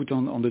wanted to put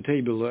on the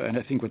table, and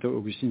I think what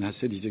Augustine has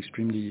said is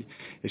extremely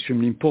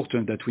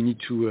important, that we need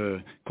to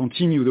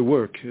continue the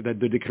work, that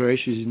the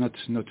declaration is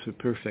not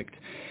perfect.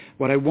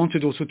 What I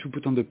wanted also to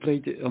put on the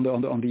plate, on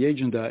the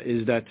agenda,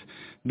 is that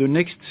the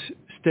next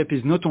step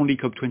is not only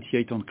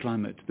COP28 on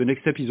climate. The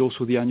next step is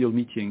also the annual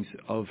meetings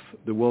of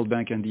the World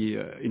Bank and the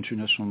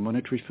International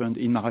Monetary Fund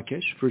in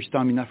Marrakesh, first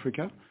time in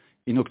Africa,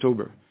 in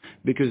October.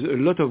 Because a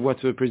lot of what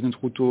President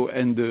Ruto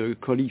and the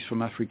colleagues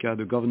from Africa,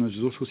 the governors,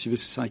 also civil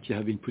society,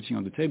 have been putting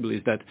on the table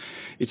is that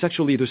it's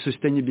actually the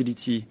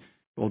sustainability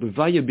or the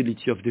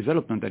viability of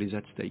development that is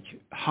at stake.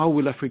 How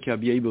will Africa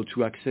be able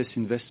to access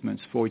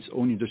investments for its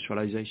own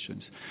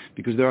industrializations?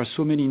 Because there are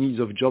so many needs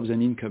of jobs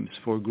and incomes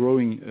for a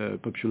growing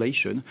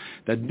population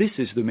that this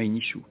is the main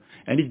issue.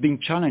 And it's being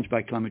challenged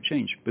by climate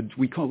change. But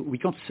we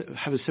can't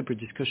have a separate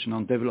discussion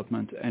on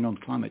development and on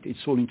climate.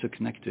 It's all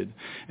interconnected.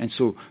 And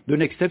so the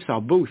next steps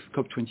are both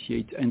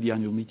COP28 and the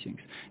annual meetings.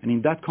 And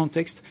in that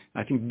context,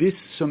 I think this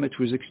summit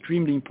was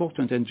extremely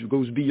important and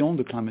goes beyond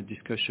the climate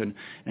discussion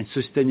and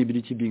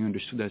sustainability being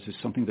understood as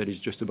something that is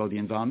just about the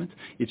environment.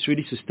 It's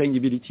really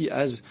sustainability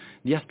as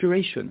the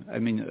aspiration. I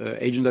mean,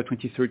 Agenda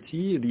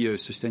 2030, the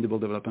Sustainable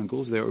Development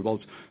Goals, they're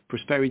about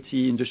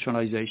prosperity,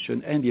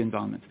 industrialization, and the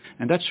environment.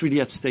 And that's really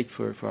at stake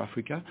for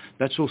Africa.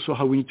 That's also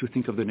how we need to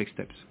think of the next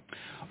steps.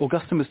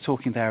 Augustine was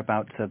talking there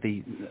about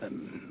the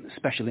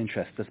special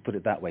interest, let's put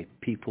it that way,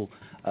 people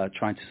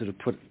trying to sort of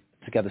put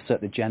together a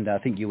certain agenda. I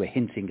think you were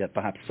hinting at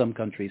perhaps some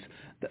countries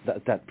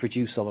that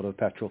produce a lot of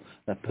petrol,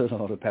 that burn a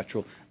lot of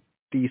petrol,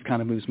 these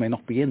kind of moves may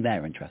not be in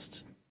their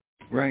interests.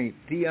 Right.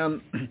 The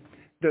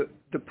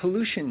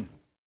pollution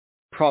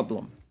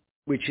problem,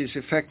 which is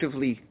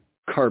effectively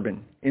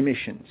carbon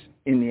emissions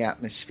in the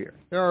atmosphere.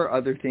 There are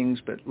other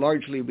things, but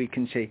largely we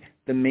can say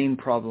the main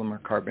problem are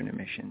carbon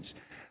emissions,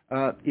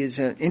 is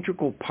an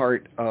integral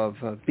part of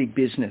big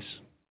business,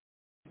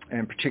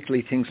 and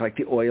particularly things like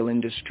the oil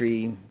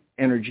industry,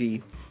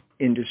 energy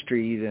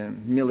industry, the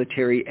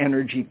military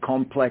energy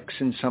complex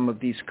in some of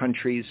these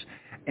countries,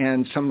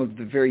 and some of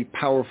the very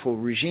powerful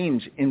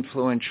regimes,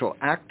 influential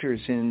actors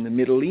in the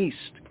Middle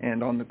East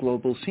and on the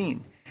global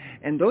scene.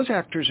 And those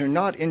actors are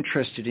not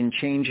interested in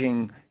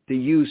changing the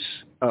use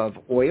of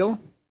oil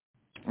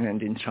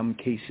and in some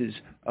cases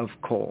of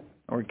coal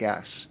or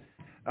gas.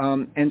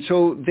 And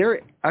so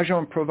they're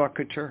agents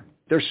provocateurs.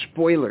 They're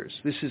spoilers.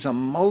 This is a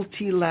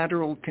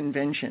multilateral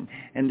convention.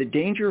 And the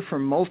danger for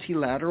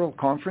multilateral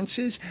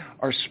conferences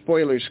are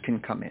spoilers can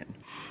come in.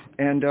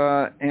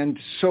 And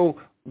so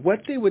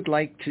what they would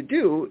like to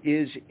do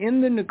is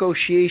in the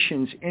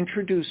negotiations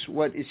introduce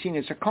what is seen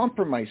as a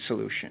compromise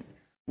solution.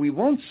 We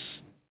won't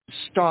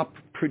stop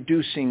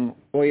producing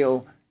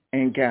oil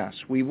and gas.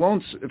 We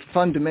won't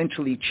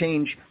fundamentally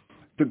change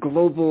the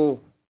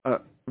global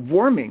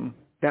warming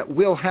that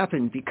will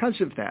happen because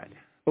of that.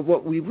 But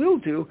what we will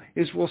do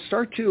is we'll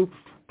start to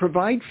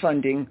provide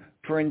funding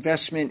for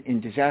investment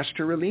in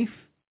disaster relief,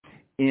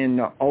 in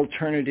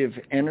alternative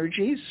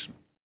energies.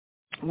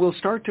 We'll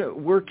start to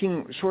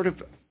working sort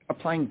of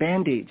applying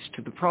Band-Aids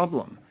to the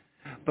problem.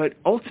 But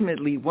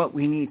ultimately what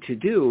we need to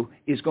do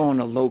is go on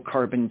a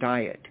low-carbon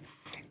diet.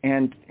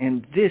 And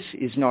this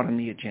is not on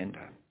the agenda.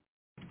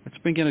 Let's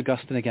bring in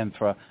Augustine again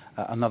for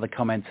another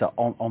comment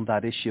on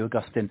that issue.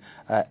 Augustine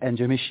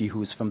Njemishi,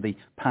 who is from the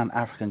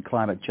Pan-African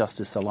Climate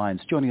Justice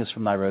Alliance, joining us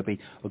from Nairobi.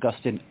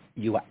 Augustine,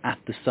 you were at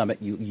the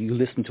summit. You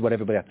listened to what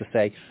everybody had to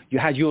say. You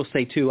had your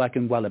say too, I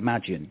can well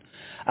imagine.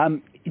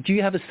 Do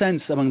you have a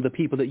sense among the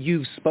people that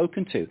you've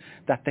spoken to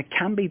that there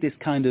can be this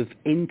kind of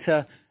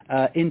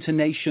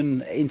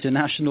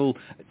international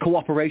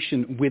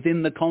cooperation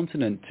within the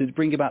continent to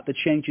bring about the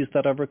changes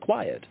that are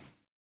required?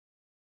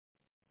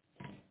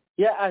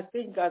 Yeah, I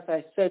think, as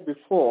I said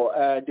before,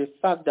 the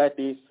fact that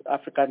these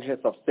African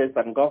heads of states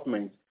and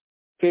governments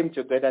came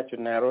together to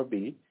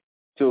Nairobi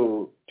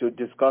to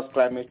discuss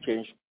climate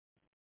change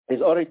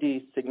is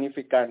already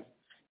significant.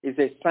 It's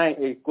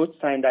a good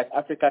sign that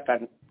Africa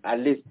can at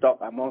least talk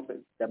amongst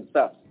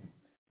themselves.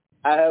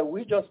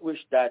 We just wish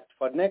that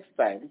for next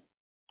time,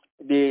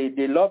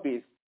 the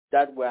lobbies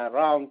that were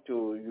around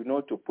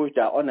to push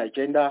their own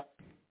agenda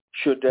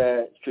should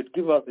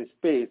give us the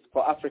space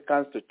for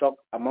Africans to talk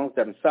amongst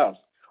themselves.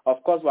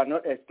 Of course, we're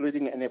not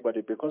excluding anybody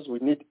because we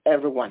need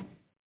everyone,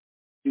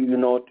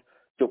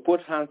 to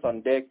put hands on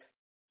deck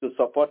to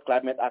support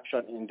climate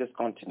action in this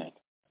continent.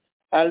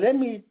 And let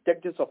me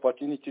take this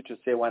opportunity to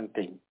say one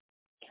thing.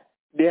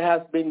 There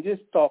has been this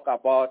talk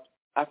about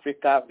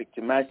Africa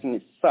victimizing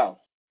itself,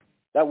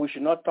 that we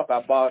should not talk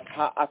about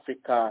how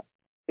Africa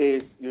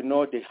is,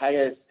 the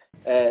highest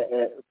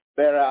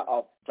bearer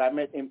of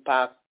climate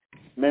impact.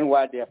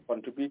 Meanwhile, they have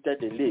contributed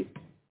the least.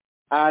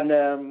 And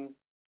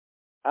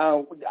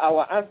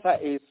our answer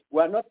is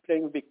we're not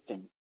playing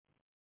victim.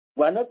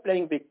 We're not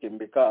playing victim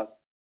because,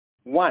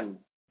 one,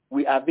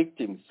 we are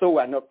victims, so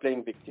we're not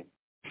playing victim.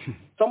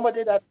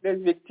 Somebody that plays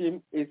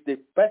victim is the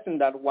person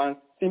that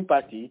wants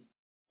sympathy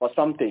for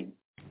something.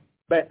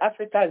 But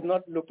Africa is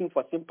not looking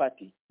for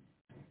sympathy.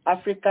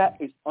 Africa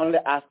is only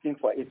asking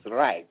for its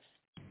rights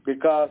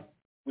because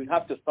we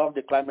have to solve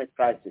the climate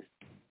crisis.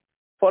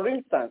 For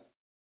instance,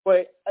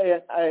 for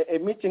a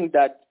meeting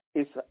that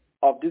is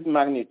of this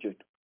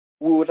magnitude,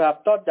 we would have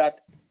thought that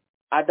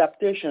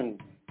adaptation,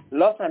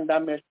 loss and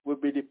damage will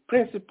be the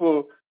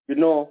principal,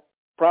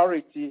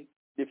 priority,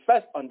 the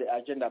first on the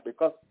agenda,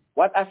 because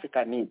what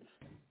Africa needs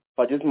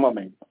for this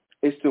moment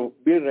is to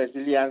build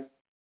resilience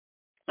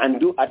and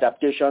do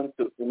adaptation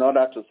in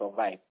order to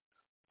survive.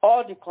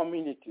 All the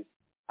communities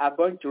are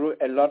going through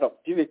a lot of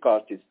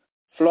difficulties.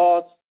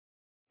 Floods,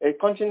 a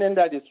continent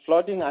that is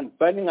flooding and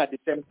burning at the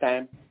same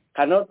time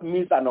cannot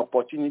miss an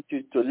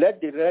opportunity to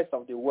let the rest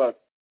of the world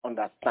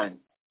understand.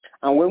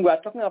 And when we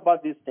are talking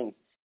about these things,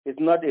 it's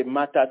not a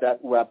matter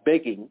that we are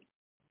begging.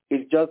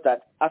 It's just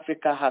that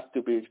Africa has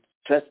to be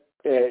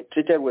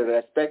treated with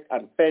respect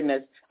and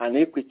fairness and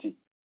equity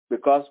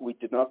because we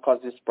did not cause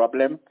this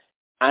problem,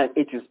 and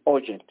it is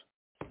urgent.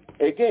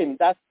 Again,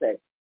 that said,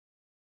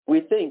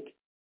 we think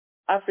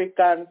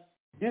Africans,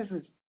 this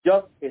is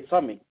just a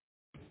summit.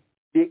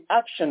 The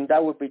action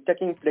that will be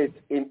taking place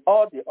in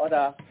all the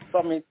other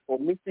summits or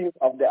meetings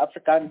of the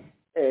African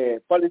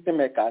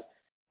policymakers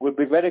will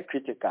be very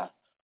critical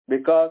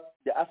because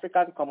the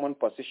African Common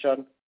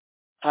Position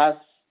has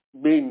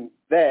been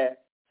there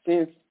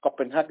since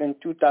Copenhagen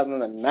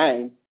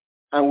 2009,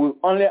 and we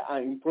only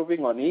are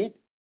improving on it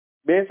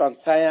based on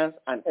science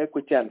and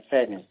equity and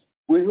fairness.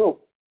 We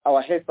hope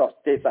our heads of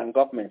states and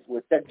governments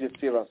will take this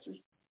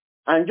seriously.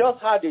 And just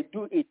how they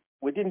do it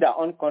within their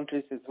own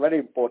countries is very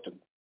important.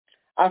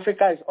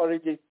 Africa is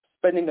already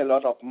spending a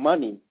lot of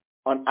money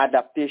on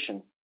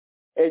adaptation.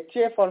 A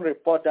Tier Fund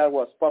report that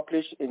was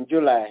published in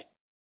July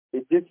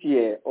this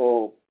year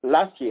or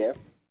last year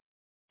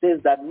says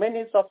that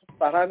many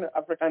sub-Saharan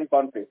African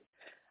countries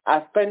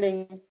are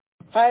spending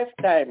 5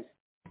 times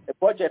the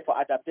budget for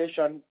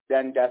adaptation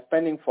than they're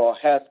spending for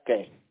health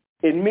care.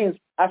 It means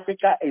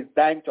Africa is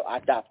dying to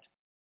adapt.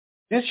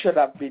 This should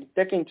have been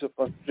taken into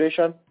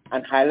consideration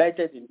and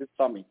highlighted in this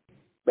summit.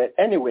 But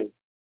anyway,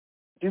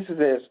 this is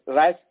a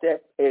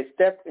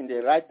step in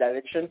the right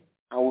direction,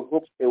 and we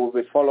hope it will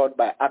be followed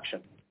by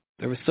action.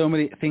 There are so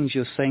many things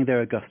you're saying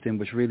there, Augustine,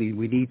 which really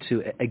we need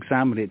to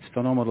examine. It's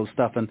phenomenal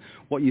stuff. And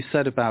what you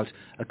said about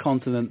a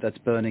continent that's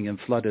burning and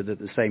flooded at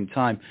the same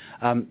time,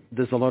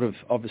 there's a lot of,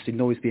 obviously,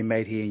 noise being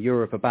made here in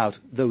Europe about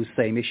those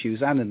same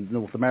issues and in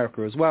North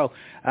America as well.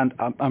 And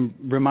I'm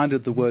reminded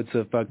of the words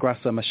of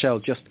Graça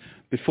Machel just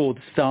before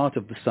the start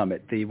of the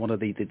summit, one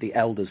of the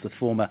elders, the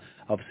former,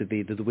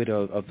 obviously the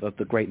widow of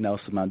the great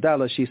Nelson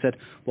Mandela. She said,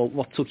 well,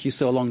 what took you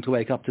so long to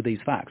wake up to these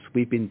facts?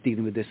 We've been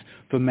dealing with this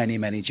for many,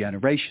 many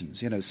generations,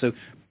 so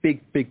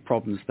big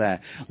problems there.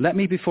 Let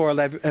me, before I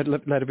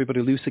let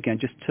everybody loose again,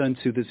 just turn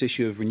to this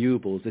issue of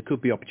renewables. There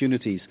could be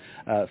opportunities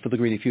for the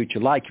greener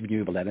future, like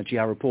renewable energy.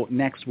 Our report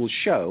next will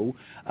show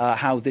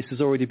how this is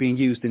already being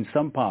used in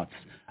some parts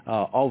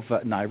of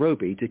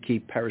Nairobi to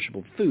keep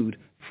perishable food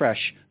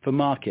fresh for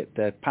market.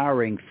 They're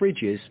powering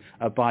fridges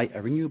by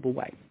a renewable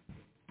way.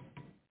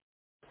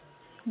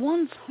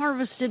 Once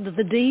harvested,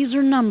 the days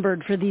are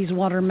numbered for these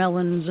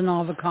watermelons and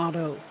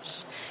avocados.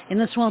 In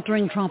the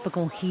sweltering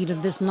tropical heat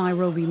of this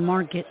Nairobi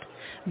market,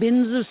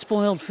 bins of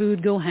spoiled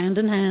food go hand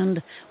in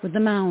hand with the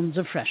mounds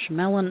of fresh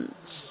melons.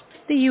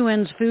 The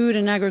UN's Food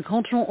and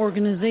Agricultural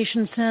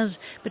Organization says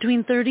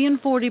between 30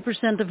 and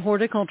 40% of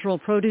horticultural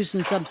produce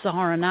in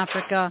sub-Saharan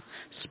Africa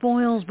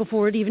spoils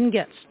before it even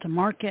gets to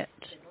market.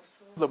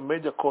 The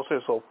major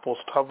causes of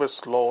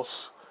post-harvest loss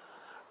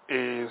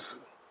is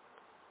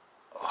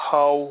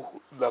how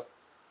the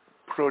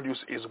produce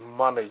is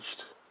managed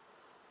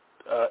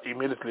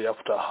immediately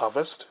after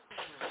harvest.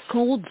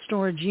 Cold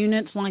storage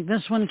units like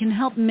this one can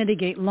help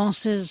mitigate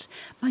losses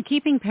by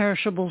keeping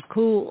perishables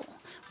cool,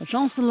 which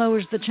also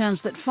lowers the chance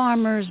that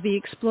farmers be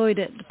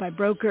exploited by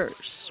brokers.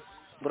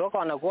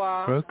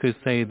 Brokers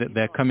say that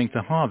they're coming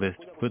to harvest,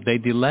 but they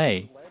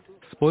delay,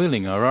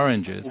 spoiling our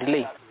oranges.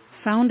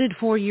 Founded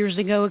 4 years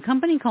ago, a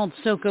company called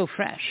Soko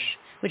Fresh,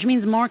 which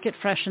means market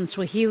fresh in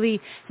Swahili,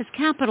 has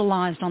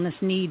capitalized on this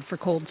need for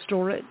cold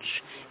storage.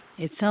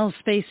 It sells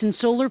space in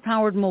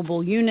solar-powered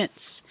mobile units.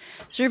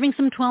 Serving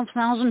some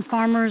 12,000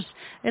 farmers,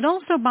 it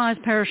also buys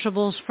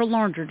perishables for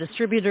larger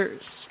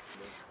distributors.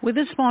 With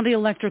a spotty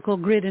electrical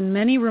grid in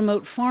many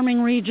remote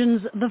farming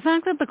regions, the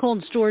fact that the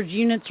cold storage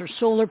units are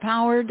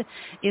solar-powered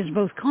is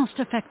both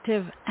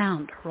cost-effective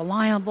and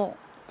reliable.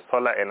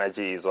 Solar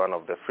energy is one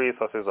of the free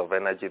sources of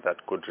energy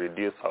that could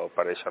reduce our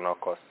operational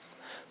costs.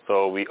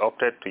 So we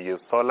opted to use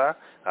solar,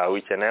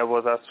 which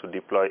enables us to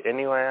deploy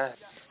anywhere.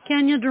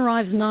 Kenya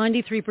derives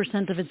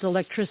 93% of its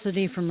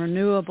electricity from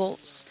renewables,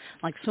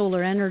 like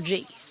solar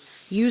energy.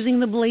 Using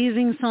the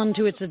blazing sun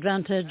to its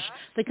advantage,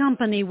 the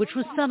company, which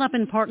was set up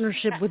in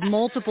partnership with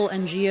multiple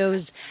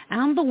NGOs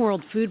and the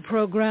World Food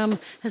Programme,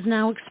 has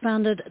now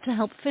expanded to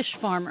help fish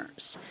farmers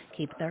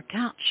keep their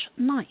catch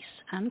nice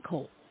and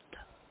cold.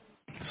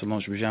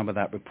 Solange Boujan with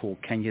that report.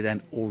 Kenya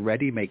then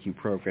already making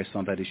progress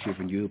on that issue of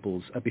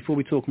renewables. Before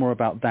we talk more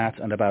about that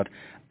and about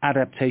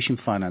adaptation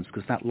finance,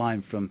 because that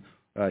line from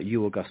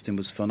you, Augustine,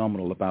 was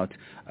phenomenal about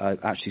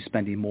actually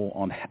spending more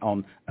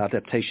on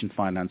adaptation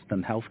finance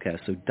than healthcare,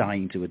 so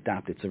dying to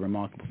adapt. It's a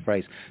remarkable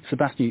phrase.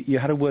 Sebastian, you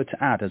had a word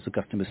to add as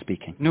Augustine was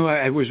speaking. No,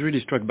 I was really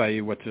struck by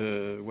what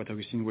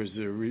Augustine was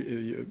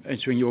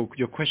answering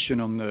your question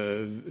on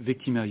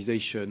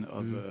victimization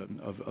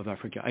of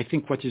Africa. I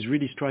think what is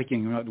really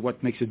striking,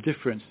 what makes a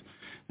difference,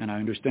 and I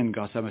understand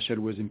Graça Machel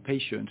was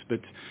impatient,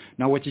 but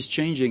now what is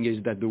changing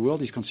is that the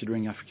world is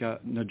considering Africa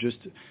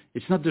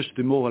it's not just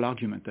the moral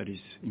argument that is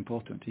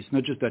important. It's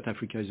not just that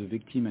Africa is a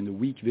victim and a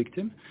weak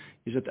victim,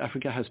 it's that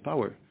Africa has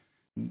power.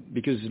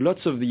 Because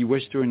lots of the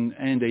Western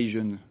and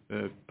Asian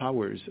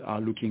powers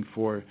are looking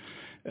for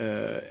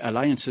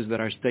alliances that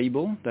are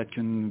stable, that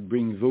can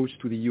bring votes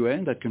to the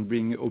UN, that can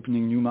bring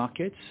opening new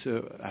markets.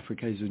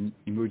 Africa is an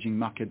emerging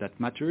market that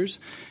matters,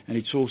 and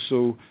it's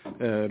also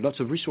lots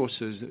of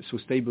resources, so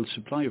stable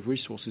supply of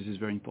resources is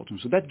very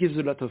important. So that gives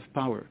a lot of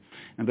power.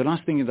 And the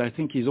last thing that I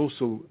think is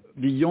also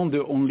beyond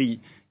the only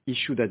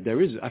issue that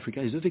there is,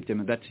 Africa is a victim,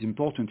 and that is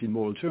important in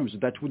moral terms.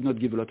 That would not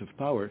give a lot of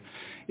power.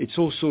 It's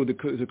also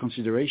the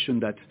consideration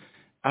that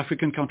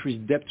African countries'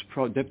 debt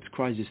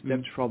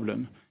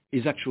problem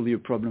is actually a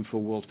problem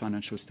for world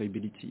financial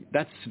stability.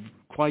 That's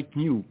quite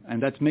new,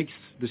 and that makes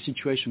the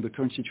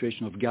current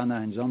situation of Ghana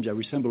and Zambia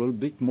resemble a little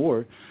bit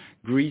more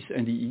Greece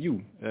and the EU.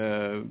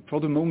 For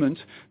the moment,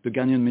 the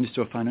Ghanaian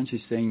Minister of Finance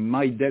is saying,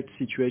 my debt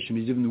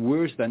situation is even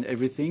worse than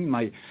everything.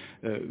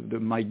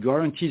 My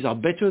guarantees are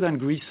better than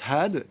Greece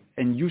had,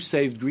 and you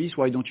saved Greece,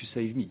 why don't you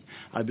save me?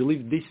 I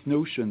believe this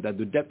notion that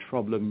the debt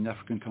problem in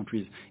African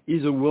countries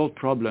is a world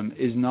problem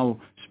is now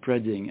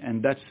spreading,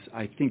 and that's,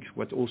 I think,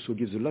 what also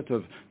gives a lot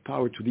of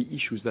power to the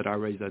issues that are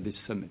raised at this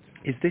summit.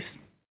 Is this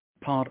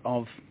part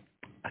of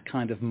a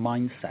kind of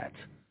mindset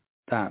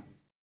that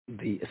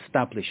the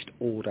established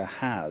order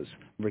has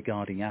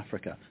regarding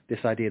Africa? This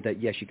idea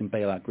that, yes, you can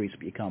bail out Greece,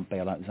 but you can't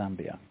bail out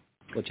Zambia.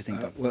 What do you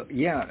think of? Well,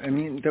 yeah, I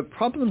mean, the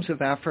problems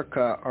of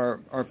Africa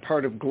are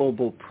part of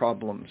global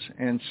problems.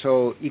 And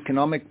so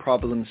economic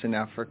problems in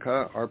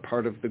Africa are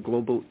part of the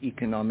global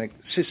economic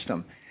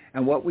system.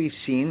 And what we've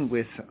seen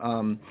with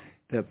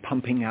the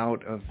pumping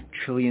out of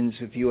trillions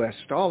of US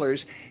dollars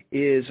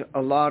is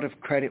a lot of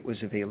credit was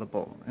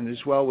available. And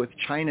as well, with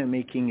China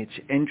making its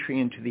entry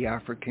into the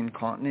African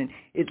continent,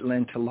 it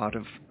lent a lot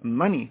of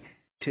money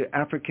to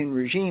African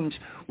regimes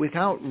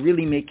without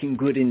really making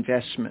good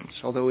investments.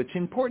 Although it's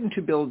important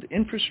to build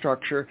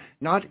infrastructure,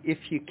 not if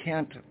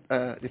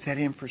if that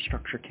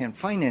infrastructure can't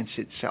finance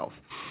itself.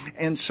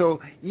 And so,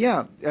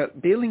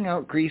 bailing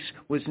out Greece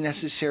was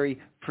necessary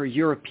for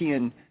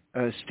European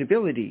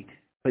stability.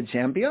 But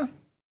Zambia?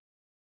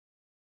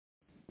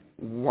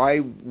 Why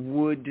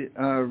would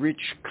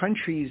rich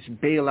countries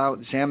bail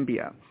out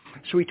Zambia?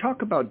 So we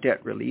talk about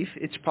debt relief.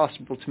 It's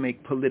possible to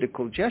make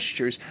political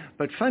gestures,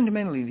 but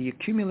fundamentally the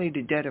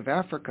accumulated debt of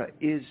Africa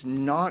is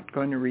not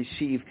going to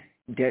receive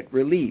debt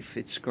relief.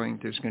 There's going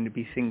to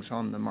be things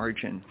on the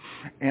margin,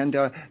 and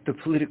the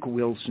political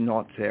will's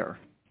not there.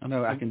 I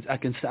know. I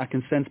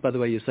can sense by the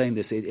way you're saying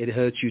this. It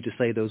hurts you to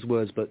say those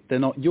words, but they're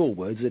not your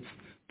words. It's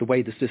the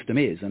way the system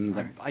is. And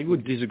I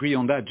would disagree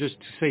on that. Just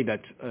to say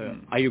that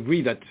I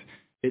agree that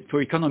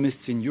for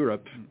economists in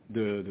Europe,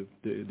 the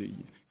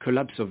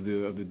collapse of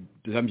the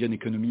Zambian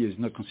economy is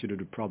not considered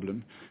a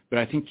problem. But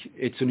I think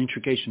it's an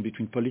intrication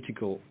between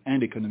political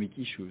and economic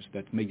issues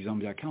that make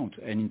Zambia count.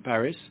 And in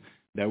Paris,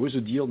 there was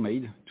a deal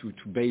made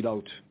to bail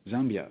out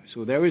Zambia.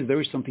 So there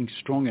is something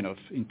strong enough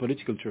in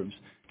political terms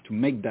to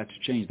make that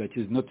change that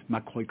is not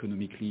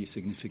macroeconomically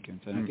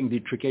significant. And I think the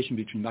intrication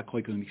between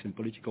macroeconomics and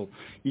political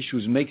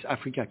issues makes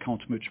Africa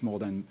count much more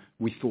than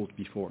we thought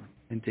before.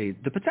 Indeed.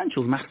 The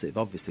potential is massive,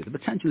 obviously. The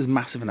potential is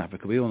massive in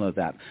Africa. We all know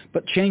that.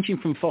 But changing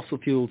from fossil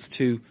fuels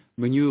to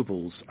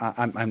renewables,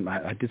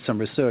 I did some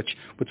research.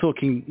 We're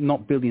talking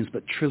not billions,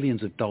 but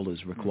trillions of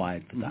dollars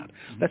required for that.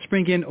 Let's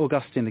bring in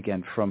Augustine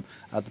again from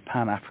the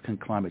Pan-African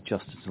Climate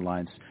Justice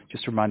Alliance.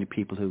 Just reminding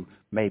people who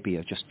maybe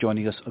are just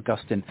joining us,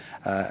 Augustine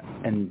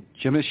and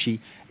Jamishi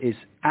is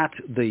at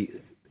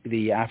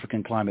the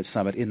African Climate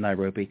Summit in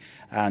Nairobi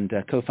and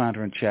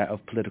co-founder and chair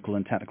of political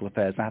and technical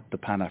affairs at the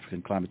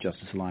Pan-African Climate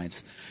Justice Alliance.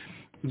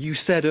 You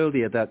said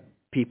earlier that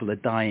people are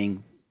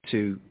dying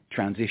to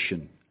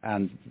transition,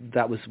 and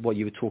that was what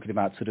you were talking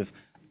about, sort of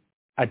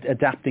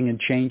adapting and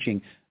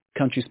changing,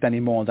 countries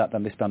spending more on that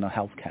than they spend on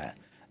healthcare.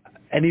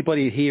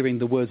 Anybody hearing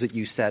the words that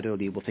you said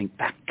earlier will think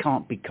that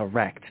can't be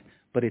correct,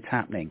 but it's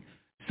happening.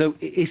 So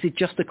is it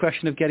just a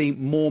question of getting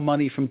more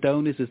money from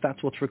donors? Is that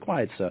what's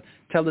required, sir?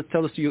 Tell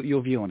us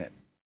your view on it.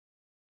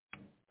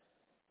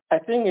 I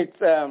think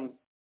it's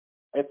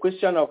a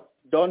question of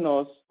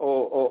donors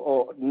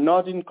or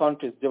northern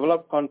countries,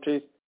 developed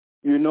countries,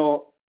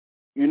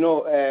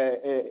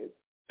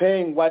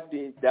 paying what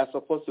they're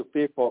supposed to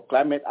pay for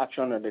climate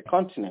action on the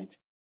continent.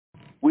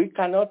 We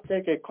cannot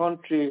take a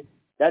country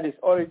that is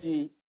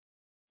already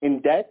in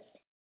debt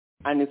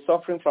and is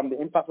suffering from the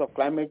impact of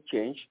climate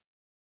change,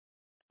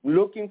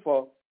 looking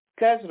for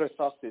scarce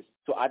resources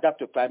to adapt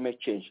to climate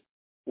change,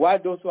 while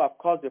those who have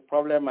caused the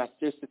problem are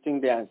still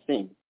sitting there and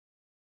saying,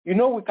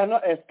 we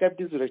cannot escape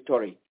this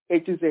rhetoric.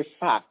 It is a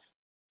fact.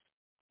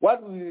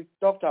 What we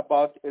talked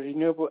about,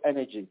 renewable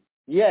energy.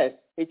 Yes,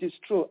 it is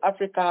true.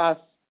 Africa has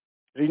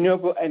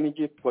renewable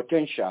energy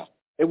potential.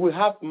 If we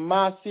have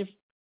massive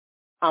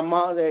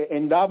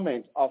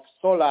endowment of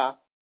solar,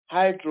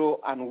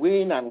 hydro, and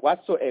wind, and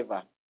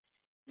whatsoever,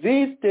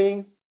 these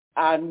things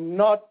are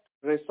not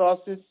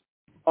resources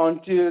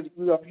until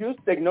we have used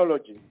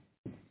technology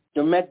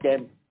to make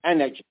them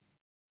energy.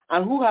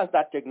 And who has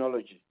that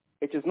technology?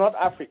 It is not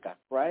Africa,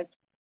 right?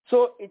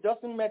 So it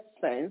doesn't make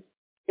sense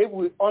if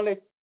we only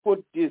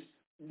put these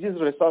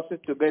resources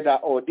together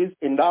or this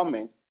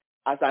endowment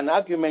as an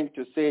argument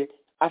to say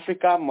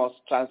Africa must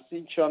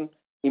transition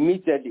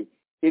immediately.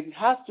 It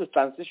has to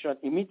transition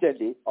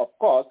immediately, of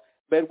course,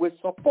 but with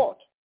support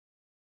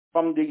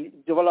from the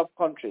developed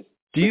countries.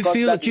 Do you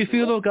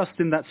feel,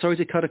 Augustine, that, sorry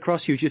to cut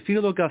across you, do you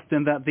feel,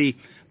 Augustine, that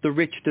the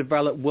rich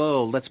developed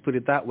world, let's put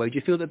it that way, do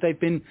you feel that they've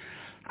been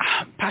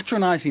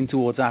patronizing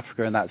towards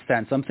Africa in that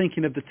sense? I'm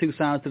thinking of the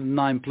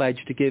 2009 pledge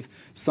to give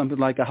something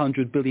like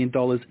 $100 billion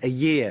a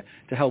year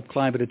to help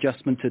climate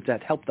adjustment, to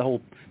help the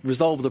whole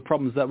resolve the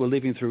problems that we're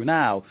living through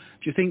now.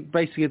 Do you think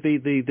basically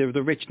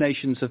the rich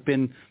nations have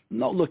been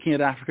not looking at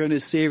Africa in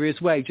a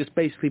serious way, just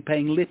basically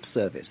paying lip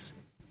service?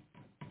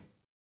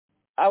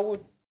 I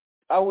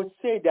would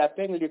say they are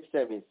paying lip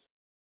service.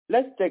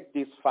 Let's take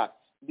these facts,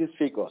 these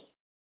figures.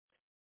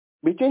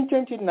 Between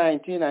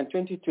 2019 and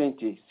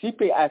 2020,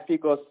 CPI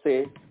figures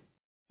say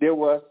there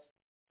was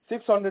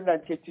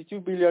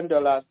 $632 billion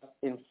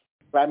in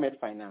climate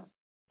finance.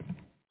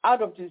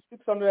 Out of the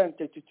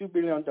 $632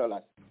 billion,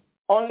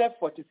 only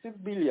 $46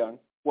 billion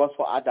was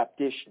for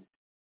adaptation,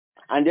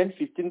 and then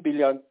 $15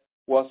 billion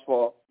was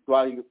for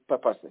dual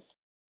purposes.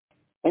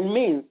 It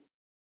means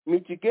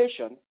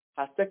mitigation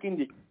has taken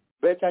the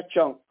better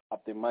chunk of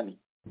the money.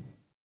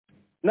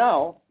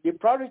 Now, the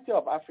priority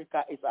of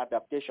Africa is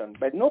adaptation,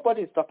 but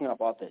nobody is talking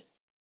about this.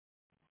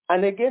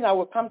 And again, I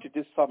will come to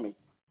this summit.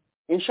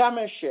 In Sharm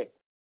el-Sheikh,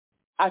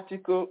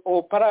 article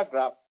or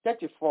paragraph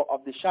 34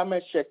 of the Sharm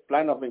el-Sheikh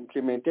plan of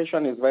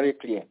implementation is very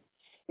clear.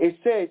 It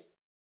says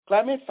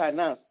climate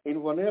finance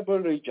in vulnerable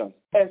regions,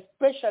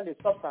 especially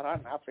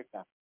sub-Saharan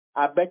Africa,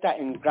 are better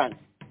in grants.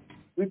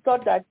 We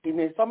thought that in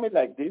a summit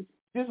like this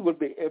would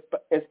be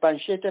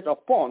expatiated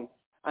upon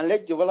and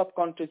let developed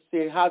countries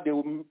say how they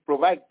will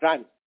provide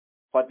grants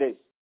for this,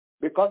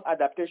 because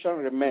adaptation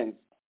remains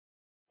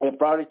a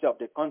priority of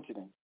the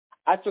continent.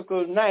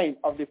 Article 9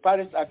 of the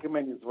Paris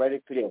Agreement is very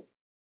clear.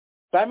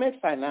 Climate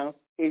finance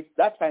is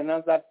that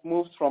finance that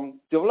moves from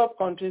developed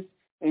countries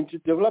into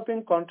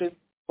developing countries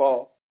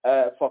for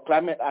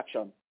climate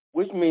action,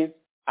 which means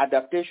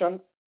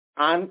adaptation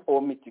and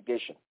or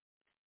mitigation.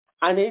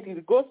 And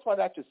it goes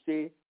further to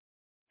say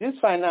this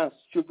finance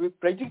should be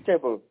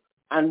predictable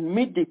and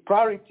meet the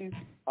priorities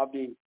of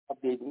the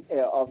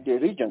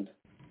region.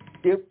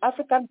 The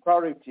African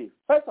priority,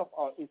 first of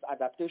all, is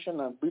adaptation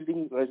and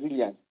building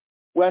resilience.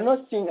 We are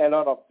not seeing a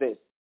lot of this.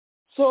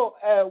 So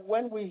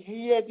when we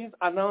hear these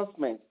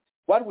announcements,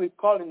 what we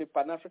call in the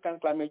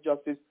Pan-African Climate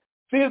Justice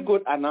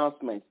feel-good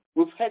announcements,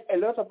 we've had a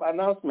lot of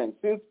announcements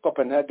since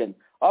Copenhagen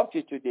up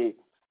to today.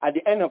 At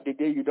the end of the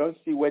day, you don't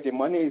see where the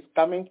money is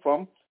coming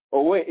from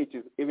or where it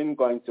is even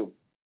going to.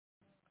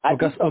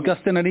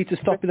 Augustine, I need to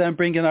stop you there and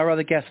bring in our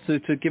other guests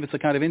to give us a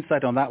kind of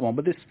insight on that one.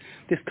 But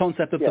this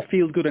concept of the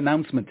feel-good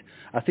announcement,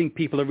 I think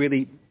people are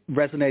really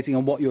resonating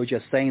on what you're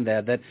just saying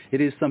there, that it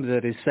is something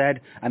that is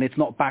said and it's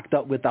not backed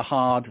up with the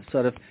hard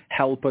sort of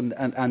help and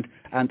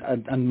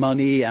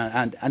money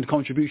and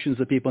contributions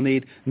that people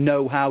need,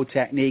 know-how,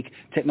 technique,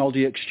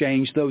 technology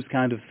exchange, those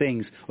kind of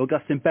things.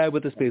 Augustine, bear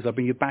with us, please. I'll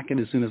bring you back in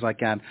as soon as I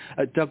can.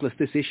 Douglas,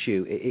 this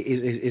issue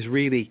is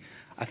really,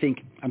 I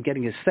think I'm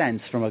getting a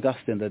sense from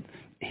Augustine that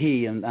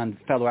he and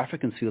fellow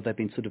Africans feel they've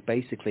been sort of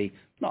basically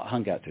not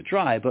hung out to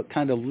dry, but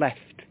kind of left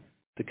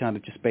to kind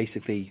of just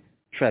basically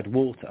tread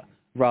water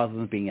rather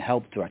than being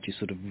helped to actually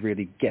sort of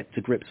really get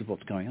to grips with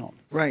what's going on.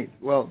 Right.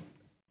 Well,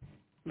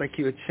 like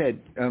you had said,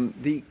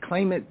 the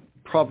climate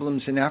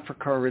problems in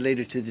Africa are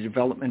related to the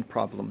development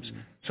problems.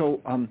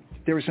 So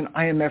there was an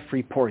IMF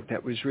report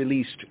that was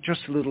released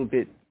just a little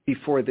bit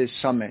before this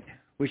summit,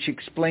 which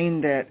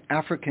explained that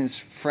Africa's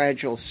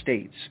fragile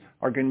states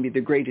are going to be the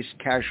greatest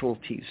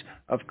casualties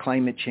of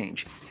climate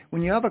change.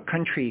 When you have a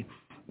country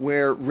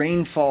where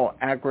rainfall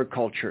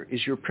agriculture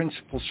is your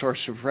principal source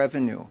of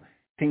revenue,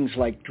 things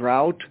like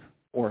drought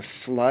or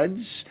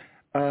floods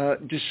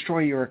destroy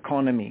your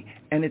economy.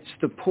 And it's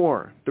the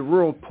poor, the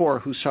rural poor,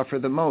 who suffer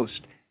the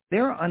most.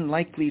 They're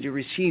unlikely to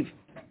receive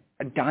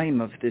a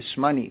dime of this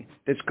money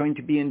that's going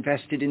to be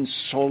invested in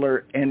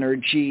solar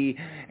energy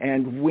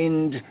and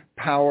wind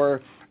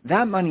power.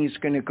 That money is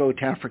going to go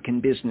to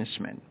African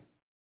businessmen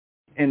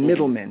and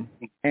middlemen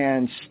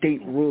and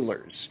state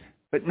rulers.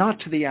 but not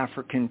to the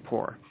African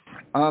poor.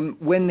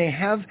 When they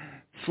have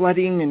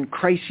flooding and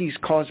crises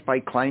caused by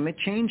climate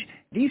change,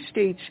 these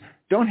states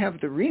don't have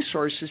the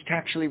resources to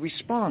actually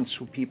respond.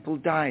 So people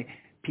die,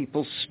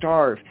 people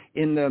starve.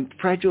 In the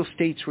fragile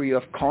states where you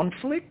have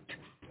conflict,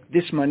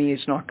 this money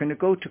is not going to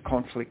go to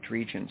conflict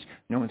regions.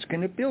 No one's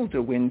going to build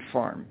a wind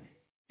farm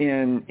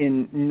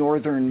in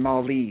northern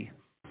Mali.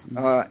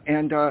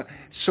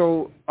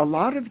 So a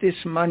lot of this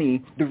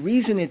money, the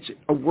reason it's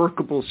a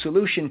workable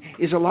solution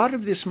is a lot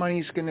of this money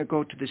is going to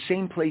go to the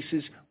same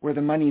places where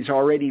the money's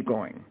already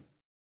going.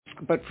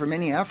 But for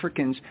many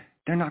Africans,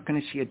 they're not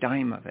going to see a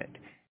dime of it.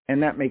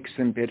 And that makes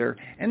them bitter.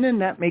 And then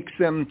that makes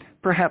them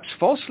perhaps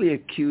falsely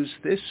accuse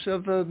this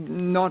of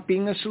not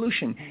being a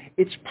solution.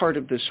 It's part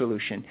of the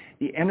solution.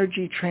 The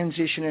energy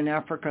transition in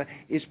Africa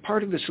is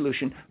part of the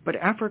solution, but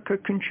Africa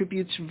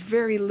contributes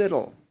very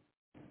little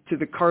to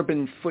the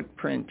carbon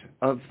footprint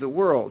of the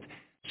world.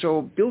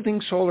 So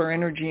building solar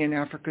energy in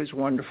Africa is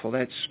wonderful.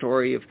 That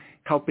story of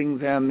helping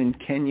them in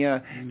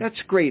Kenya,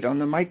 that's great on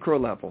the micro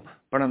level.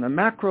 But on the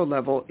macro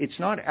level, it's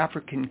not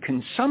African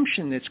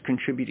consumption that's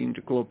contributing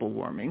to global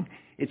warming.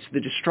 It's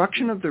the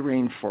destruction of the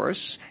rainforests,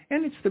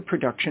 and it's the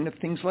production of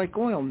things like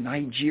oil.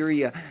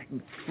 Nigeria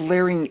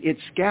flaring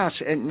its gas.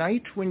 At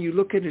night, when you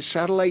look at a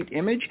satellite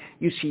image,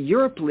 you see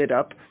Europe lit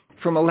up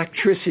from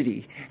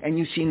electricity, and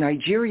you see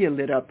Nigeria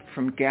lit up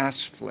from gas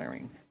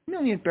flaring. 1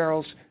 million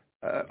barrels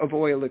of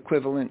oil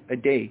equivalent a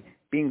day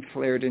being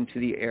flared into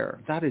the air.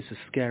 That is a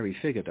scary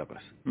figure,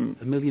 Douglas. 1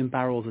 million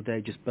barrels a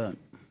day just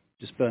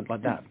burnt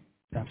like that.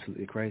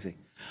 Absolutely crazy.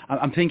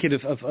 I'm thinking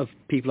of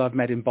people I've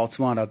met in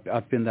Botswana.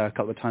 I've been there a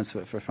couple of times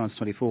for France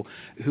 24,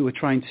 who are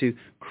trying to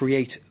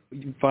create,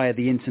 via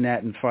the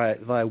internet and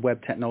via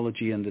web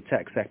technology and the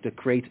tech sector,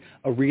 create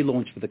a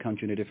relaunch for the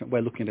country in a different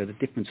way, looking at a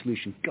different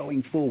solution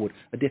going forward,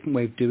 a different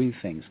way of doing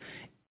things.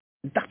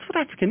 That's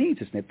what Africa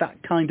needs, isn't it? That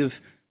kind of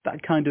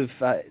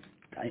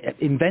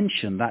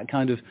invention, that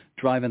kind of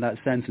drive in that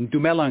sense. And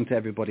Dumelang to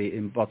everybody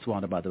in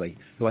Botswana, by the way,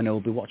 who I know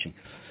will be watching.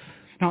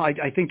 No,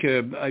 I think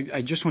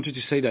I just wanted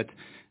to say that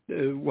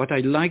what I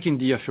like in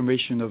the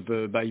affirmation of,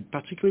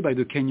 particularly by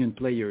the Kenyan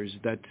players,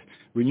 that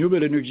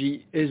renewable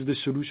energy is the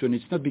solution.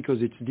 It's not because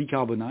it's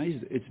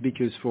decarbonized. It's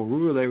because for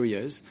rural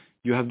areas,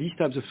 you have these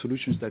types of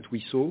solutions that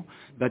we saw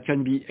that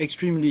can be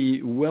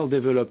extremely well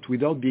developed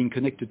without being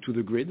connected to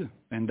the grid,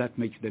 and that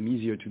makes them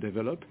easier to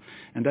develop,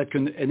 and that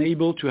can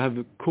enable to have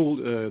the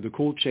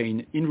cold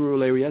chain in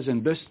rural areas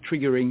and thus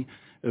triggering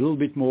a little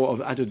bit more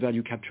of added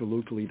value capture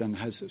locally than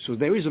has. So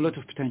there is a lot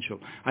of potential.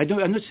 I'm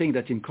not saying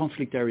that in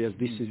conflict areas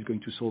this is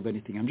going to solve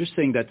anything. I'm just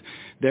saying that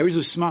there is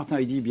a smart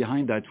idea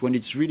behind that when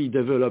it's really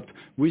developed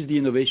with the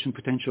innovation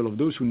potential of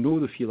those who know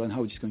the field and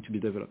how it's going to be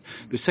developed.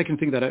 The second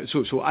thing that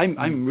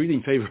I'm really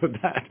in favor of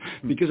that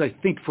because I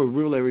think for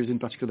rural areas in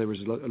particular there is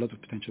a lot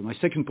of potential. My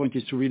second point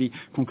is to really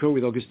concur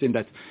with Augustine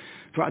that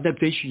for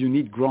adaptation you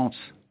need grants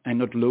and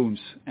not loans.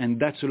 And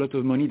that's a lot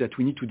of money that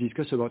we need to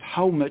discuss about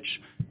how much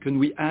can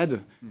we add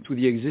to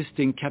the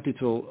existing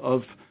capital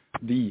of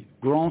the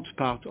grant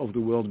part of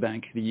the World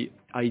Bank, the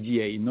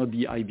IDA, not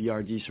the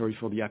IBRD, sorry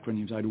for the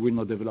acronyms, I will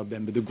not develop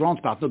them, but the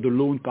grant part, not the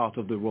loan part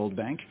of the World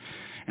Bank.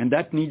 And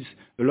that needs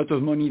a lot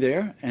of money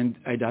there, and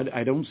I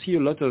don't see a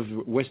lot of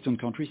Western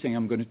countries saying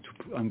I'm going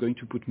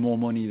to put more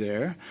money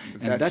there,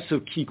 and that's a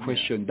key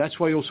question. That's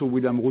why also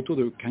William Ruto,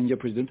 the Kenya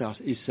president,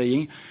 is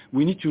saying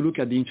we need to look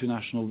at the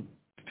international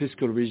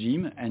fiscal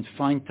regime and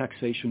find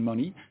taxation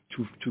money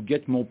to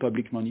get more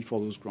public money for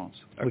those grants.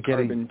 A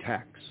carbon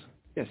tax.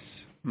 Yes.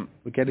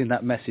 We're getting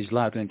that message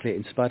loud and clear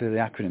in spite of the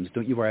acronyms.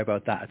 Don't you worry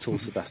about that at all,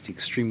 Sebastian.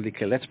 Extremely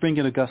clear. Let's bring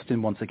in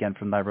Augustine once again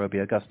from Nairobi.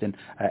 Augustine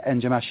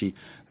Njamashi,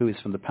 who is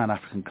from the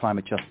Pan-African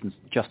Climate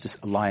Justice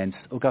Alliance.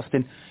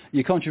 Augustine,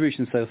 your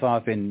contributions so far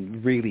have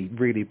been really,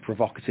 really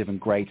provocative and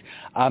great.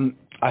 I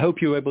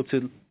hope you were able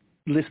to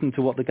listen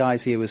to what the guys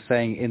here were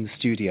saying in the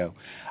studio.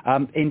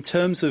 In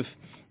terms of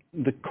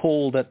the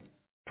call that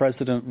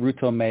President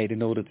Ruto made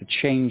in order to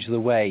change the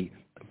way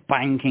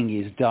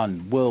banking is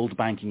done, world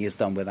banking is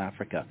done with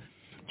Africa.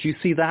 Do you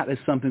see that as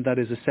something that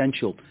is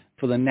essential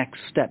for the next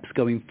steps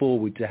going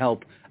forward to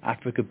help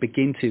Africa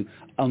begin to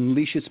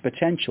unleash its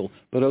potential,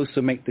 but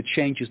also make the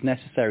changes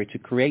necessary to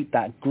create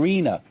that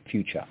greener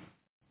future?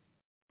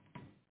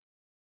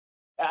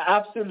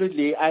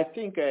 Absolutely. I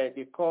think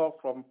the call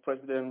from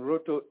President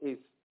Ruto is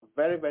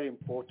very, very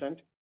important.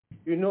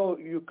 You know,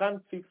 you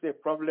can't fix a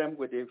problem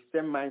with the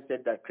same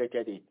mindset that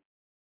created it.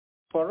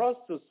 For us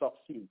to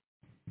succeed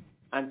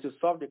and to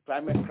solve the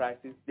climate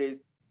crisis, there's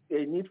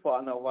a need for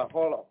an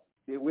overhaul of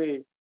the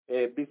way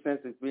business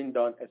is being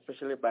done,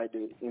 especially by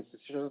the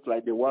institutions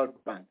like the World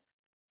Bank.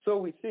 So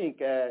we think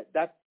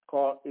that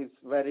call is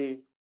very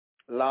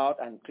loud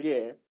and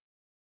clear.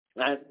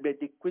 But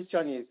the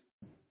question is,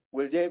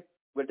 will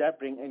that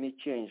bring any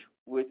change?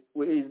 Is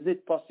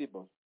it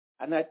possible?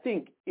 And I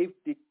think if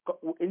the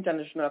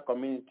international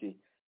community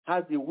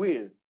has the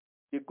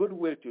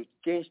goodwill to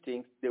change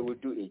things, they will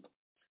do it.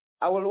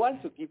 I will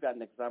want to give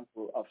an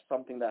example of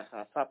something that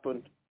has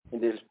happened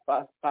in the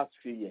past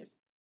few years.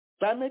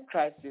 Climate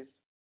crisis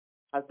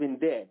has been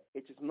there.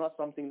 It is not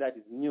something that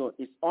is new.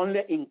 It's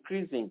only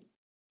increasing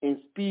in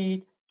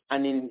speed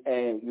and in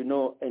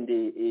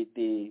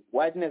the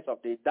wideness of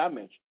the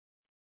damage.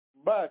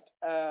 But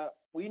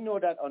we know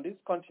that on this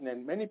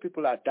continent, many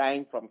people are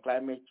dying from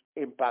climate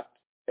impact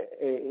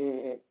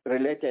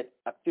related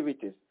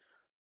activities.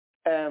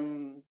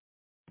 When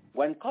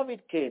COVID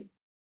came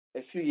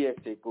a few years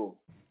ago,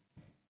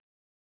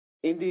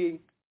 in the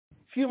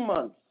few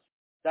months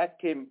that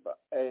came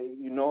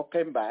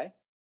by,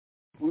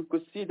 we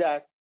could see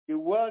that the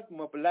world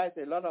mobilized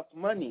a lot of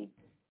money,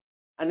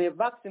 and a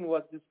vaccine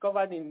was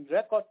discovered in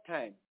record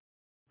time.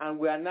 And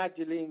we are now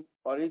dealing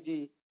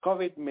already.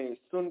 COVID may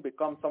soon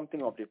become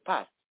something of the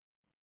past.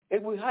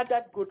 If we had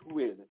that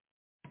goodwill,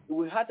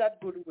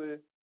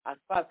 as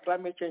far as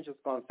climate change is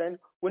concerned,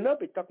 we'll not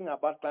be talking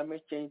about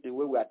climate change the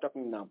way we are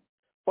talking now.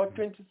 For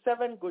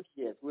 27 good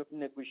years, we've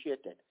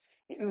negotiated.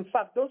 In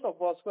fact, those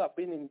of us who have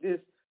been in this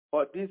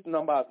for this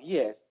number of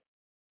years,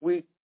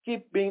 we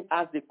keep being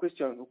asked the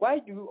question, why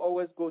do you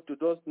always go to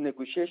those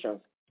negotiations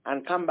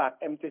and come back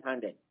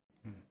empty-handed?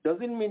 Does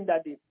it mean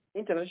that the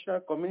international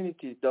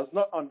community does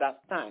not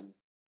understand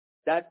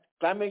that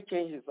climate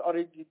change is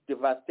already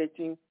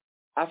devastating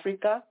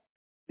Africa?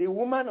 The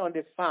woman on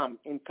the farm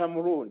in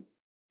Cameroon,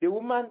 the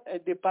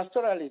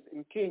pastoralist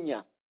in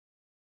Kenya,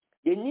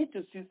 they need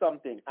to see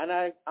something.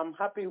 And I'm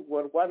happy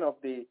with one of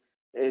the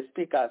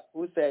speakers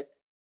who said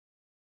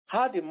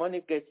how the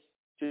money gets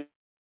to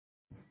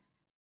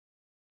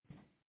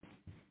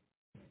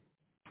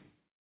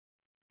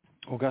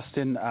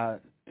Augustine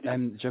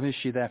and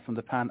Jamishi there from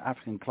the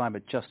Pan-African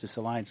Climate Justice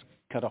Alliance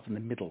cut off in the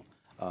middle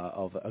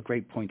of a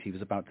great point he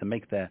was about to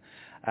make there.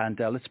 And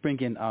let's bring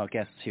in our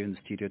guests here in the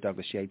studio,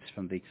 Douglas Yates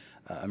from the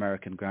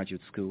American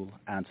Graduate School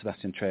and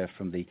Sebastian Treyer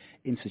from the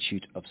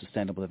Institute of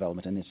Sustainable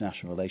Development and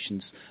International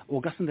Relations.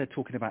 Augustine, they're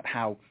talking about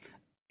how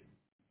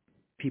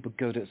people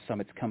go to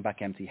summits, come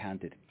back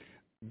empty-handed.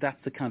 That's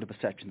the kind of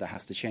perception that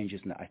has to change,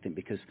 isn't it, I think,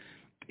 because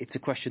it's a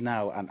question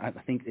now, and I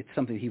think it's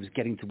something he was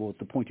getting towards,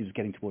 the point he was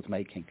getting towards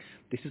making.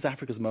 This is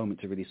Africa's moment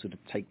to really sort of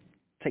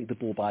take the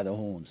bull by the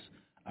horns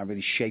and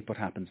really shape what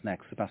happens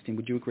next. Sebastian,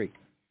 would you agree?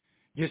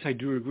 Yes, I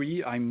do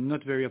agree. I'm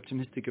not very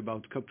optimistic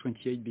about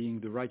COP28 being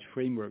the right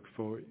framework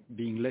for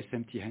being less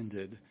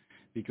empty-handed,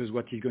 because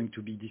what is going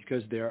to be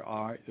discussed there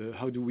are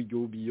how do we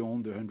go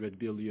beyond the 100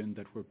 billion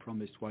that were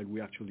promised while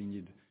we actually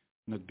need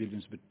not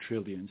billions but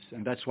trillions.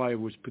 And that's why I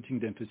was putting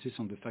the emphasis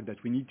on the fact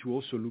that we need to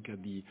also look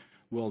at the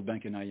World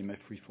Bank and IMF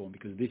reform,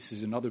 because this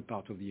is another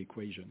part of the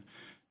equation.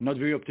 Not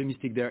very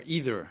optimistic there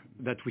either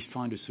that we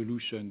find a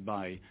solution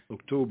by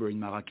October in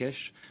Marrakesh,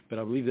 but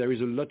I believe there is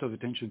a lot of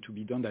attention to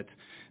be done that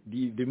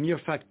the mere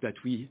fact that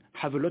we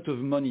have a lot of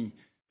money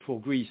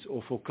for Greece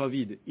or for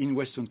COVID in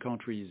Western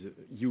countries,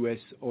 US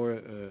or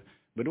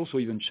but also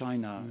even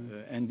China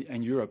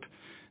and Europe,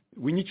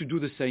 we need to do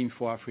the same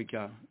for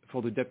Africa,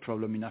 for the debt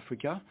problem in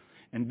Africa.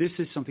 And this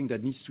is something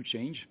that needs to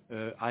change.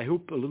 I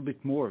hope a little bit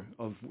more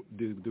of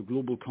the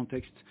global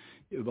context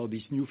about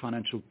this new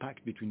financial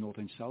pact between North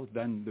and South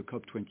than the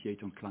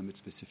COP28 on climate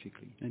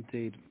specifically.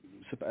 Indeed.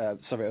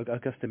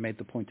 Augustine made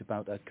the point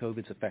about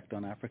COVID's effect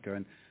on Africa.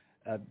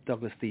 And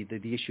Douglas, the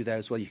issue there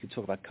as well, you could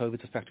talk about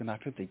COVID's effect on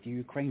Africa, the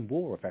Ukraine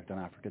war effect on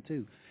Africa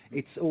too.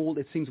 It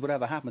seems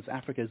whatever happens,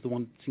 Africa is the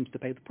one that seems to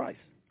pay the price.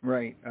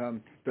 Right.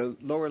 The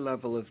lower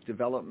level of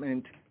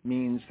development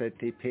means that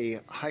they pay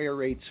higher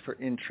rates for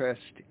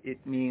interest.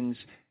 It means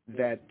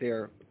that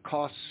their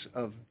costs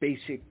of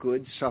basic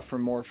goods suffer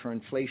more for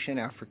inflation.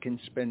 Africans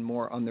spend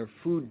more on their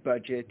food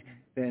budget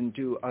than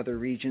do other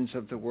regions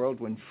of the world.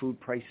 When food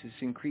prices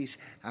increase,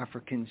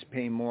 Africans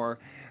pay more.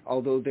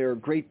 Although they're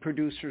great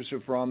producers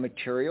of raw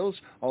materials,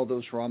 all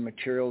those raw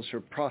materials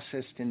are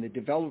processed in the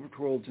developed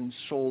world and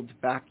sold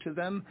back to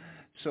them.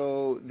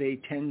 So they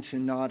tend to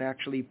not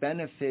actually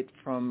benefit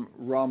from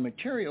raw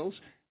materials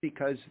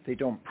because they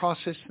don't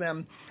process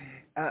them.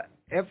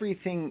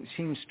 Everything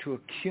seems to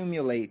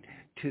accumulate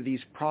to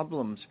these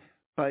problems.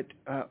 But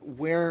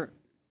where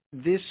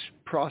this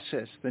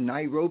process, the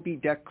Nairobi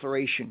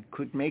Declaration,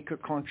 could make a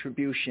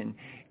contribution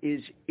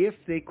is if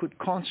they could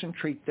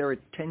concentrate their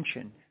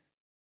attention,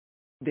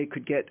 they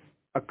could get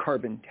a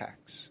carbon tax.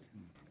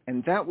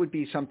 And that would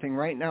be something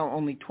right now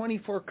only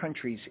 24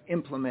 countries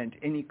implement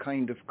any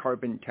kind of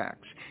carbon tax.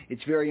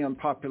 It's very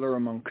unpopular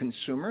among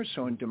consumers,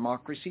 so in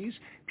democracies,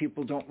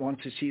 people don't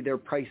want to see their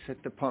price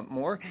at the pump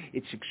more.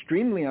 It's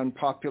extremely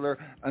unpopular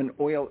on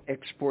oil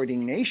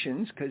exporting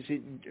nations because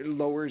it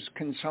lowers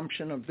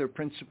consumption of their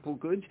principal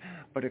goods.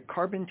 But a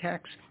carbon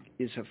tax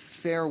is a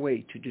fair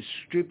way to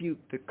distribute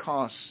the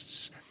costs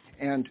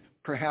and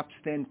perhaps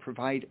then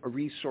provide a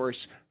resource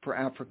for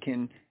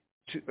African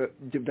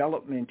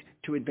development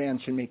to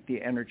advance and make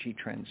the energy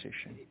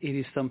transition. It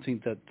is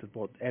something that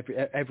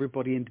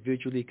everybody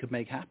individually could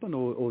make happen,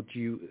 or do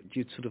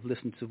you sort of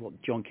listen to what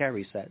John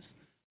Kerry says?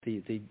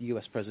 the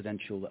U.S.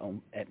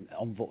 presidential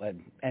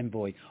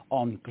envoy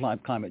on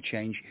climate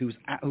change, who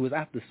was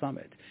at the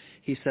summit,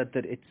 he said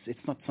that it's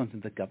not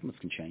something that governments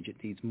can change. It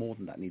needs more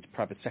than that. It needs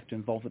private sector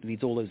involvement. It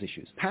needs all those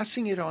issues.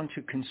 Passing it on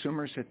to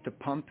consumers at the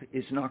pump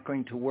is not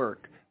going to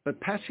work. But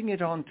passing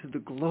it on to the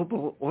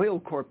global oil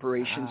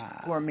corporations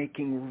who are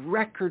making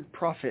record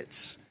profits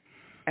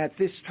at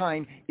this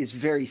time is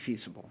very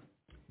feasible.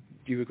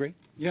 Do you agree?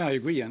 Yeah, I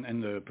agree.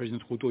 And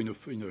President Ruto, in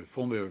a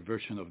former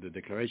version of the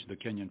declaration, the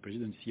Kenyan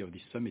presidency of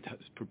this summit has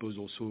proposed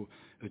also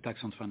a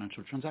tax on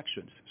financial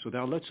transactions. So there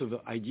are lots of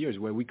ideas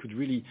where we could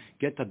really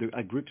get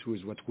at grips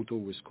with what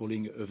Ruto was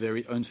calling a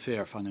very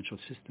unfair financial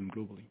system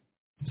globally.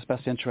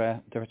 Sebastian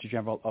Traer, Director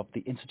General of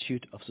the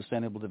Institute of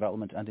Sustainable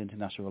Development and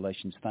International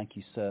Relations. Thank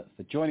you, sir,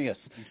 for joining us.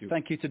 Thank you.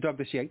 Thank you to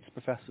Douglas Yates,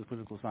 Professor of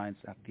Political Science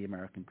at the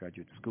American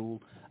Graduate School.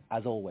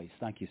 As always,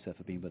 thank you, sir,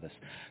 for being with us.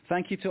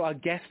 Thank you to our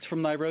guest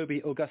from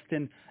Nairobi,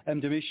 Augustin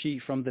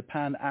Mdimishi from the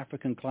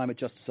Pan-African Climate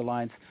Justice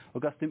Alliance.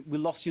 Augustin, we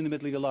lost you in the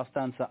middle of your last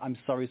answer. I'm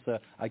sorry, sir,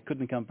 I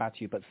couldn't come back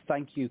to you, but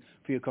thank you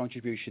for your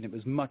contribution. It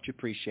was much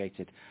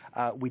appreciated.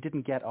 We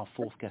didn't get our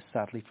fourth guest,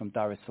 sadly, from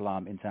Dar es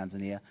Salaam in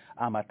Tanzania,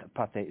 Amat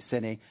Pate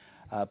Sene.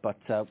 But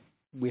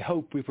we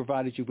hope we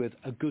provided you with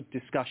a good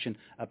discussion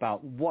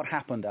about what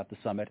happened at the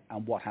summit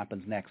and what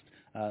happens next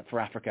for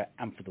Africa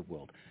and for the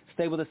world.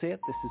 Stay with us here.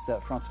 This is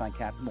Frans van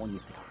Kat. More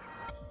news to come.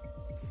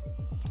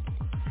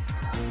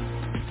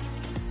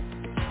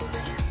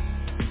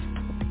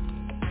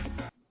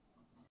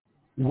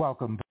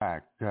 Welcome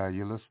back.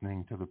 You're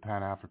listening to the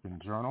Pan-African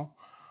Journal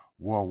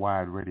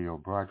worldwide radio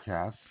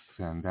broadcasts,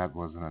 and that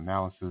was an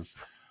analysis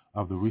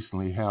of the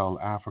recently held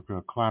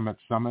Africa Climate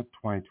Summit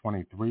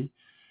 2023.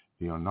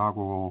 The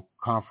inaugural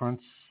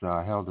conference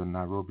held in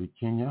Nairobi,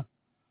 Kenya.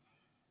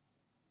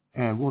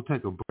 And we'll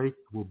take a break.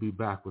 We'll be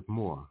back with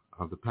more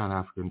of the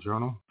Pan-African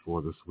Journal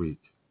for this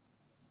week.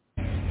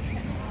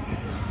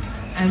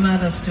 I'm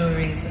out of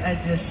stories. I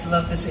just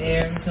love this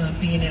air, so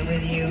being it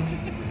with you.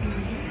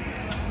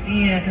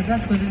 Yeah, because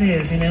that's what it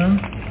is, you know?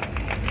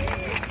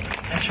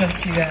 I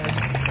trust you guys.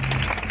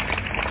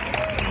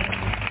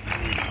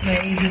 My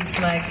agent's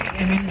like,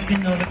 I mean, it's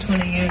been over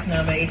 20 years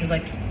now. My agent's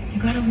like,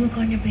 you got to work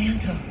on your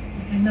banter.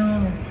 I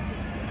know.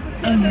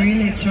 I'm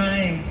really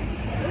trying.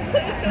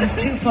 There's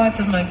two parts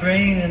of my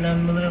brain, and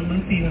I'm a little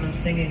loopy when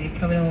I'm singing. You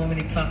probably don't want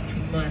me to talk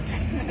too much.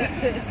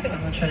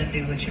 I'm going to try to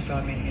do what you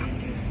brought me here to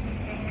do.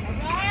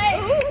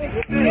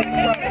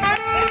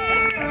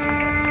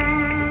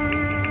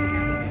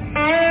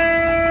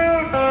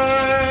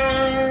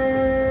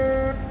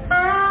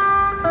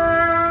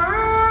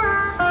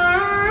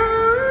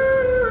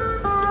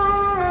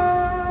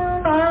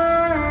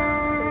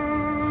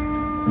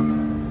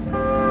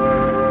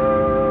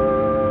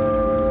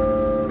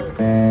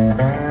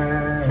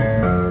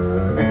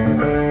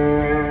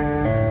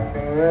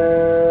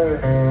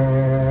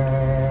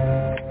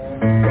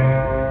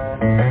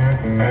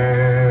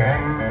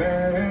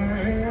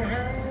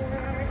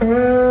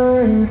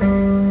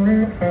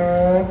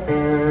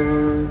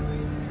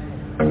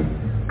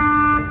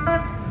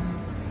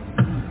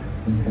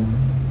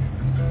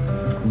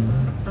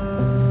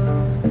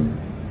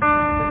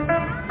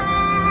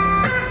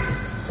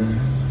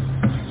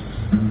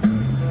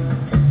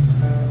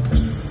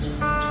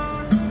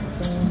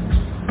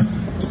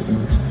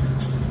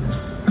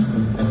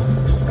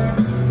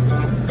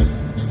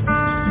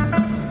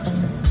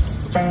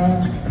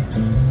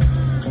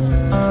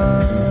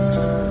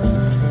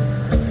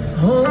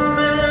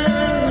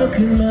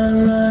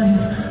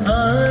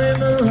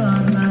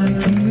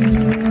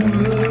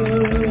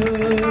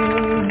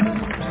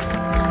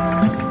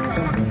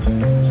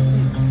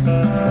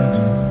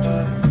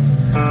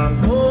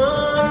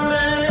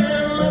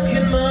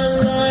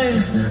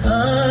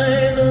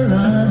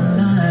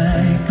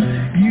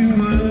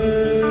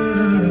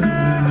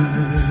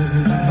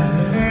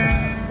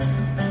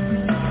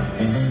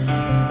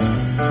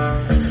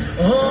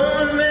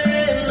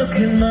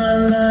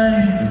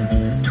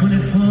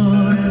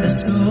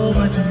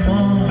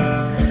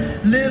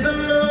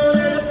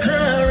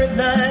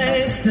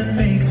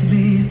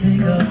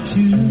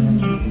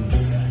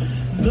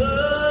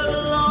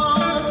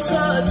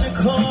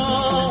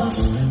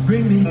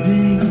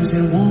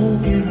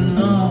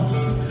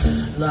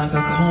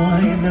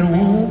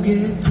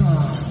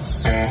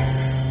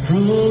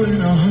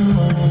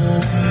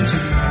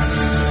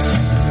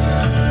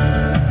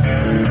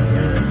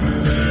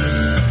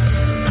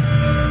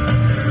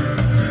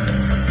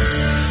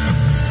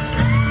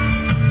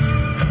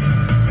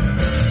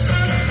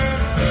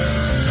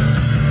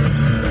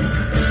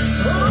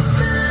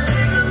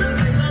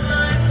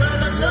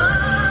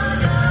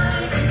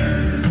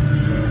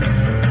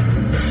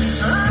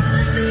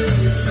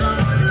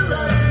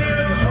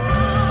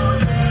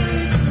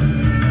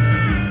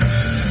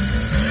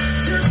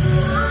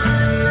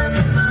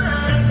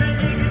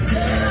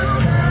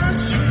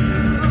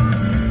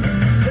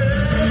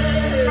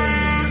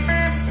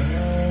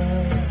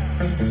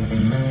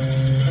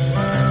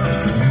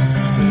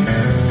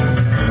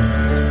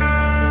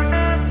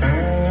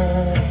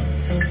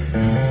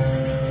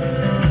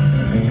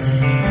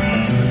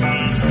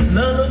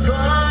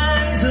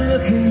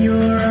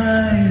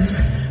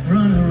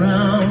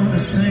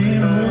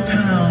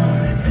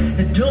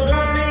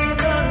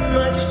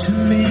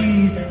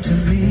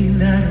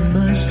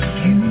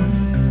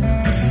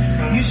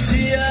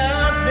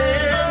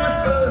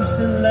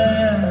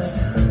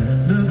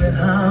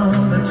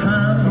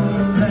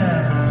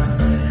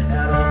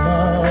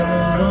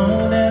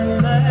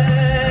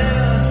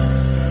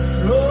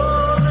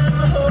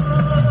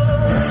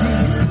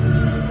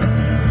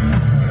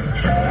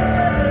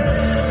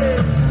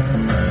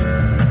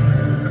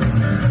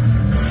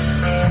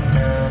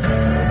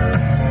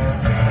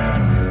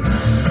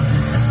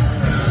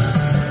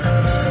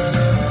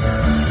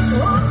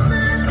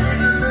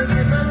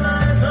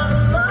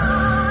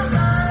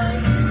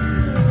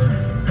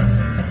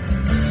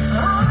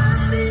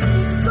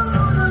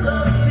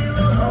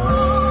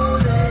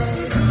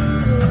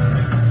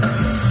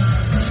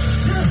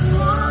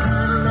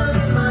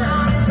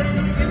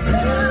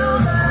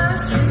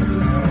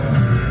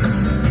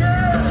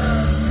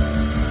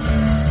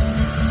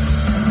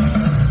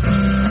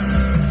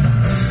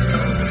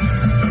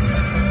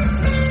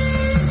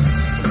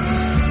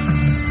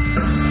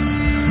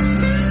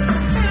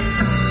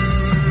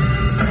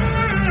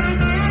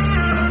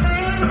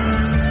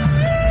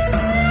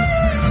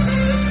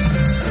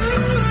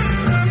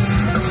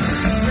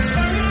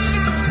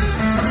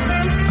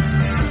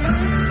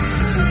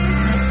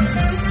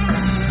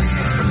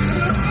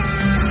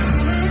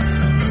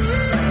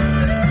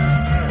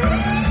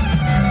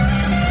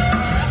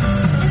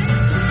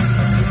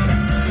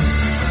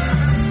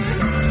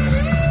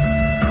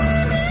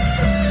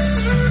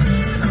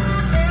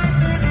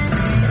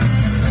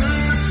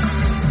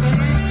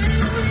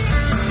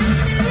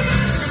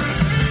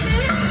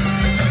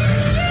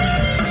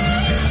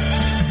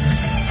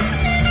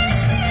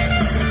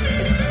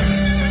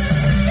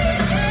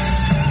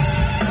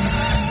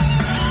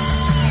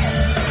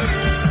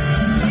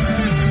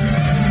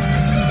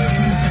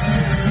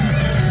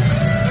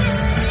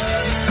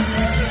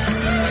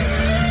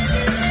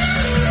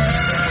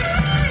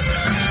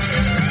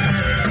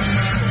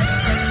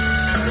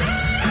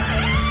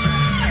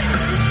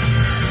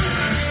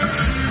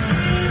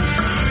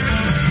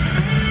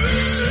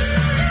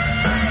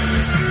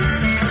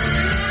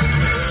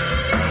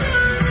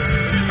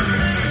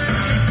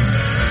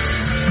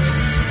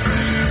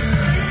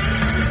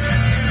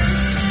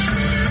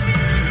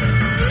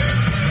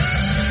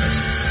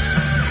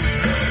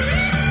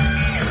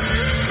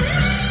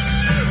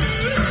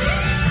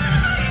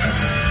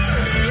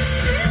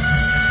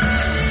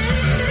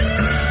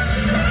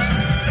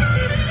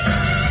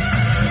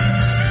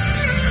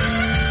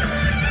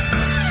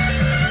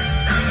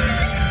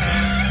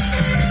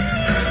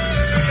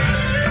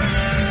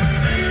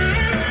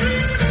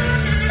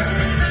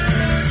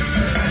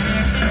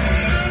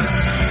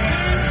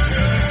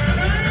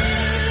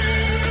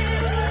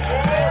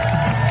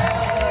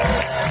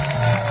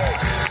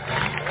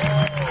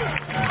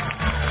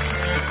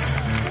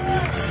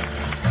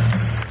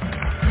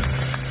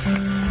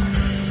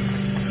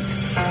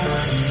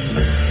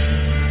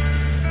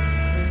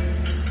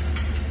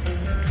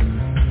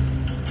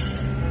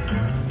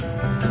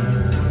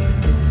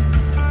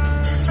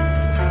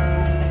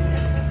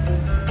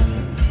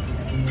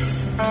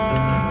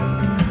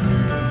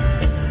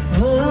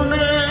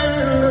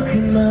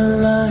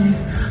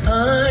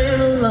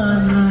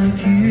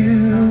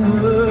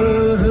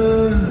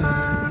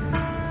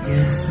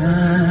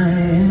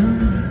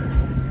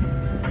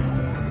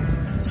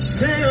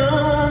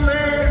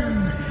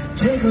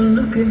 take a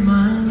look at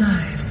my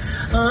life,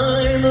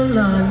 I'm a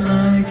lot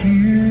like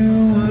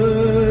you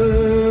were.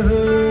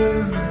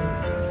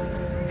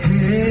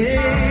 Hey,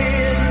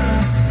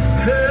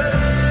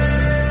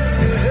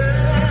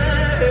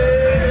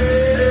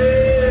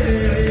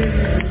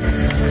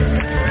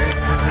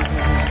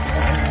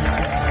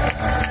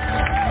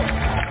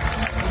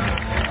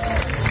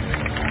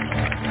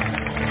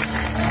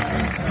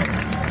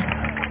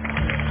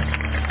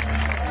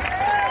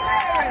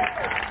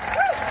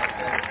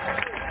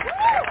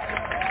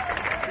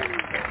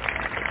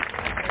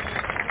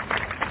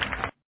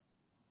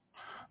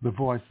 The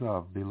voice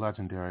of the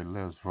legendary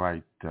Liz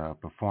Wright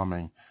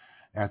performing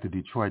at the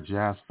Detroit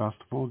Jazz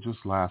Festival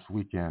just last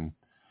weekend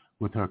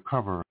with her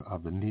cover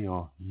of the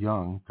Neil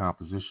Young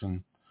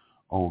composition,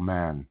 Old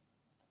Man.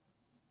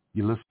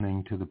 You're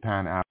listening to the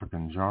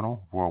Pan-African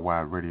Journal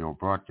worldwide radio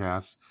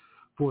broadcast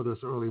for this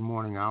early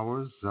morning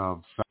hours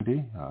of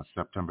Sunday,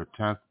 September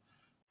 10th,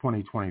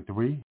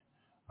 2023.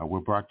 We're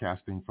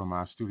broadcasting from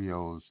our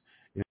studios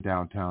in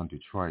downtown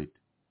Detroit.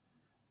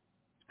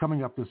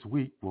 Coming up this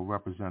week will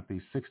represent the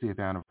 60th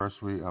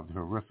anniversary of the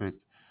horrific,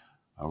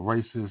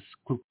 racist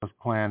Ku Klux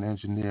Klan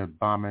engineered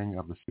bombing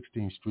of the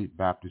 16th Street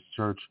Baptist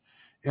Church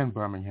in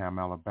Birmingham,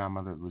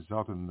 Alabama, that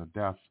resulted in the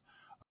deaths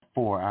of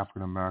 4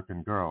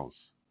 African-American girls.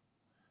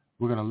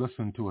 We're going to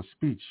listen to a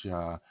speech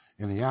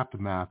in the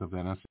aftermath of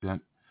that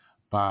incident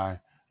by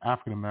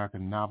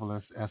African-American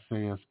novelist,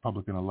 essayist,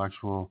 public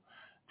intellectual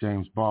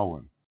James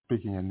Baldwin,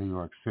 speaking in New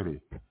York City.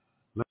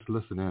 Let's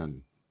listen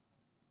in.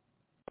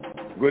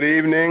 Good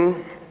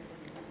evening.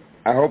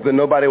 I hope that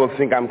nobody will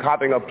think I'm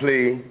copying a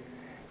plea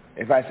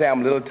if I say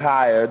I'm a little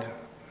tired.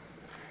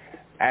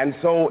 And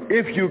so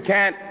if you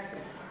can't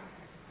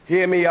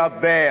hear me up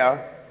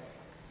there,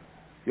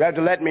 you have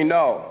to let me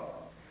know.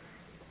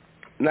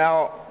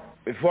 Now,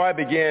 before I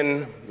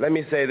begin, let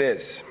me say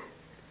this.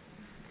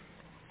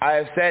 I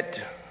have set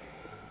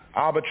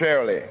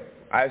arbitrarily,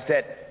 I have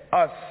set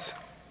us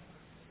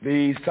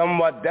the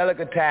somewhat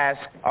delicate task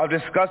of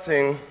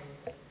discussing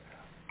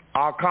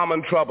our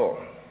common trouble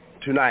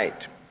tonight.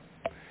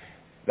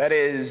 That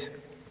is,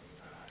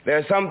 there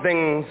are some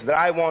things that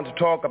I want to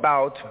talk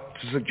about,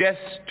 to suggest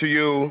to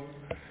you,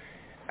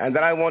 and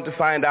then I want to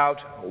find out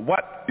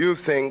what you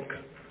think,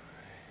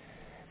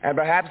 and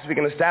perhaps we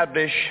can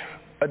establish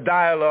a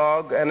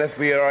dialogue, and if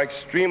we are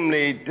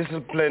extremely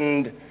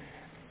disciplined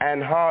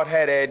and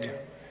hard-headed,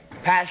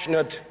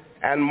 passionate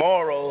and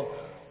moral,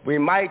 we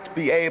might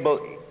be able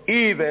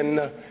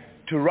even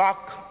to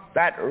rock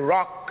that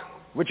rock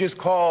which is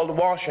called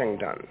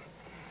Washington.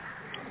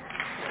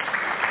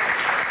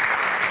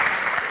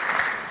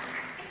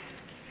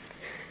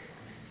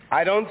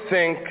 I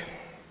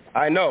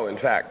know, in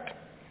fact,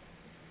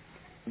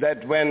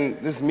 that when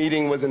this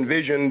meeting was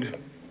envisioned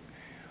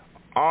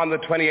on the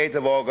 28th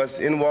of August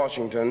in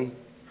Washington,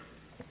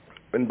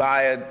 when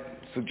Bayard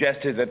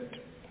suggested that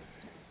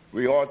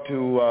we ought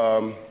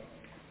to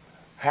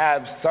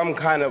have some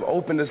kind of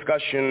open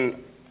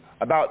discussion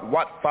about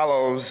what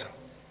follows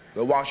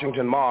the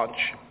Washington March,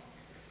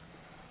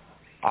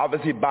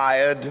 obviously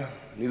Bayard,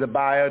 neither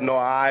Bayard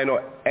nor I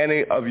nor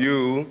any of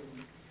you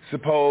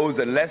suppose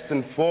that less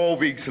than 4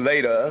 weeks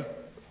later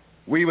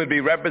we would be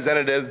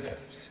representatives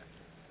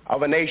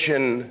of a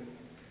nation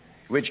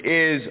which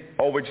is,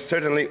 or which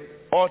certainly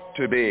ought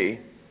to be,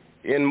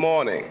 in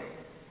mourning.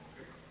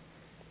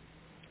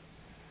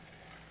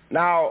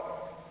 Now,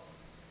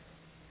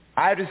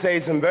 I have to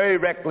say some very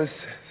reckless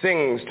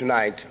things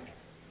tonight,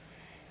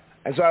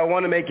 and so I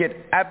want to make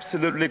it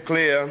absolutely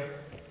clear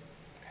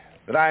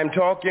that I am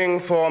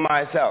talking for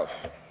myself.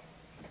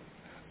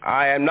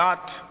 I am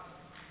not,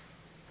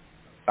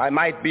 I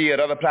might be at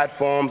other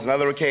platforms and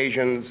other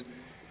occasions,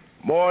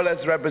 more or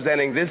less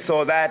representing this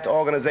or that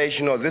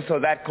organization or this or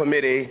that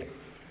committee,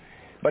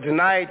 but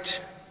tonight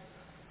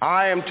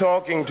I am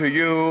talking to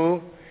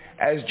you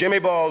as Jimmy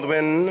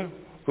Baldwin,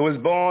 who was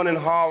born in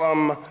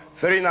Harlem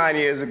 39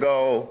 years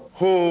ago,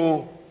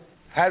 who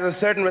has a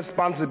certain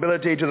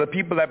responsibility to the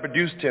people that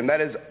produced him,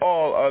 that is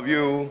all of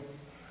you.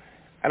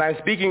 And I'm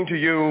speaking to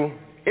you,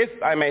 if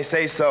I may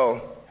say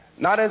so,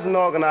 not as an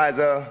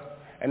organizer,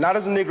 and not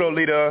as a Negro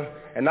leader,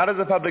 and not as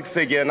a public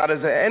figure, not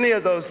as any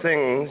of those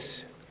things,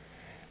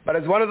 but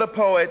as one of the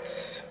poets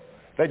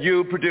that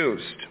you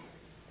produced.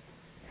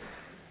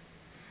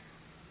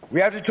 We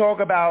have to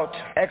talk about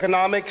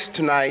economics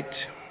tonight,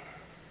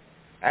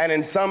 and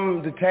in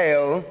some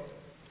detail,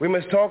 we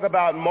must talk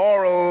about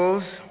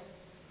morals,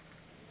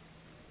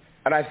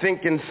 and I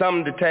think in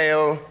some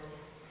detail,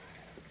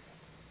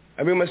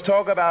 and we must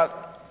talk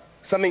about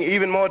something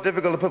even more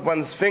difficult to put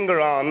one's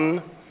finger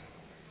on,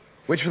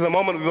 which for the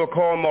moment we will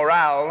call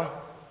morale.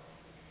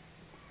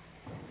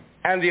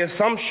 And the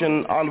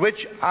assumption on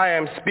which I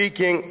am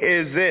speaking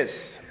is this,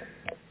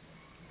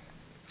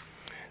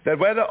 that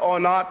whether or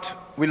not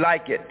we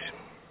like it,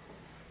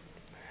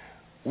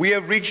 we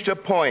have reached a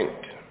point,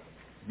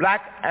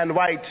 black and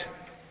white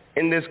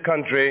in this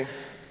country,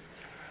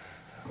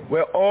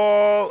 where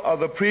all of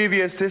the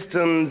previous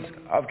systems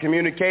of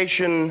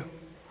communication,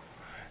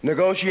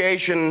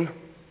 negotiation,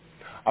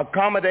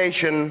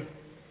 accommodation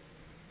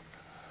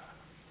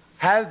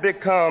has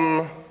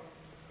become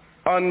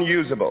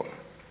unusable.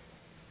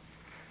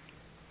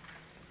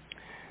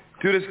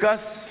 To discuss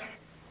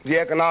the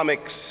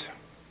economics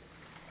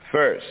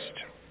first,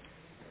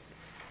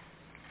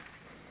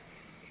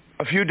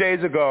 a few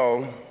days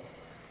ago,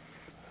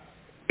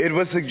 it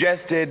was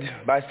suggested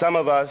by some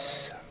of us,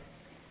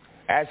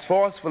 as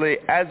forcefully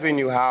as we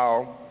knew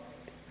how,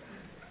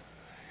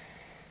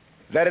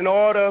 that in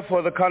order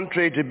for the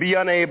country to be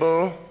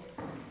unable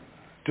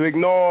to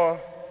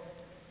ignore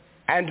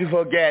and to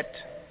forget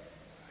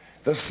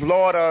the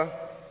slaughter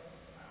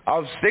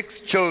of 6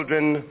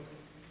 children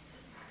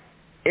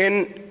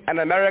in an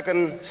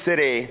American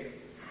city,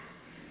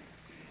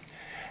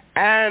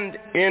 and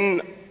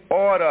in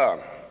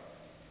order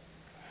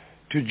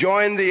to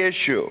join the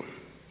issue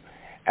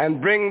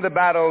and bring the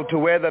battle to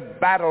where the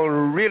battle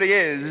really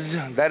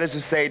is, that is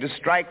to say, to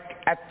strike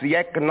at the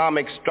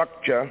economic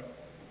structure,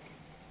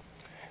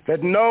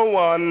 that no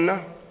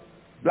one,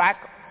 black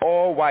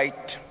or white,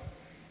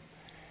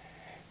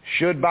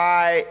 should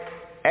buy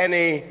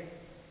any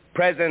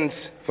presents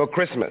for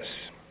Christmas.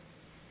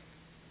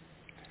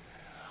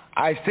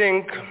 I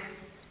think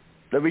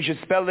that we should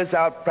spell this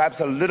out perhaps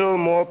a little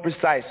more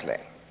precisely.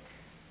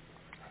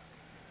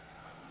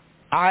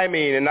 I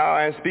mean, and now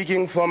I am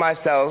speaking for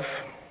myself,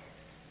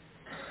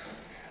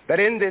 that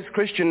in this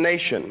Christian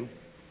nation,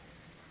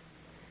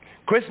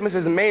 Christmas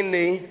is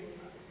mainly,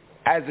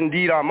 as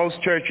indeed are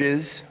most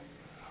churches,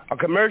 a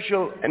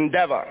commercial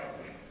endeavor,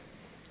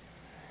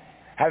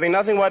 having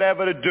nothing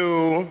whatever to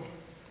do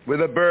with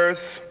the birth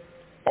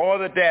or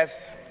the death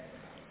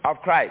of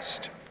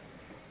Christ.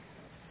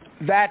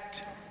 That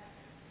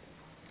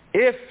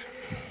if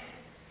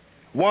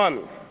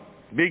one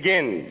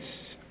begins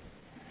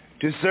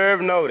to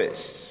serve notice,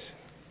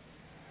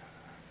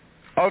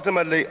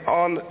 ultimately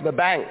on the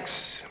banks,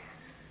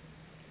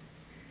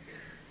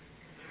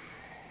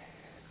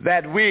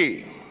 that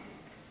we,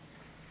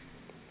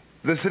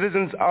 the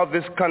citizens of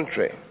this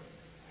country,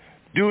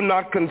 do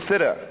not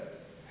consider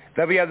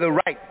that we have the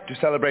right to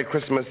celebrate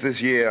Christmas this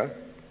year,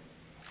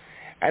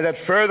 and that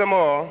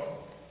furthermore,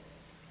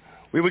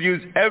 we will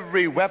use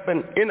every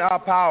weapon in our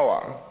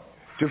power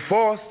to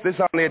force this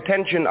on the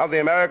attention of the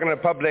American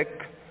Republic,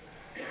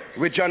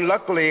 which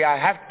unluckily, I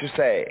have to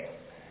say,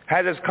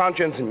 has its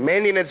conscience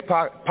mainly in its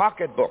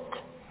pocketbook.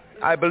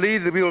 I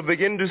believe that we will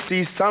begin to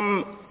see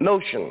some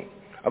notion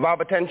of our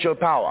potential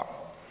power.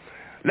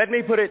 Let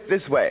me put it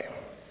this way.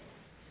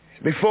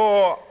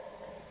 Before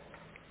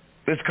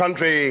this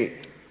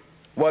country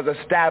was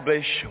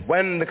established,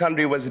 when the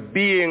country was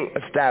being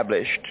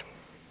established,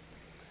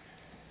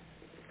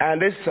 and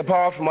this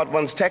apart from what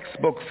one's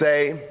textbooks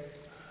say,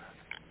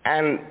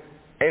 and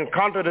in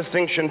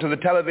contradistinction to the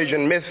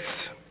television myths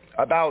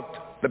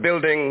about the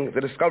building,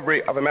 the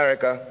discovery of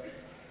America,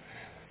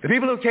 the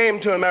people who came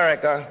to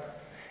America,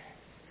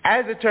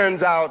 as it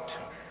turns out,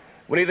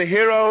 were neither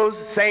heroes,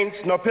 saints,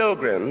 nor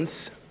pilgrims.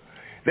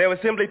 They were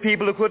simply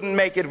people who couldn't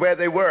make it where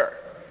they were.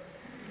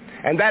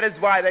 And that is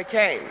why they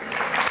came.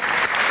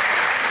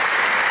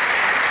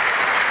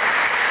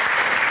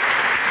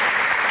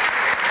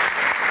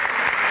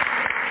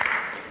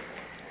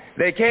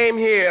 They came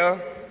here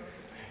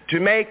to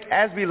make,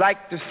 as we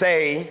like to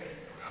say,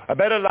 a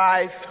better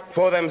life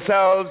for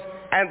themselves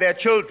and their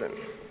children.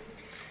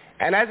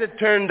 And as it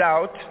turned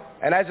out,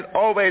 and as it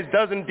always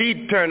does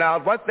indeed turn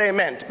out, what they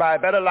meant by a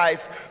better life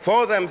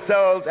for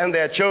themselves and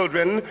their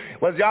children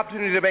was the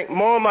opportunity to make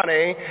more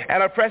money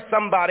and oppress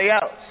somebody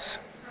else.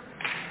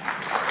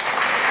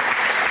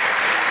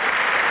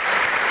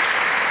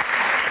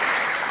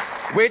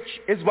 Which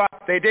is what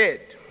they did.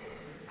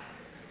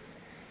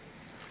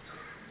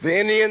 The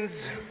Indians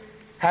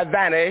have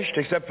vanished,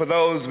 except for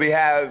those we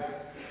have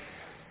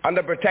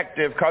under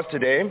protective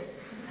custody.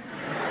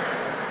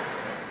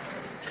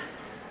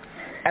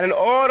 And in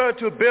order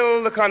to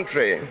build the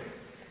country,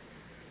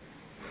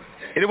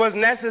 it was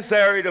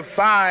necessary to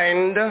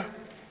find a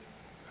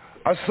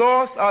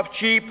source of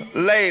cheap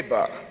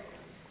labor.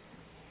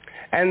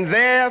 And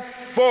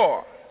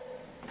therefore,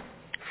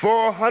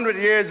 400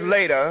 years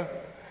later,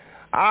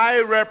 I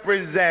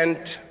represent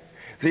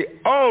the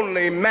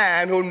only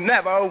man who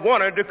never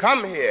wanted to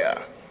come here.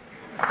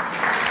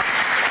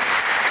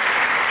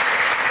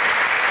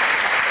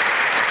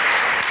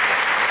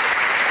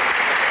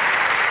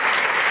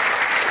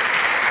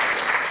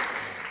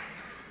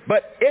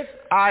 But if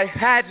I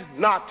had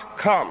not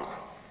come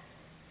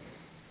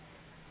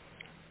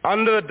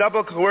under the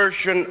double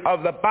coercion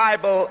of the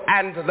Bible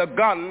and the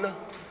gun,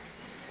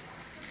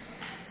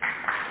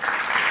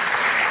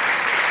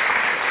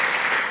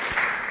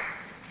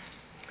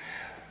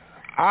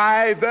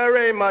 I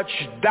very much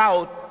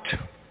doubt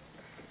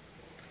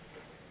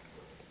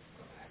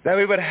that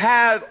we would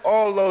have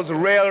all those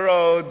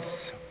railroads,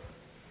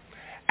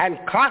 and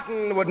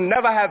cotton would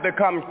never have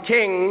become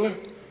king.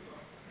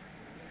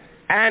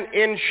 And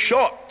in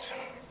short,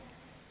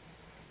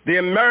 the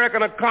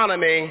American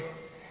economy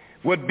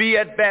would be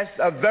at best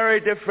a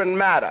very different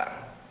matter.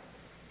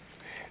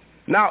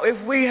 Now, if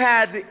we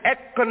had the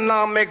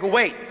economic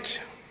weight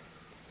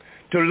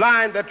to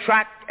line the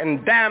track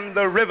and dam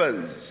the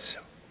rivers,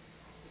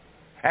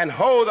 and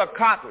hoe the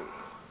cotton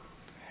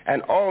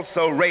and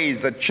also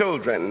raise the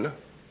children,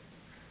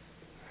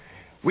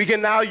 we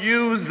can now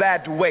use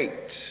that weight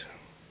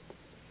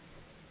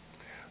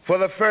for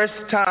the first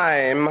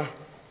time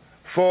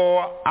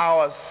for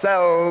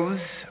ourselves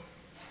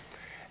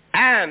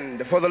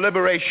and for the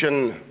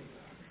liberation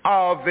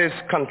of this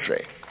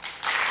country.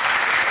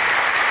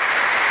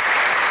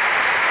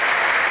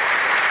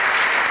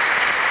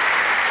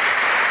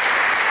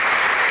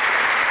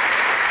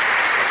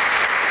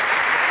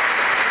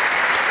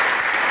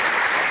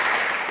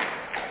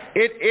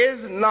 It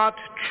is not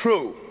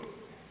true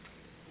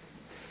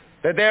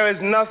that there is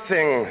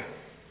nothing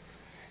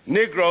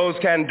Negroes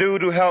can do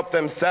to help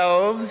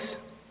themselves,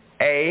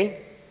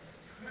 A,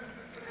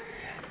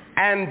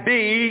 and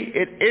B,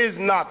 it is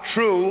not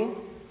true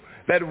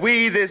that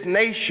we, this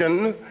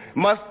nation,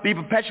 must be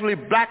perpetually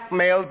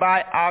blackmailed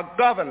by our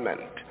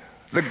government.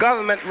 The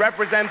government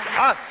represents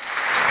us.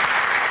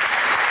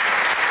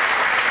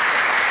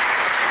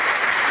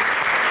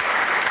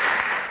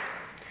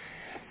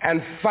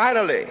 And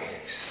finally,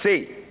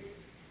 C,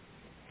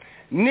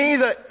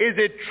 neither is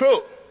it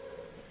true,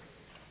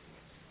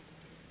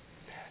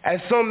 as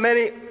so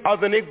many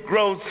of the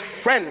Negroes'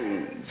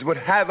 friends would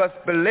have us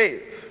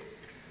believe,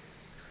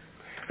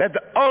 that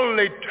the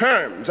only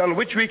terms on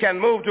which we can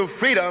move to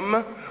freedom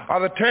are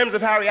the terms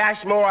of Harry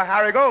Ashmore or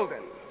Harry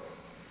Golden.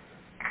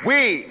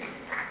 We,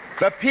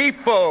 the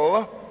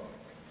people,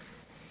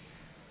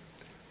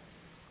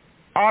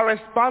 are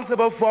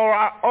responsible for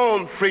our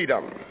own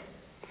freedom.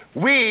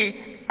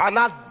 We are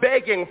not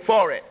begging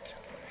for it.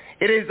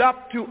 It is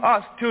up to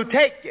us to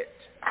take it.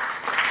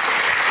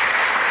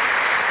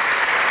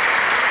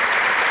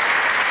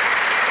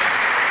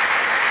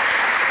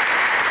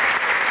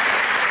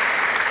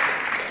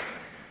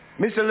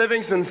 Mr.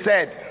 Livingston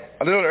said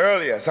a little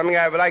earlier something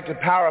I would like to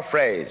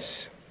paraphrase.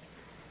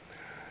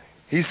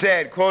 He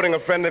said, quoting a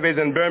friend of his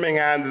in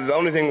Birmingham, that the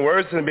only thing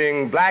worse than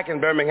being black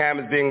in Birmingham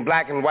is being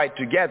black and white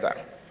together.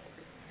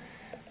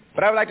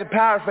 But I would like to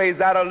paraphrase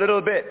that a little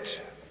bit,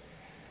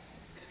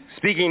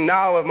 speaking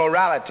now of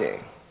morality,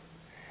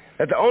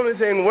 that the only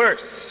thing worse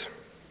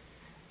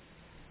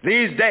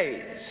these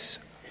days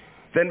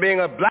than being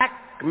a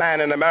black man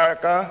in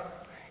America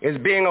is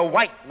being a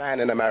white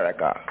man in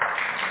America.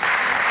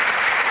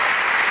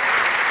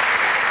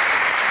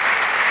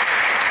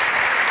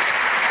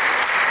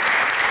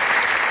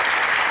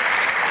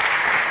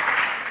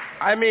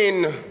 I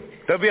mean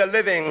that we are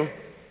living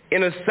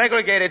in a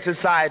segregated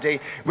society,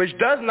 which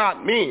does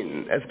not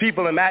mean, as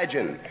people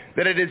imagine,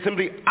 that it is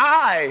simply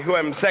I who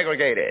am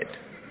segregated.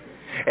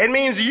 It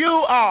means you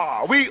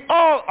are, we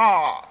all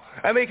are,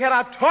 and we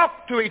cannot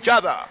talk to each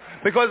other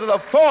because of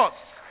the force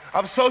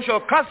of social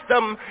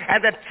custom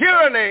and the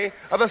tyranny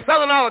of the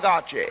Southern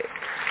oligarchy.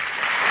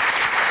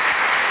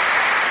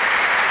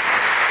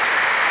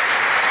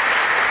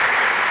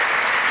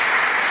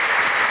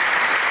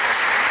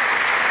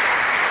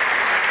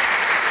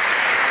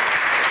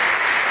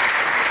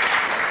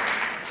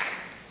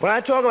 When I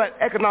talk about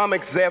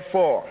economics,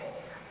 therefore,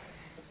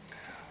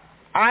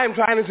 I am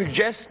trying to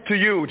suggest to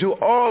you, to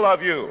all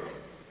of you,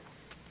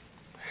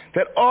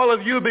 that all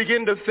of you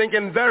begin to think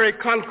in very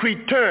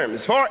concrete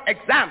terms. For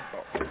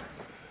example,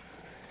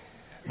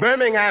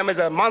 Birmingham is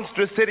a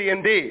monstrous city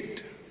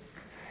indeed,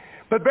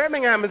 but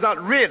Birmingham is not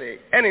really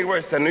any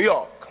worse than New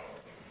York.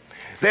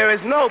 There is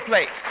no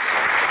place,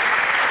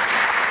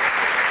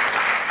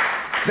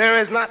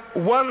 there is not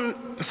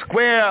 1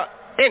 square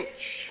inch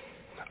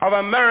of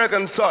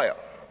American soil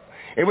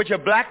in which a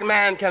black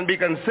man can be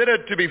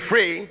considered to be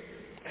free.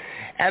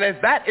 And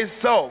if that is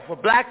so for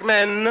black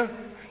men,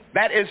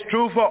 that is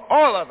true for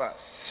all of us.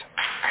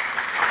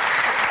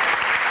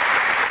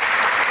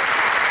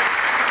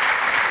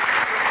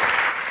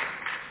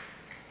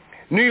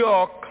 New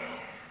York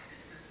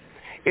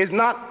is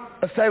not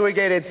a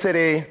segregated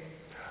city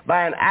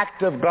by an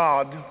act of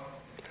God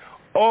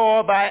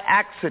or by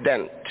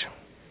accident.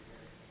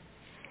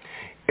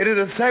 It is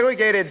a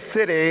segregated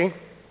city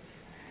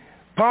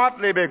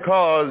partly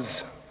because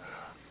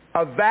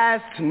a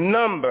vast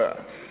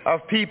number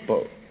of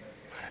people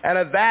and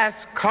a vast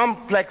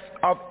complex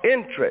of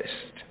interest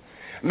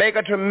make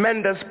a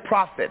tremendous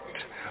profit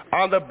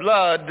on the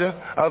blood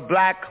of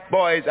black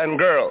boys and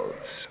girls,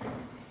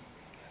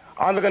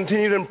 on the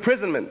continued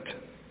imprisonment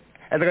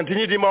and the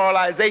continued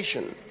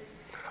demoralization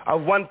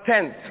of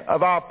 1/10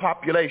 of our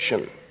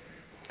population.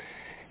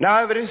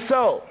 Now, if it is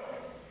so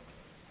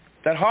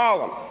that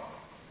Harlem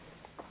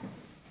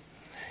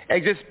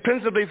exists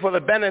principally for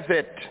the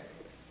benefit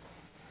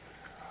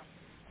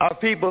of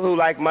people who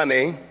like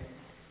money,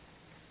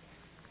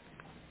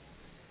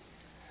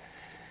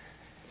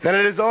 then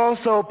it is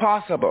also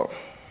possible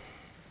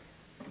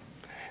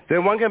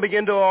that one can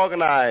begin to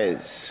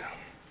organize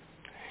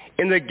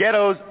in the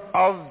ghettos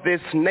of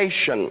this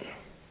nation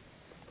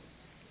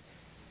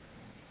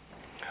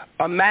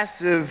a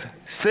massive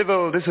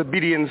civil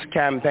disobedience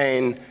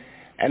campaign.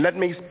 And let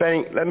me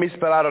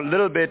spell out a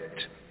little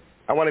bit,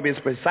 I want to be as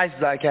precise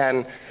as I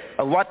can,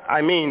 of what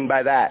I mean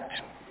by that.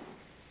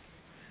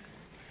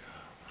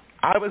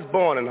 I was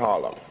born in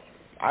Harlem.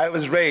 I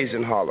was raised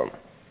in Harlem.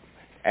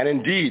 And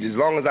indeed, as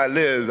long as I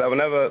live, I will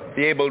never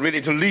be able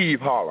really to leave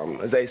Harlem.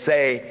 As they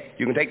say,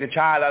 you can take the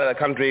child out of the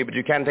country, but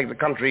you can't take the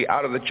country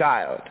out of the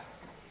child.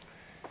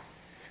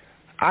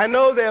 I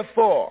know,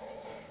 therefore,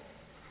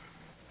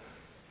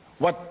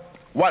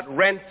 what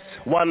rents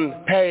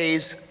one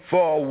pays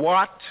for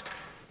what.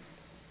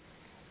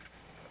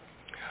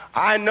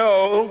 I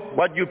know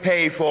what you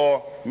pay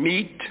for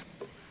meat,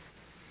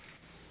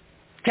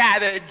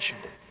 cabbage,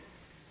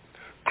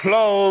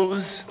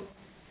 clothes,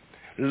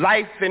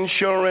 life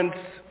insurance,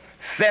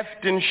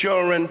 theft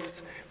insurance,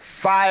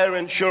 fire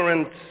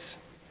insurance,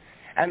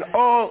 and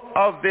all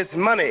of this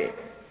money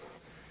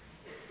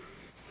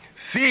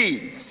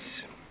feeds,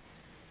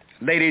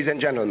 ladies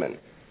and gentlemen,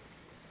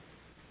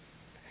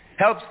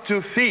 helps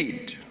to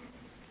feed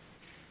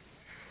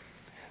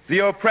the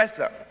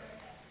oppressor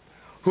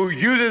who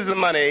uses the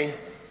money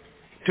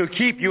to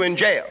keep you in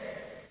jail.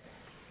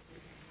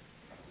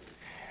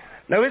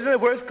 Now, isn't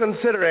it worth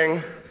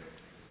considering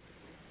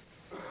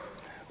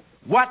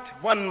what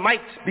one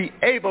might be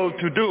able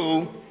to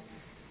do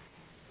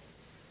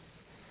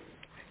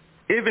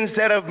if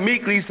instead of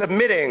meekly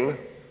submitting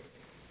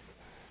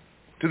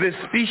to this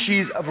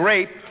species of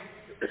rape,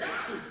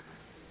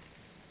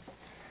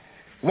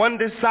 one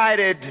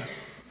decided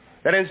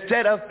that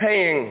instead of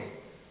paying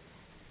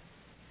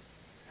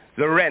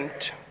the rent,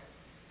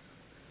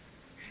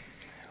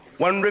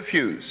 one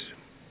refused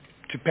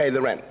to pay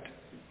the rent.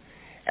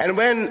 And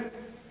when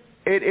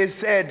it is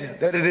said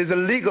that it is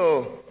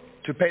illegal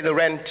to pay the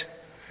rent,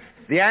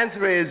 the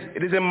answer is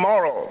it is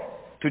immoral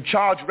to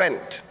charge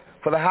rent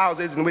for the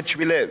houses in which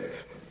we live.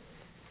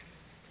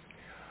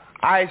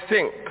 I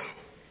think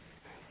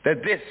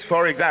that this,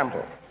 for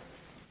example,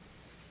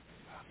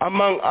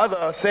 among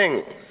other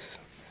things,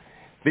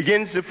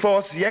 begins to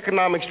force the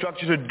economic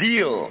structure to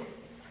deal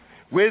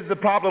with the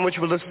problem which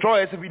will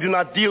destroy us if we do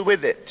not deal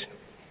with it.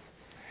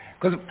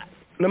 Because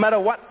no matter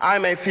what I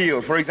may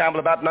feel, for example,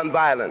 about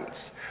nonviolence,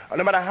 or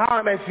no matter how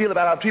I may feel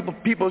about how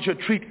people should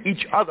treat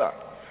each other,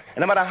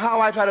 and no matter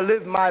how I try to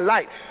live my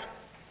life,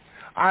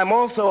 I'm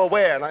also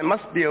aware, and I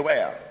must be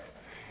aware,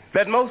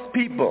 that most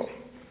people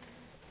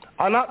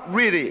are not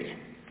really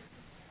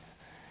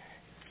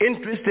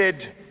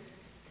interested,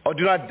 or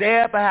do not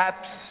dare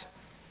perhaps,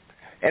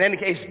 in any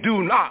case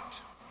do not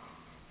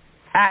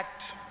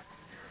act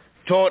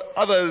toward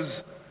others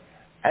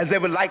as they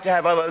would like to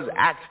have others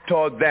act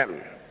toward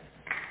them.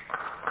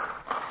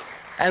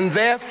 And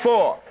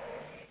therefore,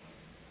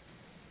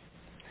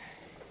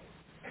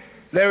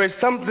 there is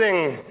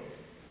something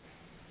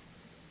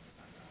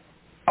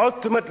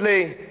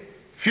ultimately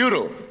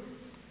futile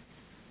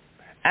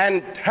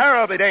and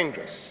terribly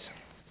dangerous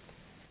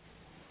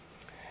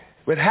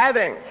with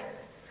having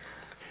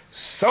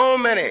so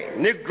many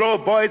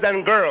Negro boys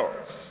and girls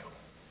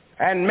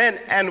and men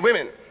and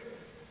women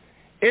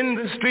in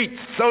the streets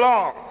so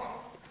long.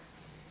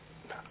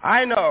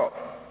 I know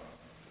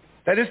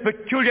that this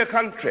peculiar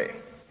country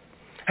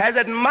has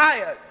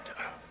admired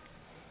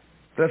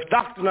the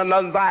doctrine of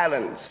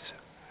nonviolence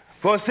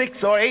for 6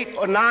 or 8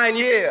 or 9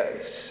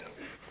 years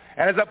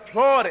and has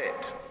applauded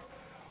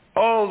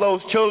all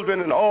those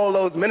children and all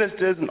those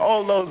ministers and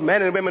all those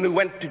men and women who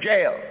went to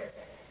jail,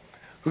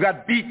 who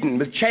got beaten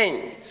with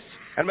chains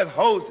and with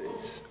hoses,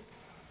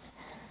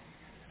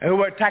 and who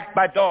were attacked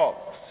by dogs,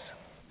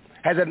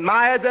 has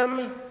admired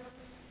them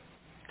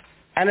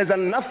and has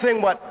done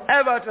nothing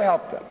whatever to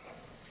help them.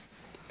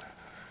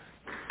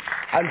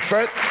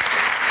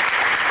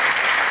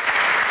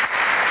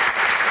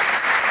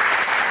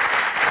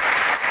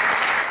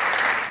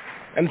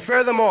 And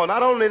furthermore,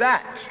 not only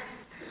that,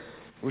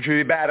 which would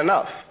be bad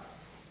enough,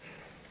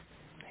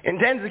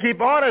 intends to keep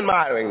on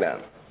admiring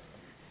them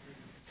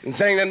and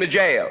sending them to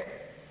jail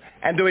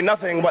and doing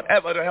nothing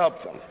whatever to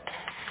help them.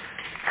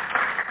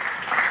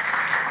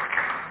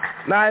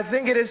 Now, I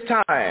think it is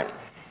time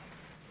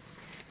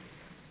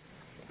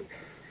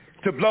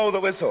to blow the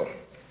whistle.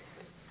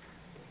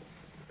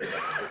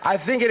 I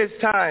think it is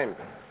time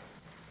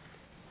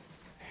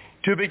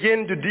to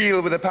begin to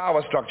deal with the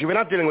power structure. We're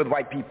not dealing with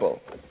white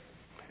people.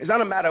 It's not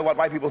a matter of what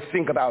white people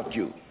think about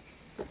you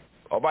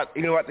or what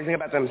they think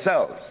about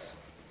themselves.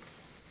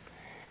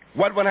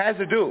 What one has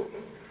to do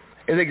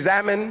is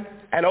examine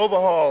and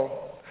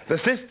overhaul the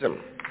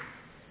system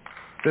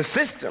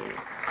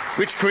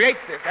which creates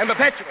this and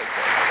perpetuates it.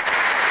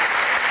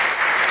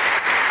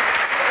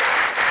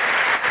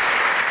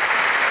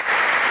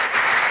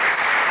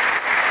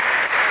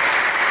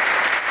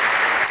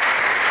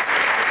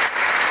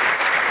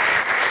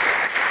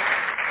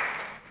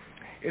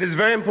 It is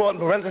very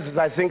important parenthesis,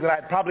 I think, that I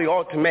probably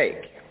ought to make.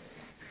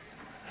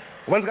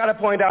 One's got to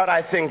point out,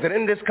 I think, that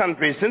in this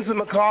country, since the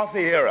McCarthy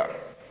era,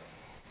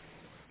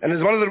 and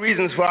is one of the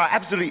reasons for our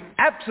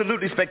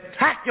absolutely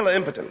spectacular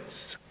impotence,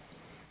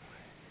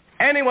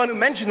 anyone who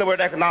mentioned the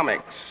word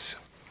economics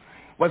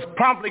was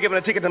promptly given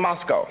a ticket to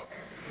Moscow.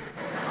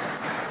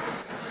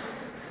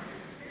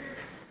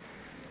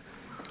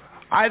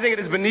 I think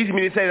it is beneath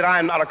me to say that I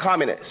am not a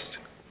communist.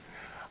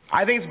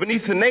 I think it's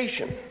beneath the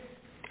nation,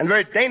 and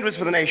very dangerous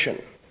for the nation,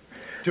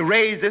 to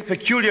raise this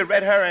peculiar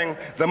red herring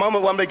the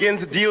moment one begins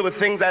to deal with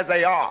things as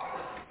they are.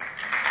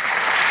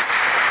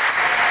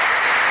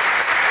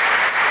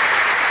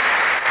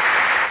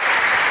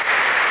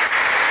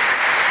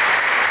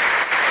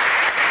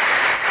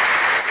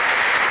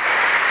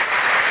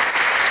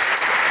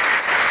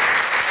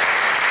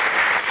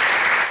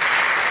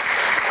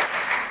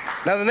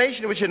 Now, the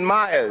nation which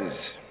admires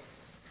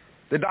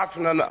the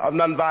doctrine of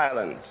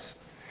nonviolence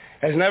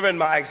has never, in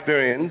my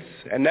experience,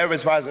 and never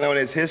as far as I know in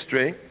its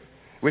history,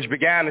 which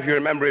began, if you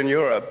remember, in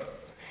Europe,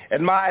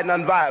 admired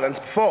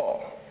nonviolence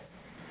before.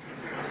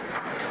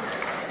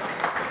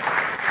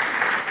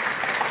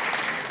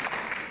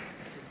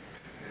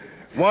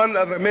 One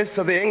of the myths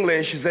of the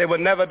English is they would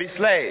never be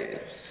slaves.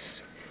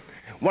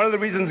 One of the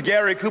reasons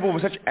Gary Cooper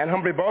was such, and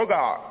Humphrey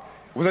Bogart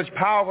were such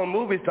powerful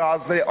movie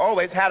stars, they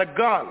always had a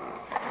gun.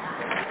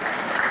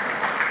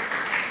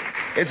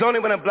 It's only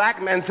when a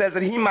black man says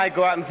that he might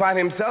go out and find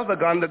himself a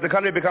gun that the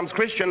country becomes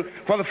Christian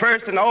for the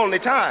first and only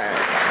time.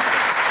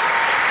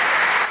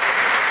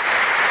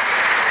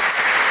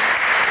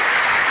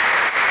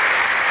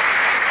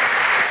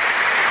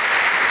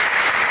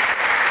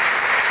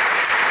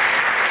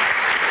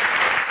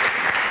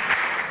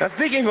 Now,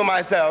 speaking for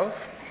myself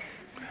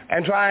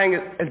and trying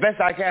as best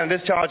I can to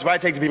discharge what I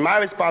take to be my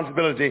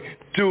responsibility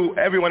to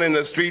everyone in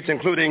the streets,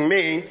 including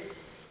me,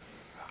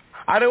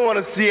 I don't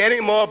want to see any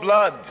more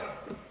blood.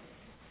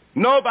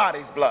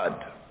 Nobody's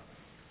blood.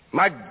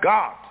 My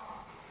God.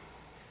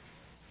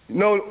 You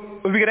know,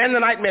 if we could end the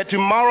nightmare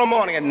tomorrow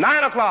morning at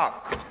 9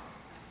 o'clock,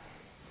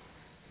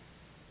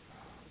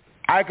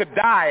 I could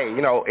die,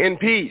 in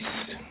peace.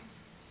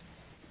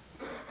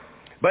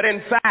 But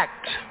in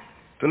fact,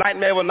 the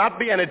nightmare will not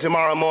be ended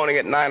tomorrow morning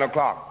at 9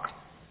 o'clock.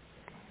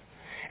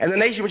 And the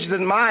nation which has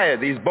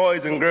admired these boys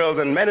and girls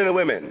and men and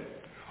women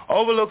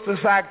overlooks the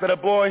fact that a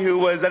boy who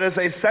was, let us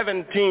say,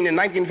 17 in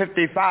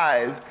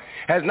 1955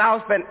 has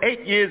now spent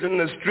 8 years in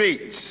the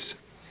streets,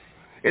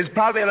 is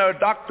probably under a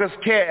doctor's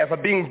care for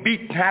being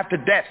beaten half to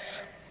death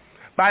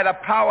by the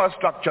power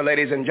structure,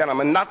 ladies and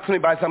gentlemen, not simply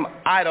by some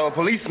idle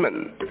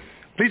policeman.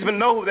 Policemen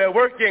know who they're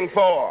working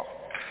for.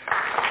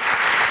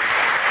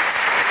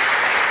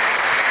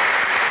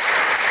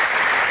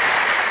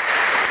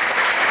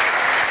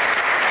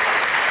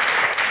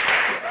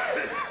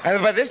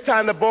 And by this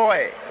time, the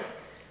boy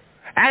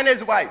and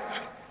his wife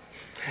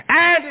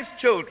and his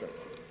children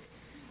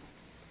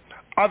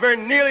are very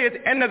nearly at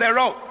the end of their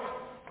rope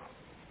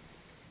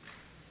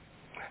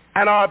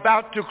and are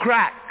about to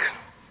crack.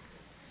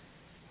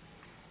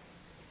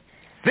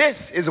 This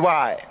is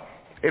why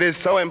it is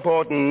so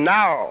important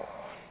now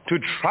to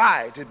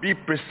try to be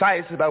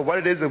precise about what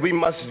it is that we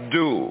must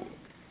do.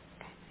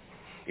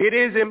 It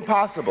is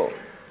impossible.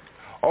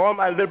 All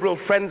my liberal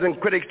friends and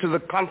critics to the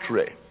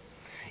contrary,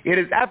 it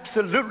is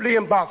absolutely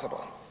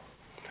impossible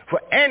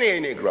for any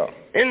Negro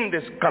in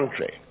this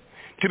country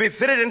to be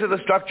fitted into the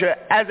structure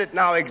as it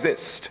now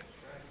exists.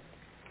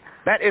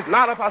 That is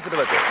not a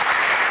possibility.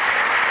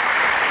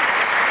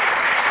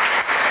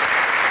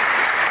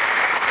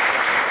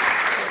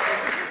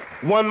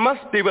 One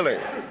must be willing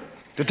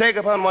to take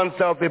upon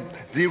oneself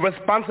the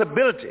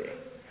responsibility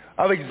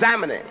of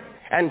examining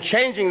and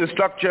changing the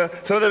structure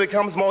so that it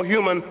becomes more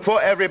human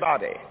for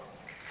everybody.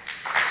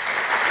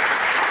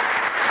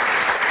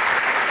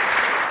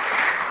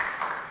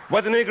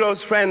 What the Negro's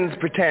friends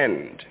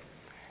pretend,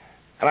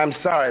 and I'm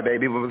sorry,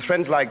 baby, but with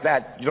friends like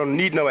that, you don't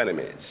need no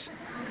enemies,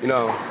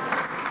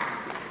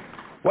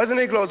 What the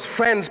Negro's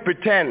friends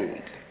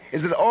pretend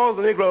is that all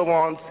the Negro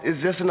wants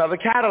is just another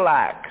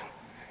Cadillac.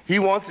 He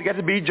wants to get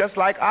to be just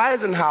like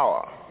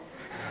Eisenhower.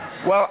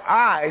 Well,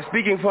 I,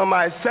 speaking for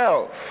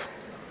myself,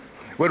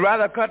 would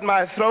rather cut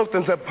my throat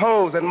than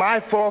suppose that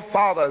my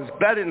forefathers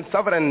bled and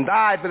suffered and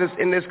died for this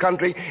in this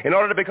country in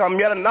order to become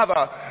yet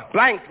another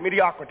blank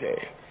mediocrity.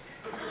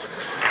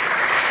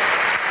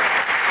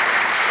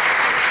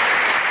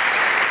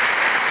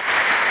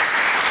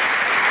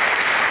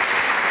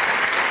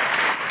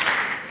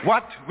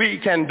 What we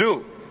can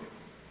do.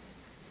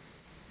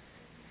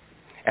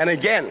 And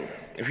again,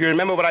 if you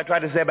remember what I tried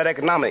to say about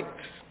economics,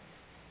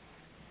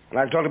 and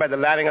I talked about the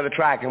lining of the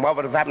track and what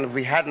would have happened if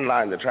we hadn't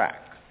lined the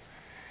track.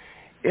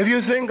 If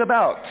you think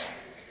about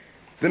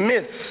the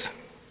myths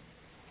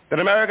that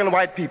American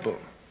white people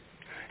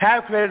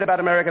have created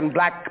about American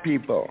black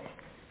people,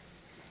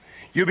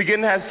 you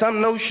begin to have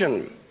some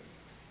notion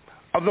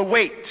of the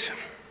weight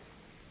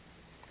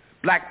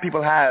black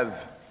people have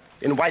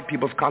in white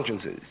people's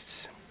consciences.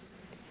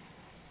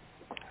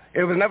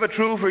 It was never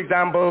true, for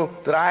example,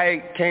 that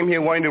I came here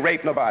wanting to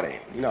rape nobody,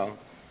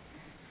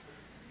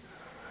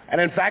 And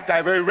in fact,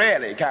 I very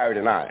rarely carried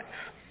a knife.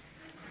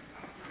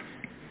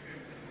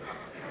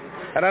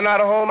 And I know how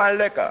to hold my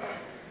liquor.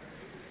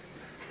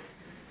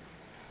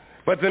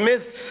 But the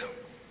myths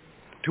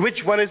to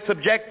which one is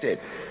subjected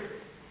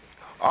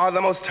are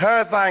the most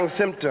terrifying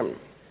symptom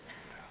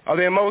of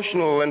the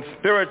emotional and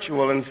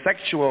spiritual and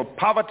sexual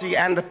poverty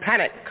and the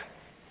panic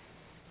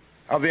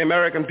of the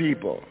American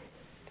people.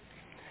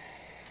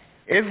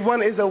 If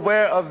one is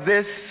aware of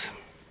this,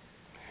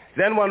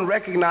 then one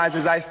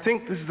recognizes, I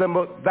think this is a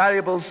most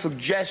valuable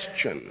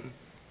suggestion,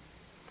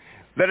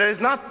 that it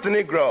is not the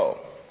Negro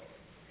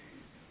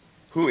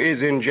who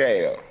is in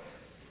jail.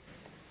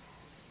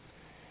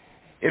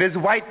 It is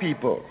white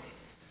people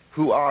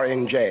who are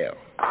in jail.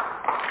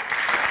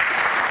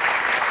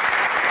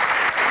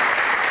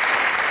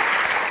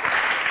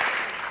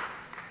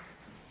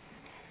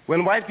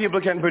 When white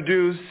people can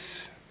produce,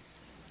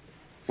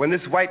 when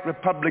this white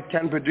republic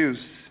can produce,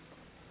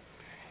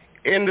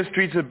 in the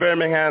streets of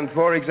Birmingham,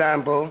 for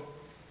example,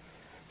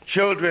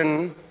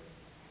 children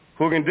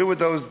who can do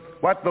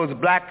what those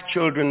black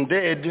children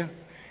did,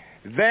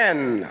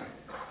 then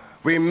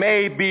we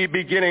may be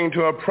beginning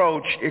to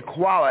approach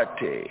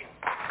equality.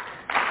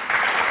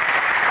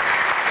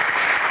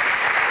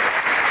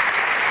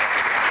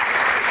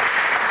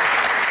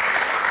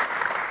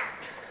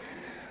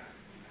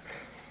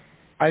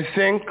 I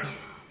think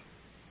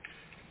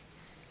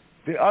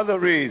the other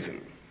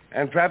reason,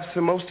 and perhaps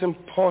the most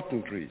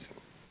important reason,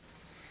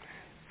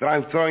 that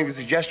I'm throwing the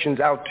suggestions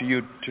out to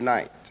you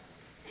tonight,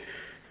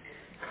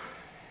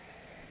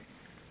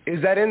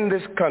 is that in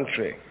this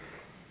country,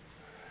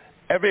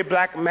 every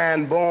black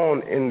man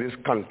born in this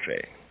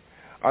country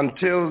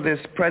until this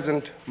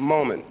present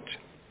moment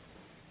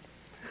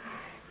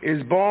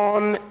is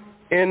born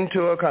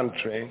into a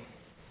country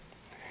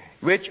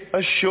which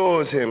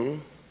assures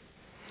him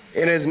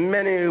in as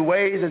many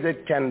ways as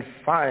it can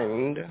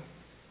find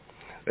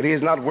that he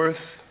is not worth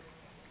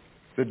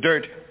the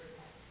dirt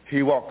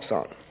he walks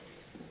on.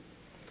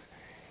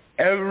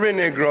 Every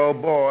Negro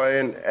boy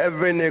and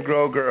every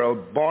Negro girl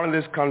born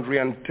in this country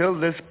until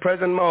this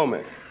present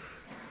moment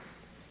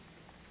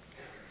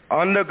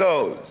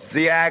undergoes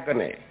the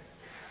agony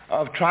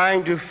of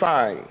trying to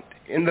find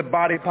in the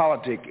body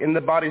politic, in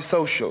the body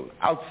social,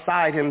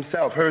 outside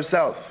himself,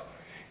 herself,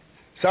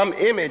 some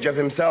image of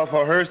himself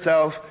or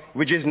herself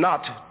which is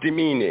not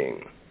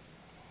demeaning.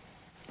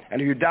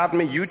 And if you doubt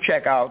me, you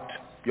check out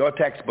your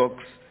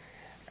textbooks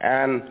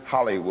and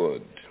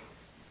Hollywood,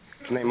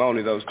 to name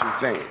only those two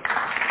things.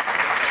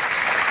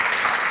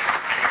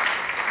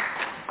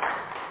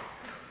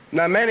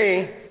 Now,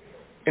 many,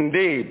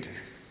 indeed,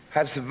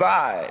 have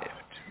survived,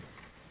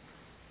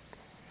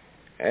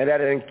 and at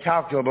an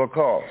incalculable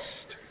cost.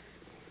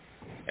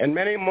 And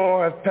many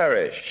more have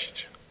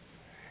perished,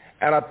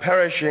 and are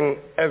perishing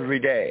every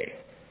day.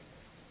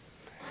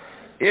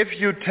 If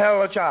you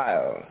tell a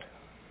child,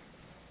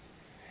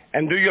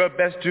 and do your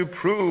best to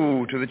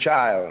prove to the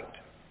child,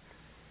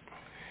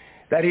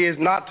 that he is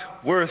not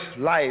worth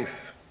life,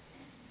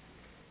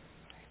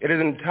 it is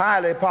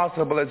entirely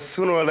possible that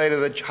sooner or later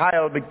the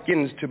child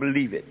begins to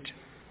believe it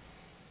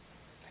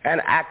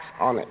and acts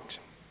on it.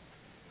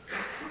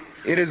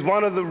 It is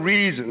one of the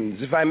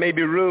reasons, if I may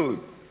be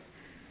rude,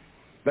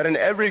 that in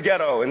every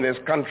ghetto in this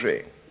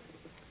country,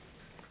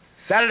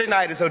 Saturday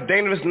night is a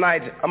dangerous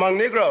night among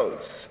Negroes.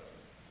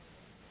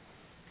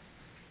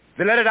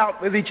 They let it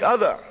out with each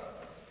other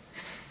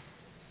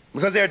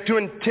because they're too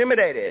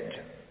intimidated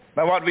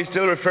by what we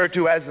still refer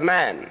to as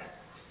man.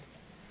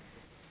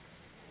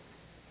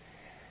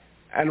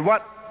 And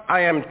what I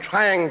am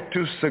trying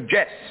to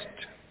suggest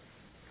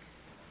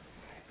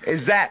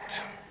is that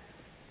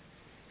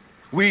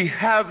we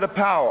have the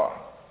power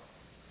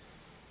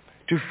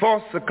to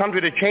force the country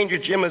to change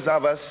its image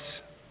of us,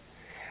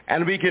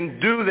 and we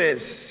can do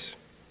this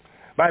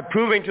by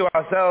proving to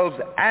ourselves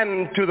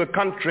and to the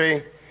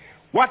country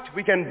what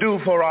we can do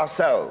for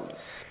ourselves.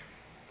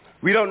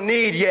 We don't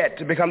need yet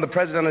to become the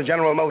president of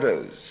General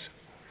Motors.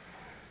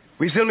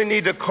 We simply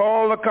need to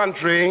call the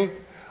country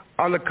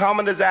on the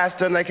common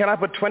disaster, and they cannot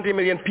put 20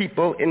 million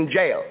people in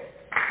jail.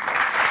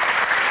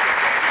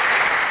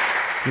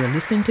 You're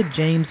listening to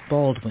James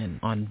Baldwin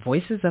on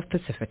Voices of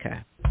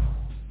Pacifica.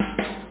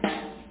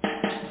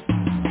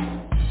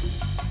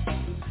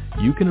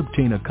 You can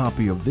obtain a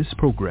copy of this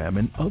program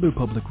and other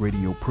public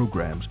radio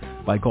programs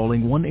by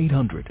calling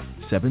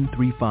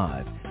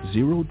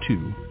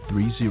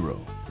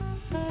 1-800-735-0230.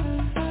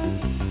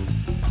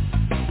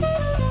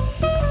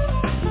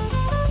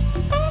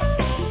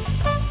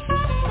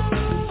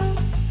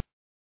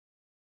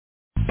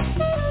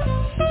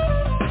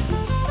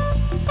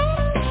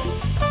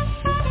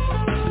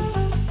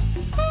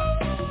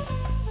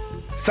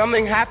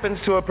 Something happens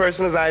to a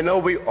person, as I know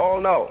we all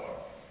know,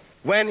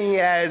 when he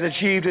has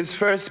achieved his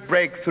first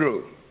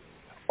breakthrough.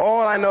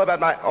 All I know about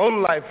my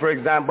own life, for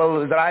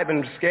example, is that I've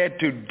been scared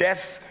to death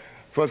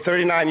for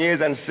 39 years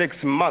and 6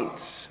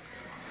 months.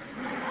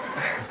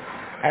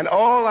 And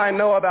all I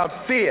know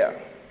about fear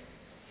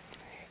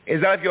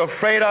is that if you're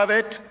afraid of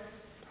it,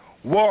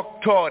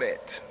 walk toward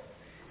it.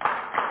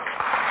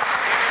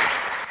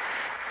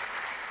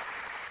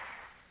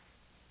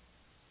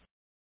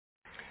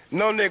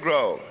 No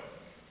Negro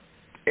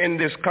in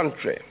this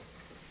country,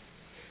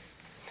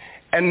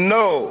 and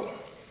no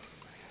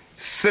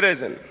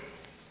citizen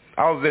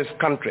of this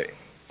country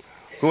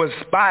who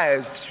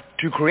aspires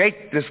to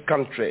create this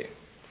country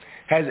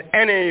has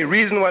any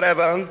reason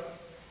whatever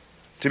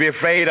to be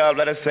afraid of,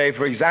 let us say,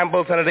 for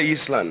example, Senator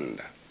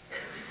Eastland.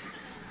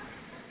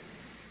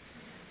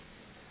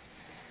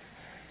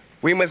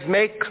 We must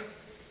make,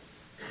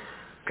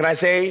 can I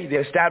say, the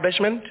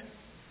establishment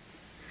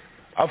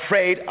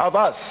afraid of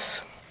us.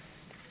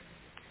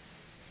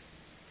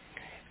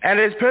 And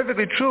it is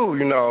perfectly true,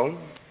 you know,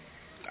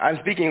 I'm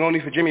speaking only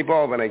for Jimmy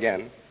Baldwin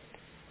again,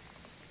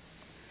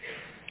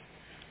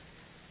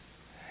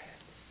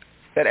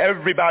 that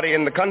everybody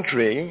in the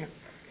country,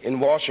 in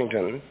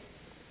Washington,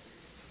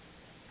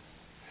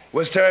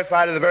 was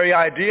terrified of the very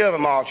idea of a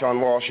march on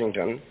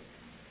Washington,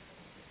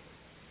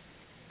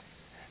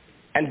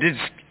 and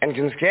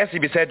can scarcely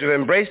be said to have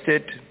embraced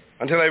it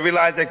until they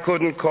realized they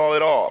couldn't call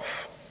it off.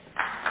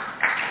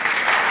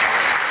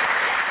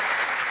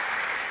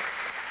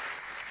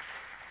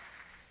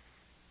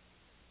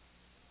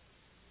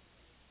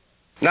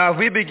 Now, if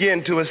we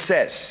begin to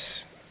assess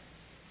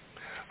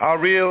our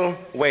real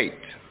weight,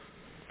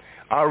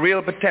 our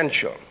real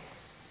potential,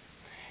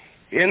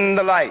 in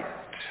the light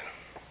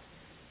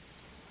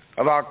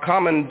of our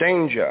common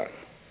danger,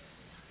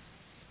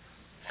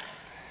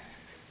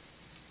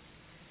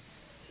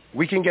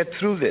 we can get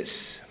through this.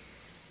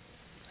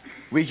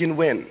 We can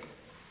win.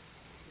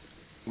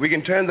 We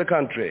can turn the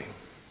country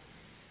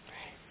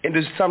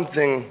into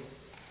something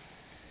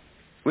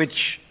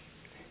which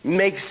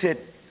makes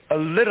it a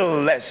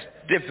little less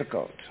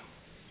difficult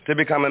to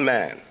become a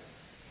man.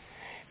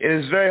 It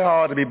is very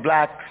hard to be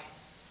black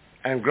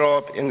and grow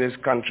up in this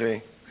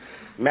country.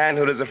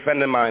 Manhood, as a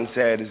friend of mine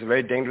said, is a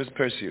very dangerous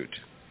pursuit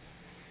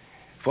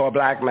for a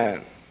black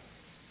man.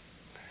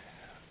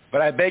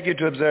 But I beg you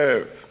to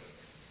observe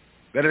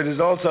that it has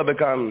also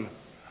become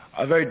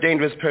a very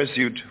dangerous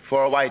pursuit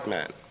for a white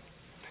man.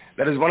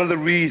 That is one of the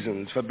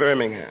reasons for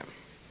Birmingham.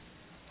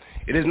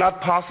 It is not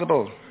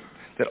possible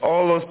that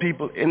all those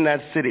people in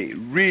that city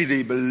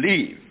really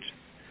believe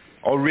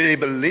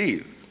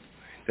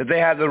that they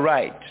have the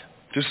right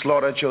to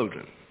slaughter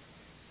children.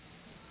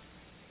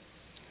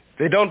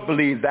 They don't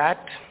believe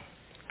that.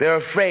 They're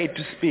afraid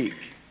to speak.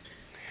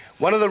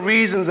 One of the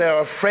reasons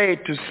they're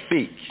afraid to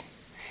speak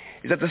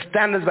is that the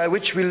standards by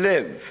which we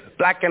live,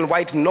 black and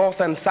white, north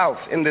and south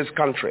in this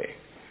country,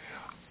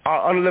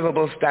 are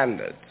unlivable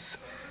standards.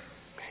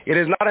 It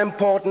is not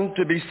important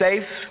to be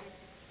safe.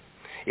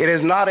 It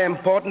is not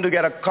important to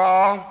get a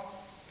car.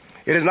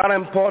 It is not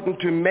important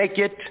to make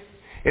it.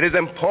 It is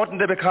important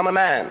to become a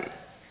man.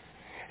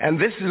 And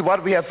this is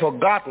what we have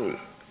forgotten.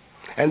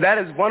 And that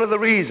is one of the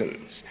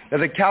reasons that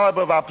the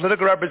caliber of our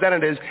political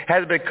representatives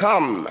has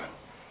become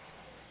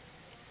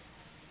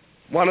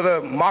one of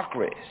the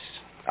mockeries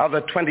of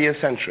the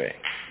 20th century.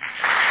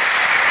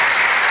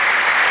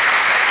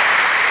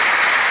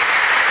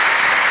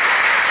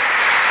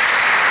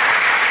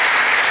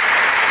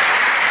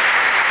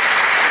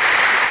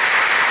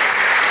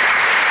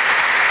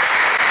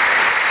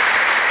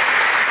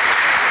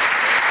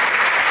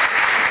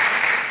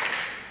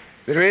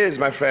 There is,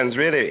 my friends,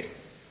 really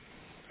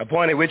a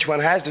point at which one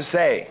has to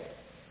say,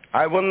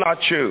 I will not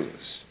choose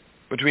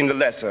between the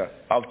lesser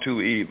of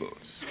two evils.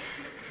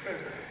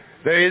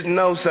 There is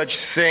no such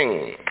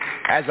thing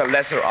as a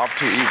lesser of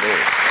two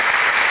evils.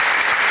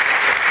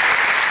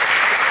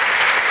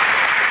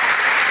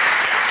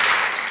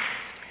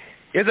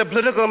 If the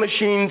political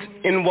machines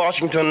in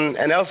Washington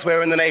and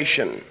elsewhere in the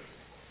nation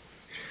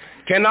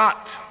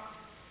cannot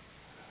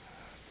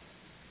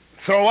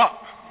throw up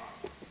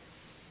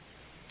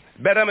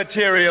better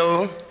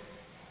material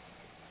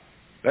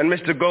than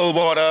Mr.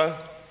 Goldwater,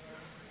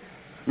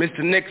 Mr.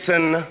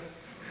 Nixon,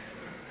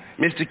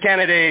 Mr.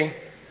 Kennedy,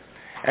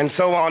 and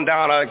so on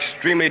down an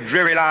extremely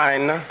dreary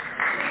line,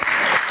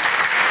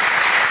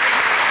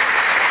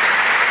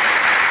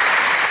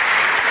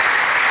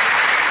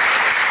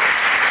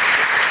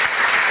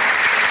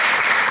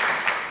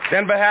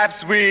 then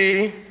perhaps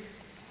we,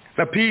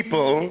 the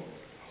people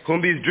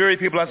whom these dreary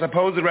people are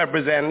supposed to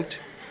represent,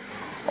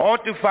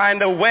 ought to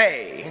find a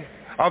way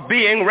of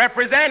being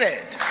represented.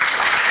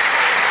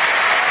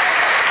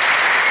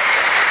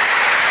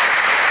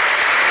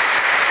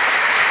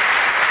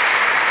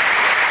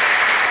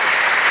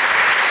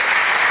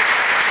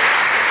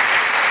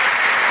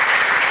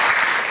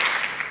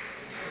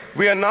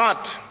 We are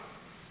not,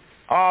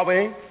 are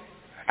we,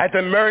 at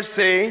the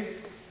mercy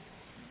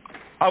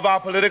of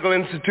our political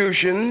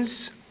institutions?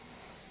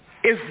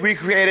 If we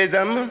created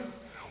them,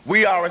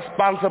 we are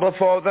responsible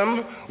for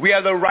them. We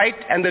have the right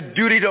and the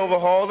duty to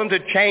overhaul them, to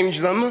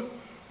change them.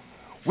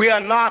 We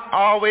are not,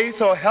 are we,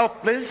 so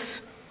helpless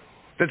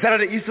that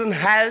Senator Eastland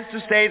has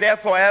to stay there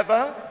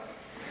forever?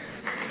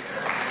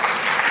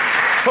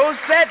 Who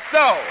said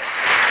so?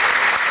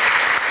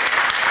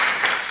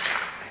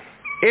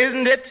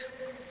 Isn't it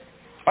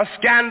a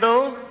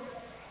scandal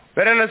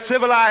that in a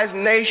civilized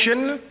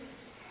nation,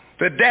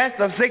 the death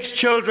of 6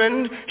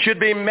 children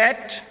should be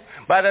met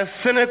by the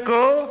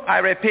cynical, I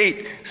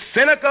repeat,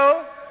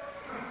 cynical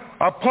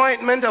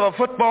appointment of a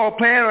football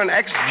player and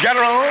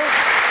ex-general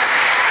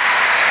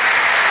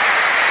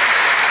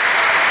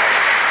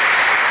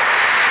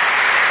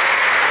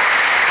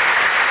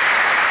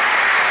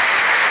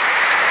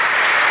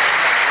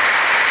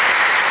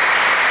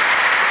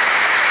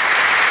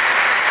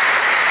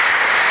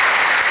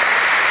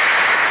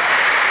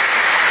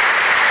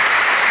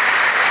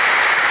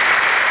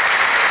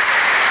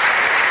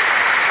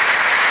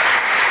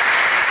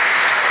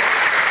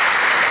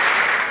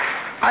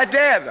I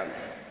dare them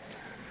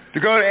to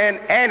go in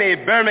any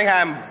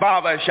Birmingham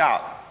barber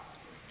shop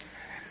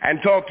and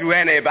talk to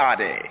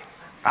anybody.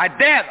 I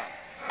dare them.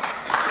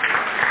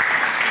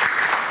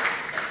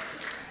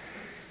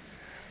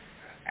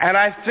 And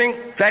I think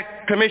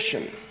that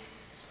commission,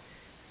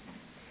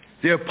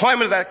 the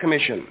appointment of that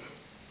commission,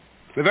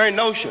 the very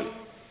notion,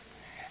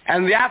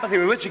 and the apathy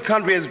with which the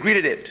country has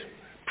greeted it,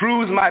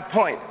 proves my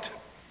point.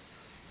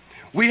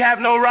 We have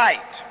no right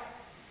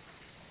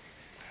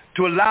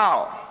to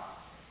allow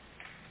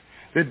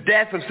the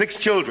death of 6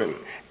 children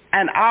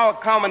and our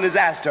common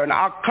disaster and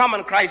our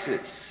common crisis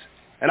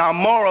and our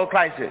moral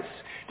crisis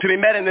to be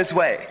met in this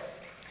way.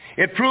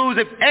 It proves,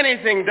 if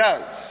anything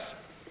does,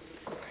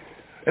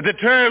 that the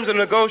terms of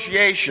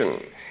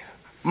negotiation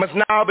must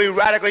now be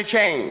radically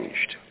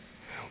changed.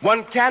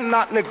 One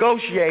cannot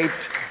negotiate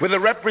with the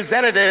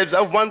representatives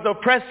of one's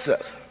oppressor.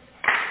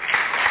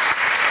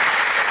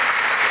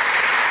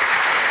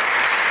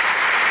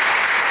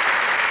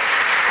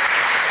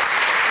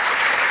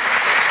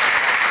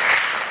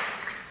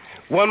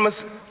 One must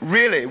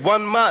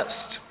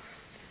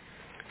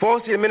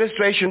force the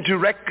administration to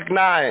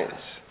recognize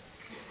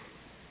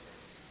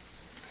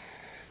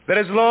that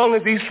as long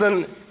as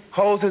Eastland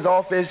holds his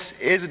office,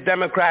 is a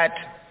Democrat,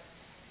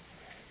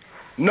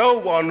 no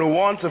one who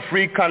wants a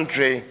free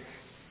country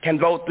can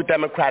vote the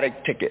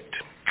Democratic ticket.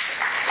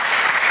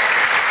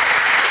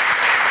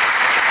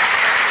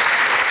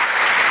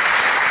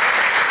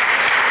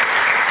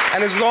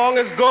 And as long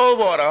as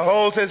Goldwater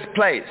holds his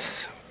place,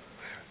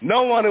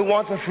 no one who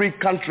wants a free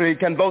country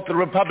can vote the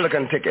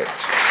Republican ticket.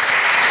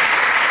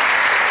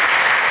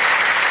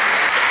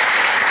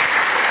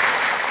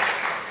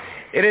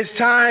 It is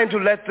time to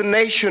let the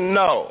nation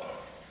know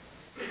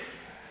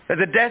that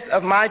the death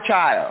of my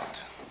child,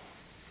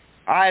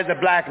 I as a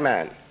black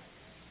man,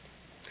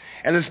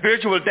 and the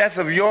spiritual death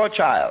of your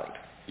child,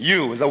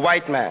 you as a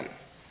white man,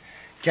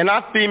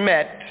 cannot be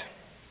met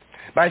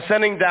by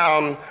sending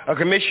down a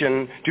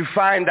commission to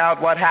find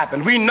out what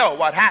happened. We know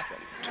what happened.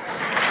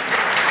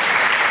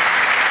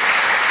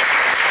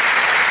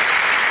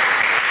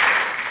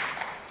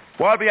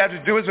 What we have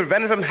to do is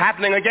prevent it from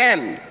happening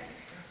again.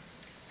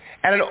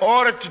 And in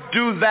order to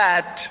do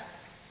that,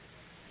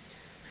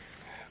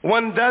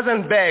 one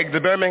doesn't beg the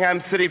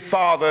Birmingham City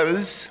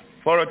Fathers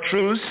for a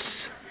truce.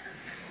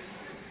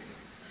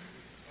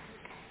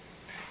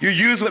 You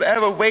use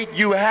whatever weight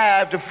you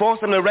have to force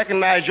them to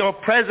recognize your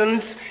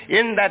presence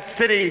in that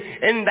city,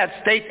 in that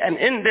state, and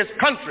in this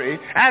country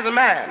as a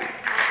man.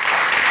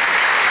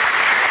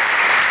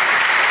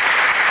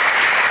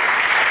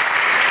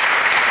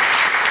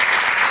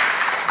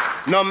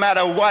 No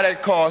matter what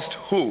it costs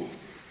who.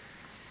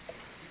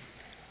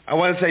 I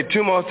want to say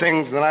 2 more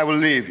things, and I will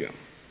leave you.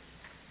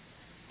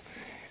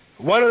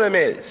 One of them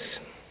is,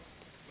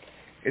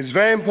 it's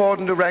very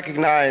important to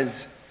recognize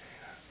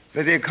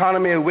that the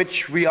economy of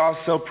which we are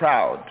so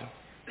proud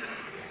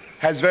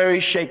has very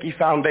shaky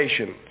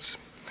foundations.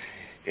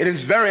 It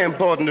is very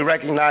important to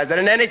recognize that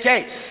in any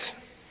case,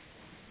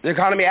 the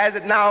economy as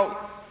it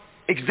now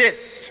exists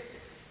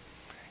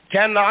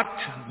cannot,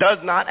 does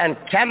not, and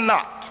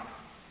cannot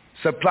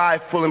supply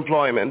full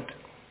employment,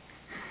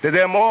 that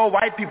there are more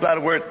white people out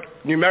of work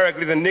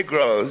numerically than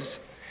Negroes,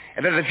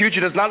 and that the future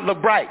does not look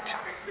bright.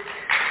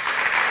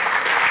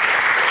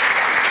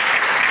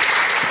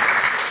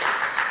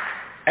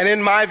 And in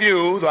my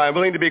view, though I'm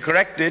willing to be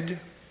corrected,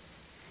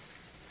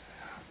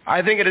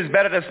 I think it is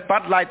better to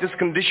spotlight this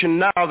condition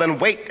now than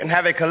wait and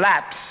have it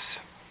collapse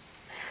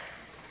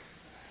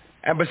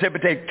and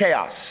precipitate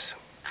chaos.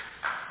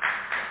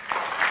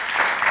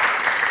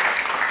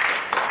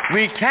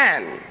 We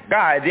can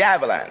guide the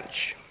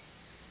avalanche,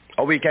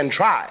 or we can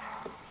try.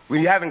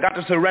 We haven't got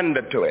to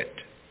surrender to it.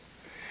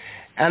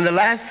 And the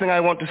last thing I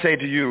want to say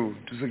to you,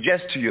 to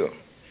suggest to you,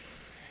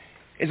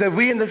 is that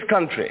we in this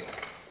country,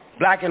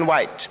 black and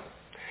white,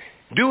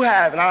 do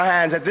have in our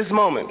hands at this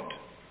moment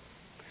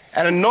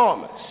an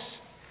enormous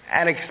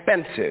and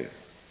expensive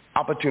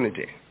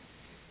opportunity.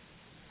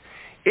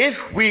 If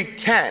we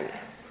can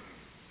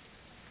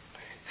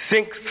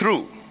think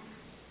through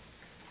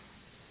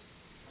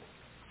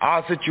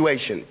our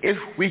situation, if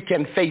we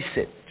can face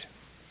it,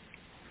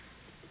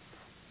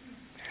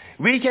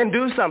 we can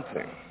do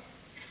something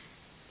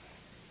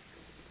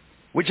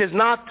which has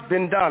not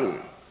been done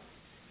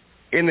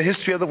in the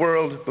history of the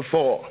world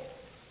before.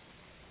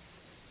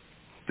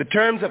 The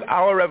terms of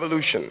our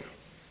revolution,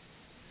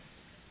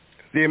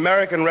 the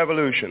American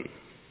Revolution,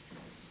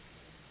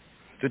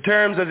 the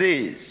terms of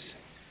these,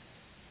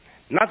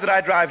 not that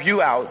I drive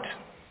you out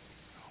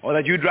or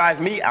that you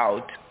drive me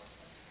out,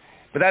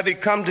 but that we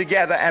come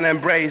together and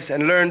embrace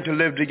and learn to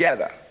live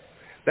together.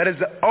 That is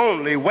the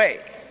only way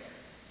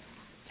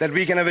that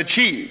we can have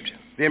achieved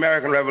the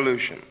American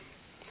Revolution.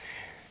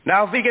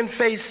 Now, if we can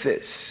face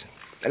this,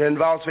 and it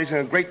involves facing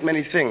a great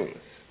many things,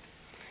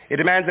 it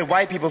demands that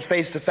white people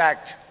face the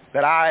fact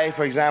that I,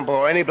 for example,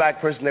 or any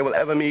black person they will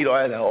ever meet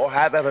or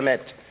have ever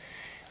met,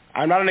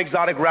 I'm not an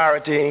exotic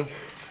rarity.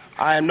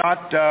 I'm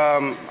not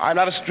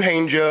a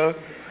stranger.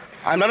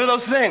 I'm none of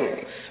those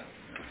things.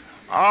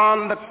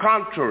 On the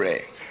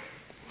contrary,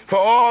 For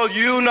all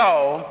you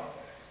know,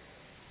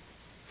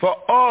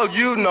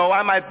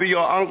 I might be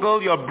your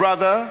uncle, your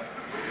brother,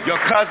 your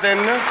cousin.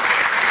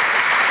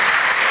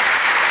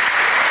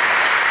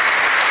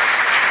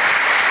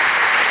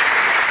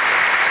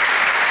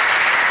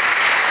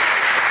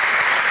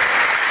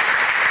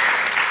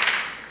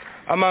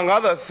 Among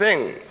other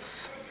things.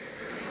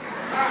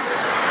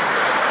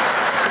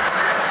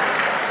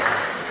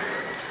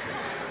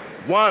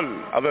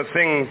 One of the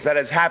things that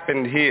has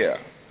happened here,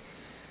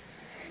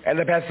 and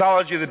the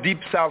pathology of the Deep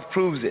South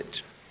proves it.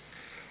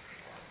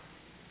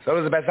 So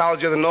does the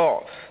pathology of the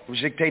North,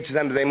 which dictates to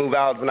them that they move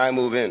out when I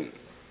move in.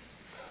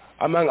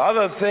 Among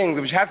other things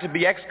which have to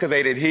be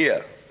excavated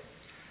here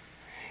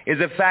is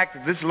the fact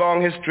that this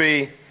long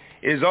history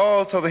is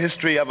also the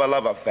history of a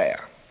love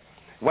affair.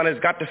 One has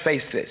got to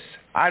face this.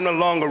 I'm no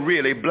longer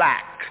really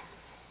black.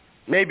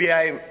 Maybe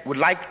I would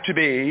like to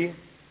be.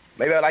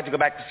 Maybe I'd like to go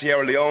back to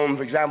Sierra Leone,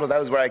 for example. That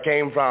was where I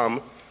came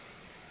from.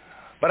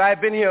 But I've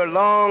been here a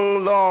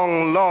long,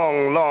 long,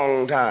 long,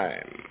 long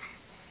time.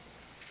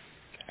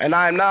 And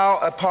I'm now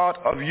a part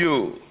of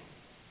you.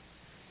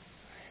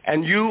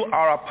 And you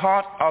are a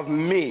part of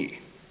me.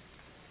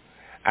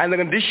 And the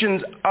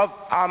conditions of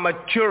our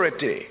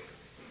maturity,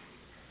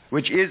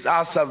 which is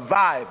our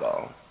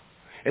survival,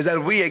 is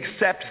that we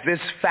accept this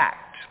fact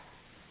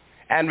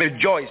and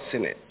rejoice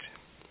in it.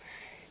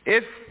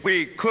 If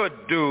we could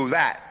do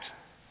that,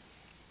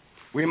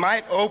 we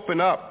might open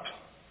up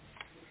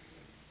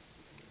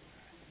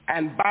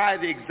and by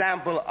the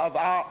example of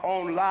our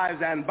own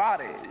lives and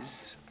bodies,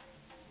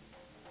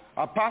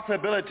 a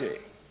possibility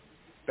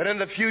that in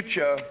the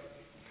future,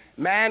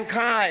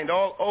 mankind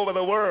all over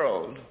the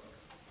world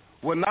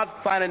will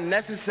not find it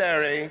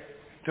necessary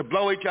to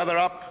blow each other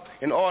up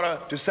in order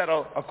to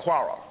settle a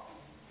quarrel.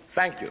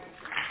 Thank you.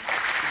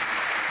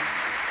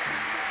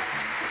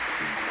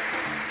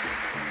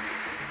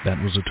 That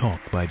was a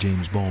talk by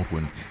James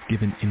Baldwin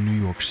given in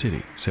New York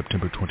City,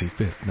 September 25,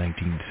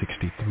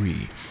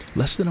 1963,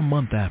 less than a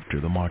month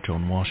after the March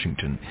on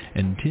Washington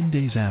and 10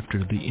 days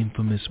after the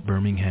infamous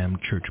Birmingham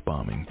church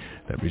bombing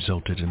that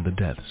resulted in the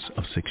deaths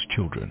of 6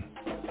 children.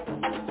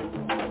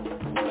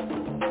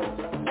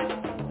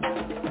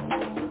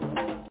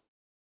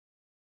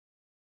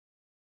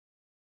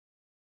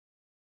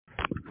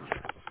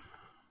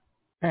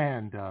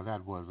 And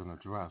that was an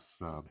address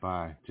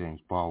by James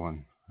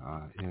Baldwin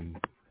in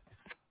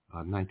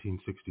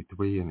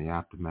 1963 in the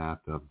aftermath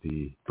of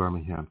the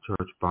Birmingham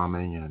church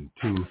bombing and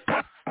 2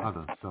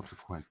 other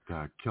subsequent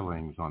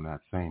killings on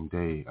that same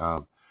day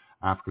of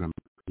African-American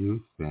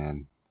youth.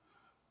 And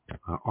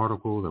an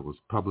article that was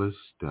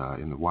published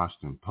in the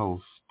Washington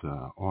Post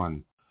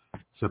on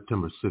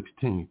September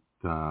 16th,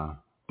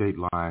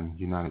 Dateline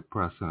United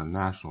Press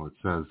International, it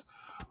says,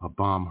 a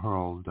bomb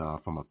hurled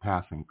from a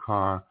passing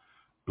car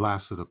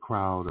blasted a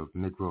crowd of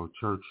Negro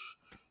church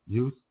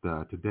youth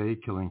today,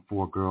 killing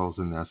 4 girls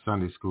in their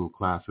Sunday school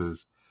classes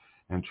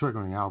and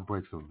triggering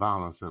outbreaks of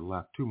violence that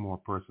left 2 more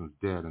persons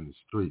dead in the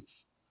streets.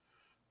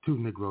 2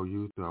 Negro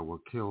youth were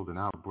killed in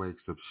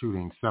outbreaks of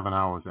shooting 7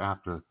 hours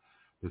after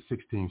the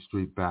 16th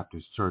Street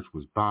Baptist Church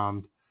was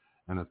bombed,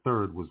 and a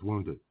 3rd was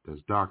wounded.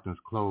 As darkness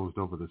closed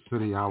over the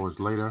city hours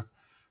later,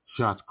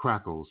 shots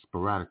crackled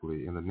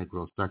sporadically in the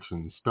Negro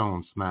section,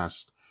 stones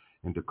smashed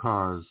into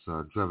cars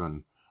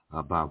driven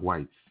by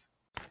whites.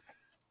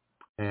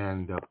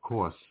 And, of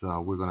course,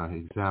 we're going to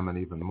examine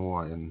even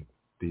more in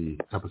the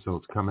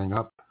episodes coming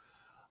up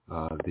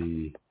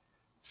the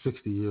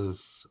 60 years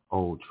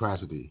old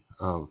tragedy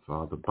of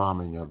the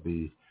bombing of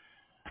the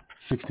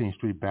 16th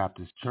Street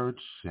Baptist Church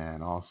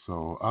and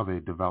also other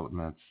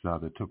developments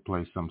that took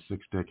place some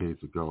 6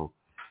 decades ago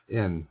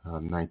in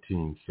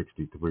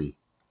 1963.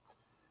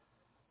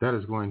 That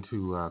is going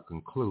to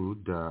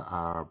conclude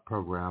our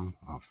program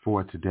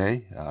for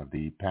today,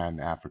 the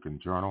Pan-African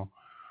Journal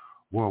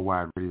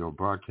worldwide radio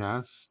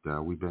broadcast.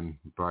 We've been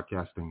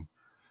broadcasting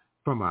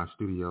from our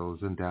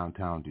studios in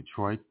downtown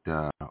Detroit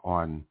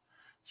on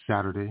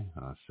Saturday,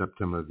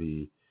 September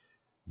the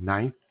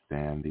 9th,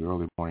 and the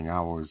early morning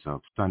hours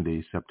of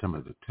Sunday,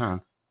 September the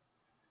 10th.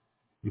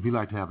 If you'd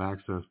like to have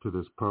access to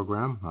this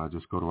program,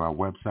 just go to our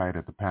website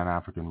at the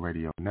Pan-African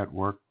Radio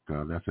Network.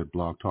 That's at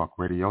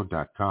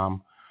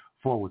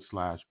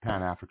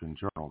blogtalkradio.com/Pan-African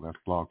Journal. That's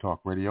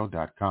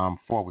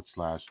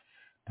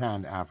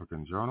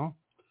blogtalkradio.com/Pan-African Journal.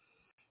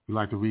 If you'd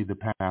like to read the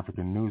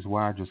Pan-African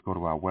Newswire, just go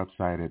to our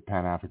website at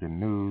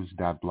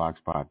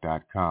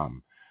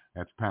panafricannews.blogspot.com.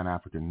 That's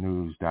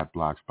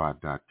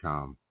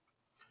panafricannews.blogspot.com.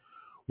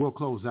 We'll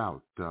close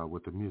out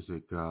with the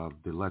music of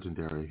the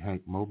legendary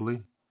Hank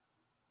Mobley.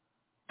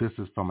 This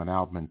is from an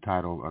album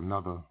entitled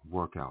Another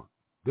Workout.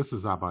 This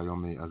is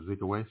Abayomi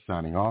Azikiwe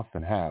signing off,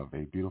 and have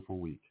a beautiful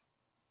week.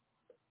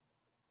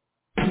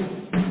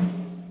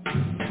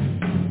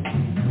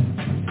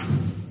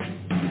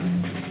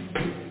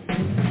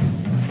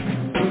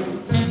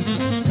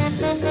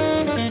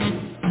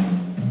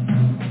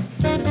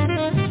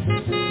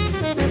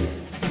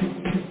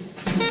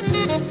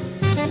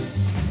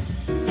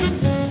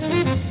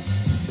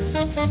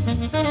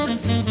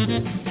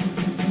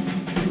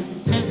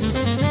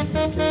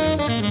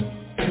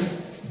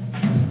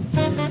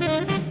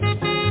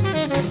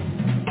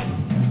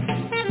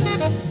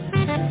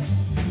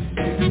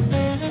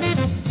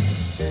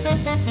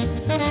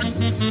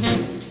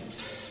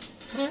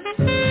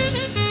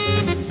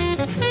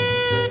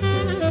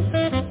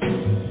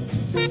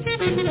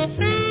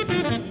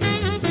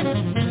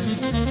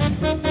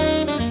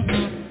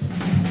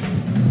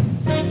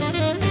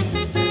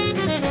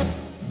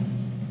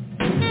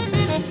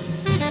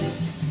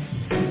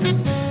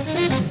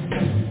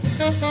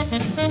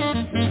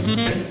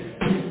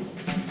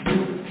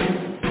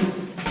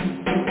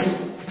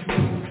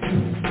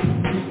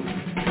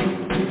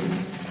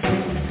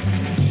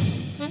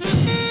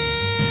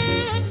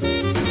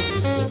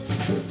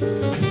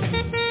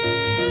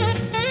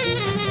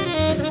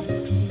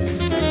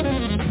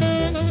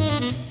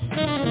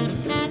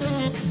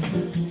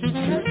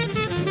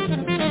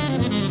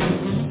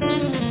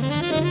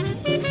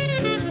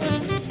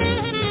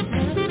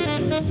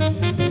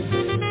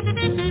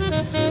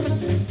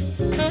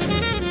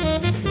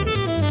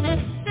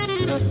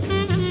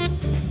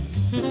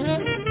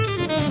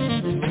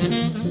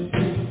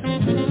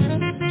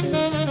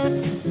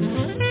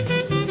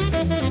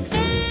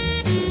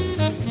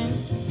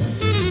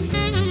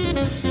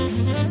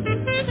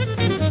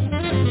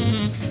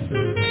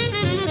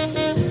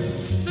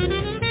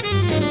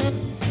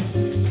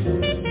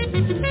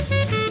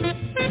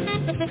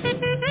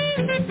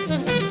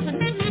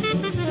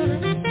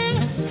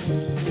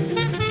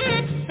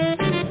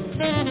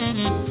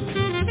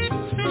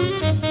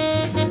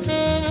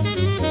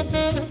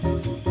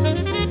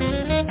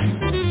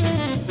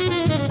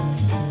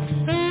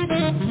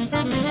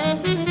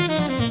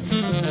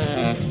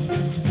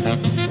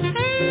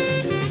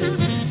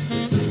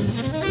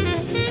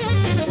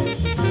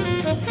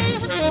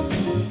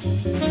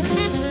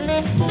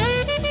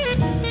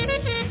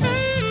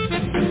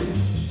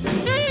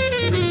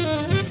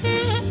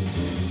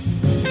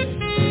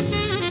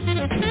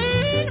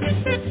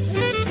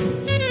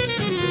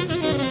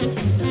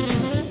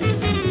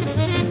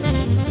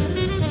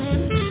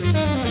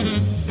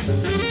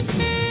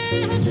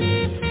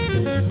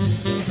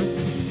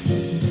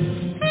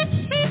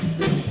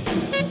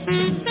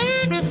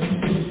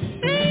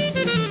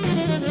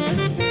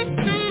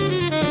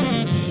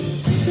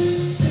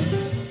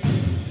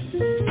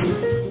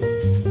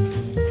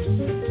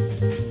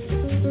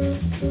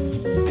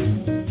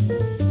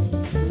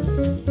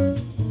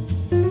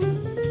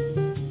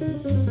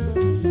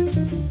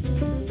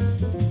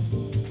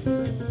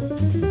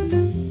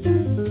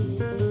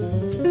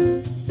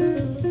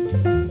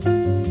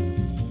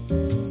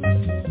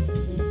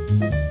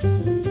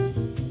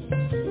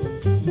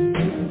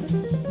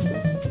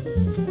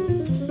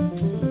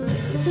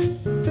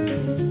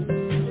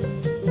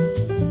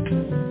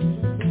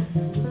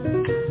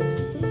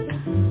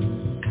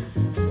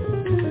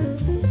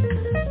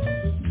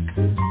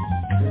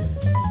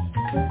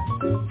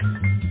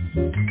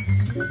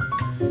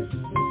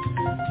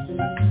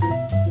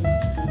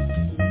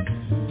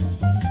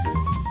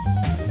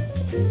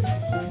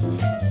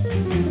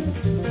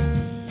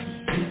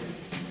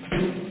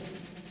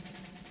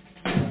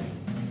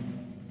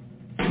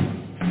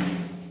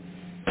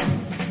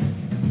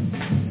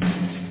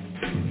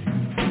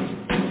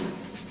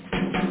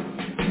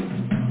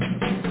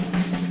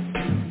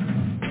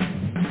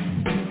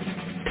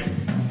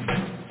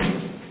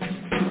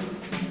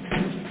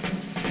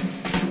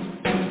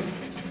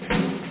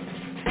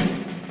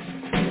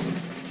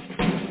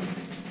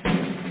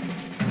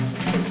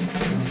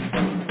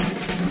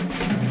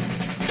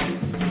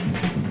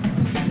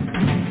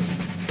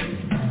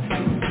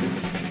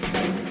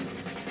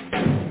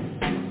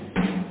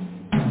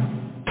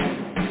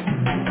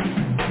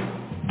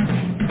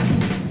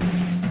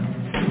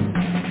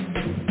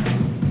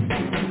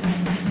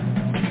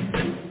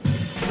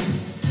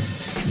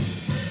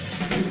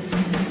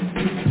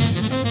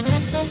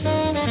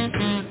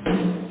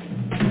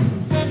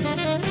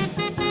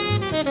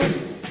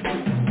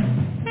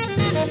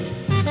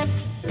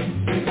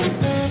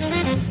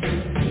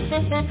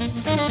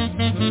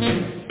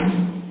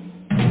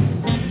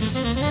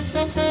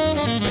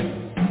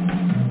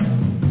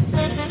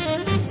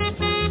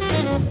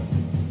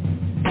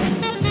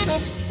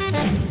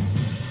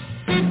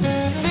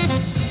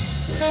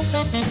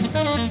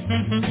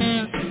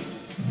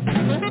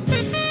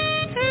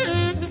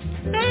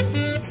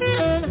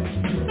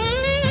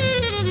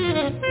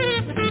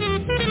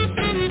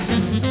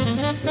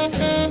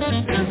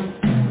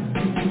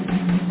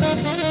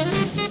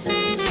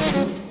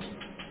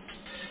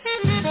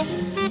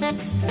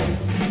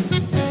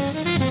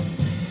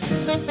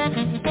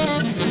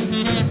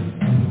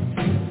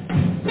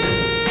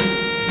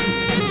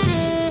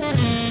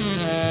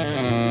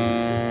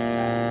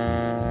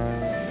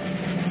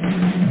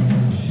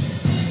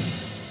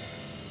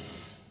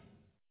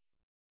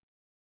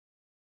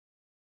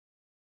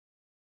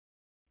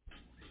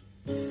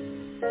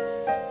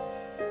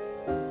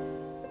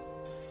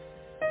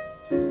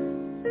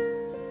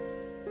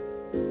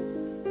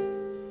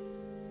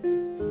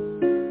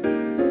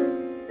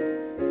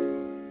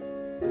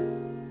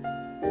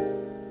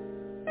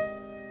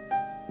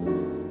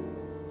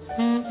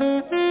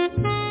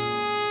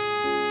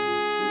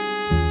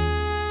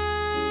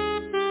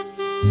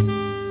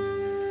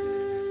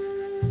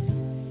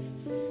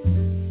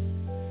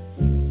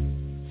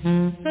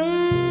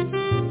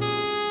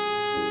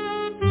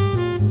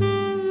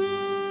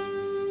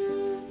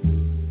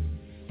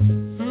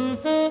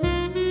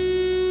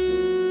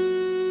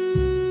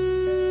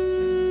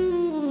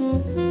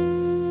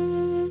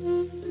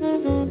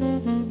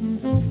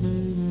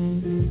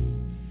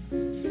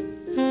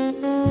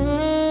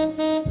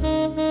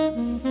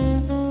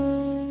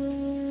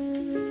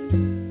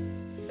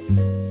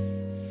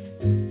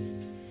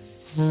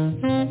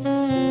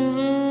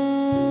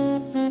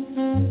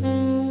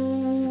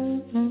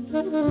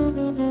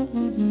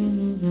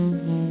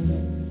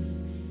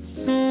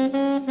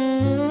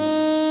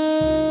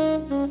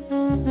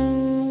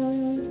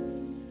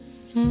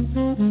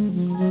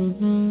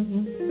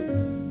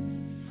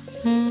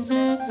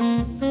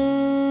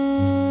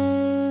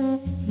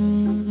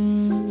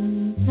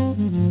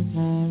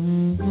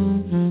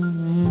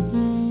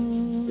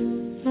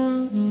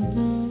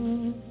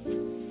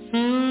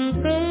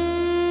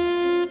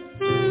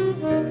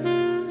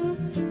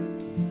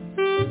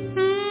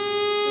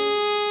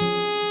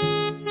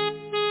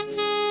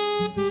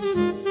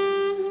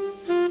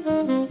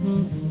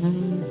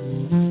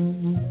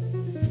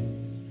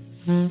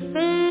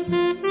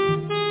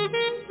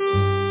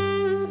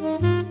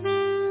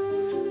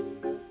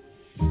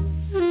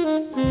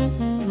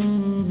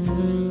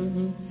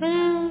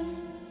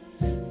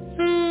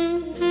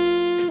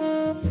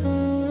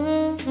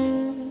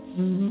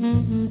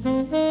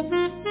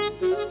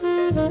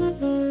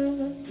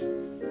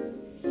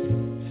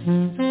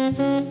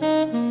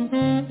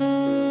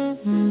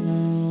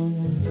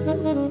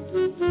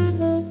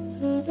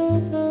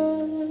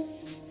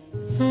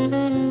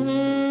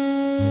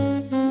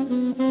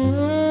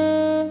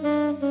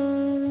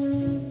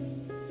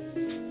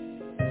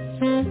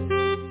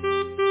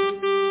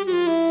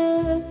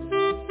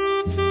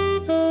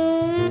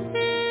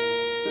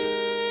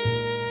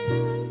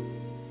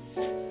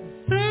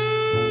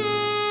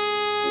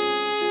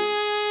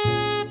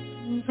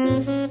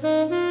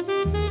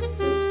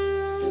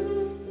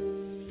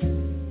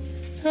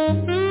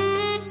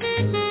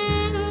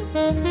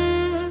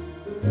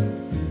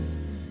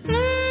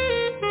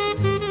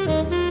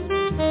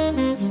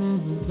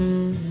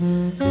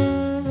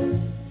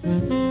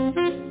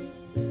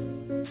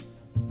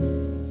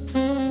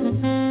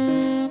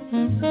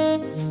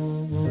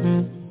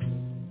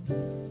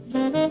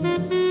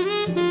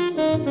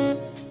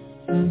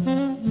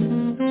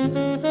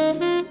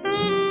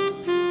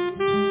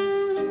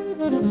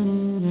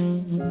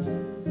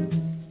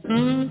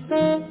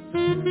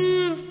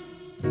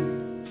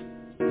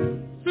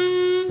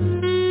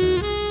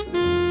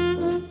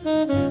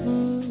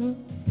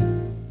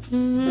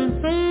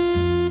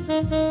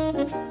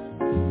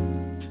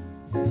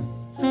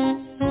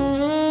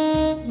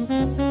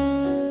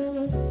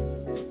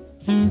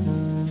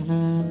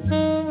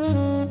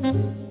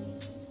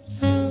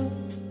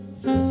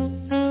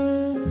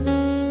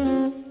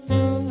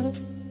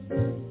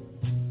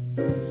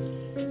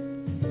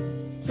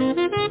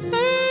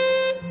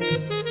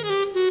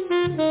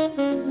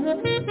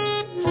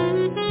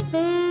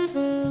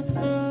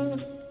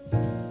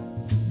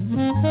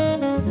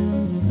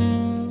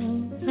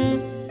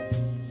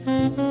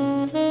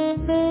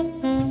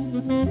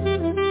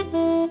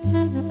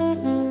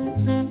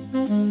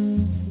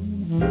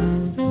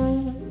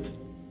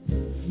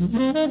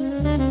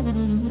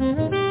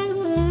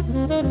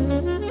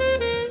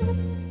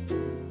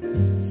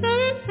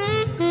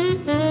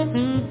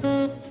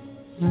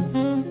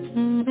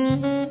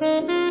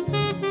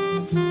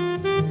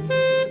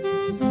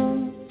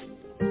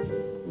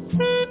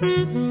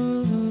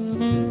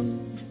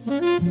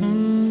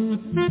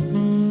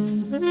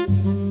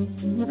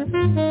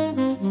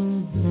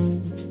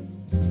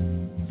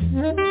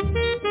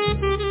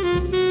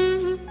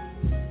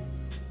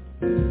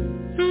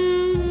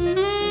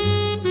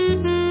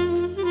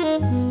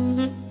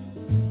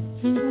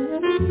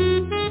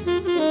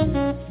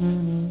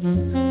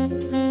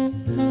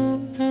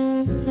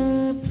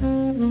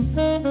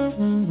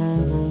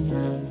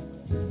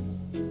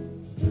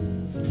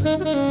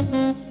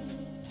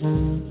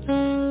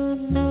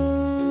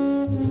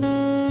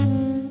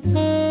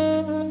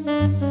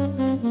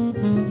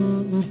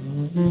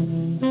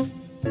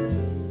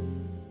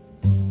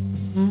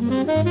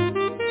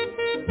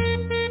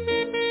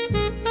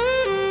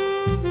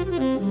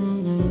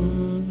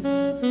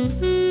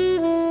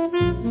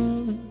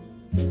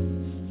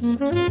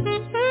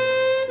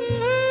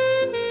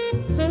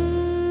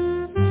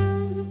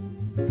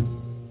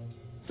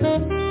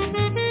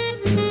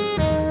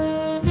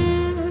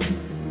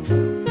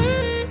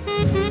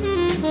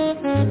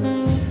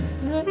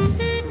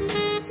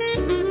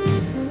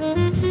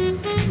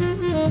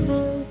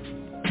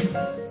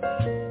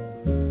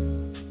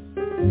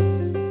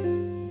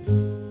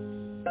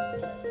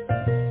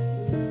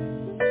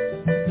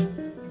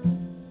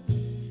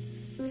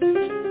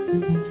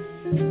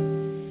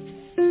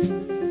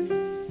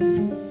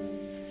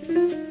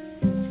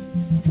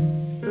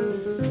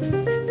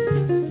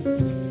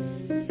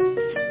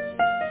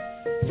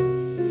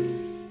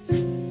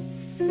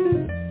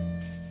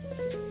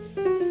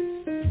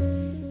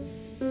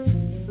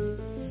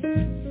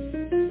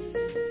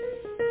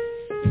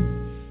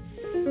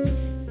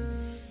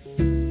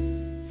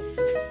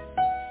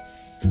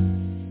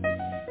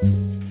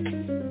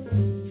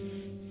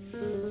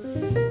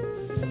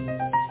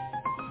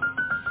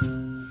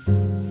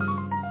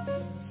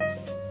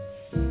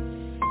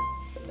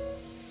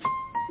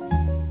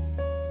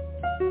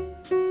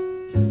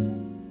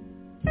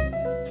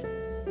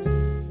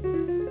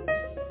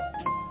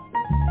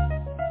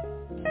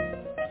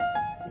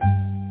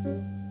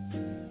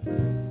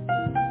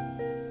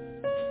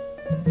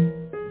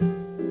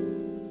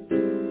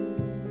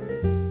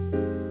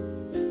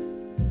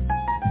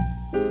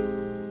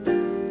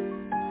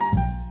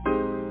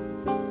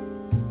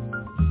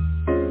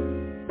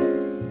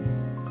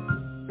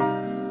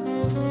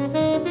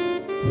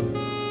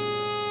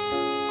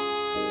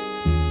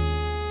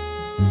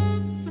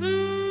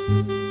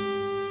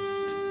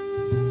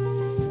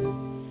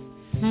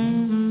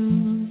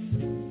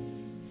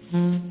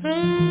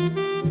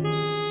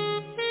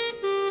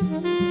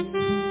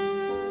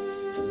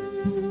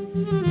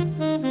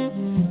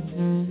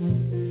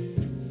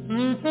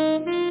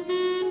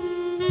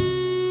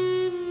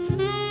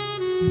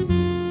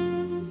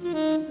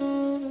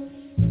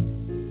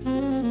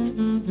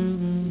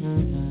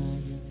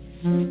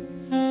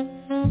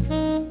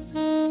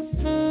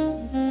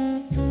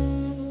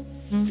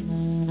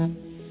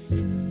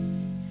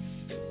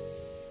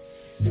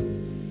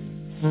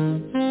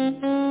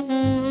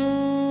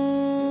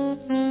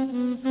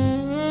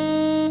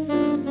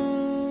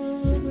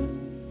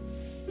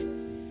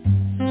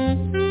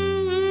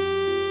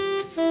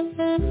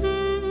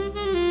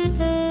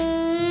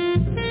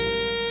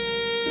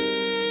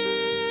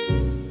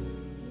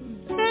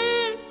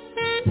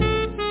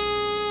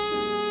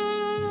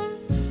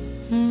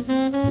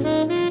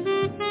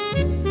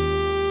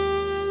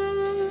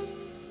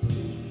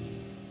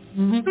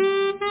 Mm-hmm.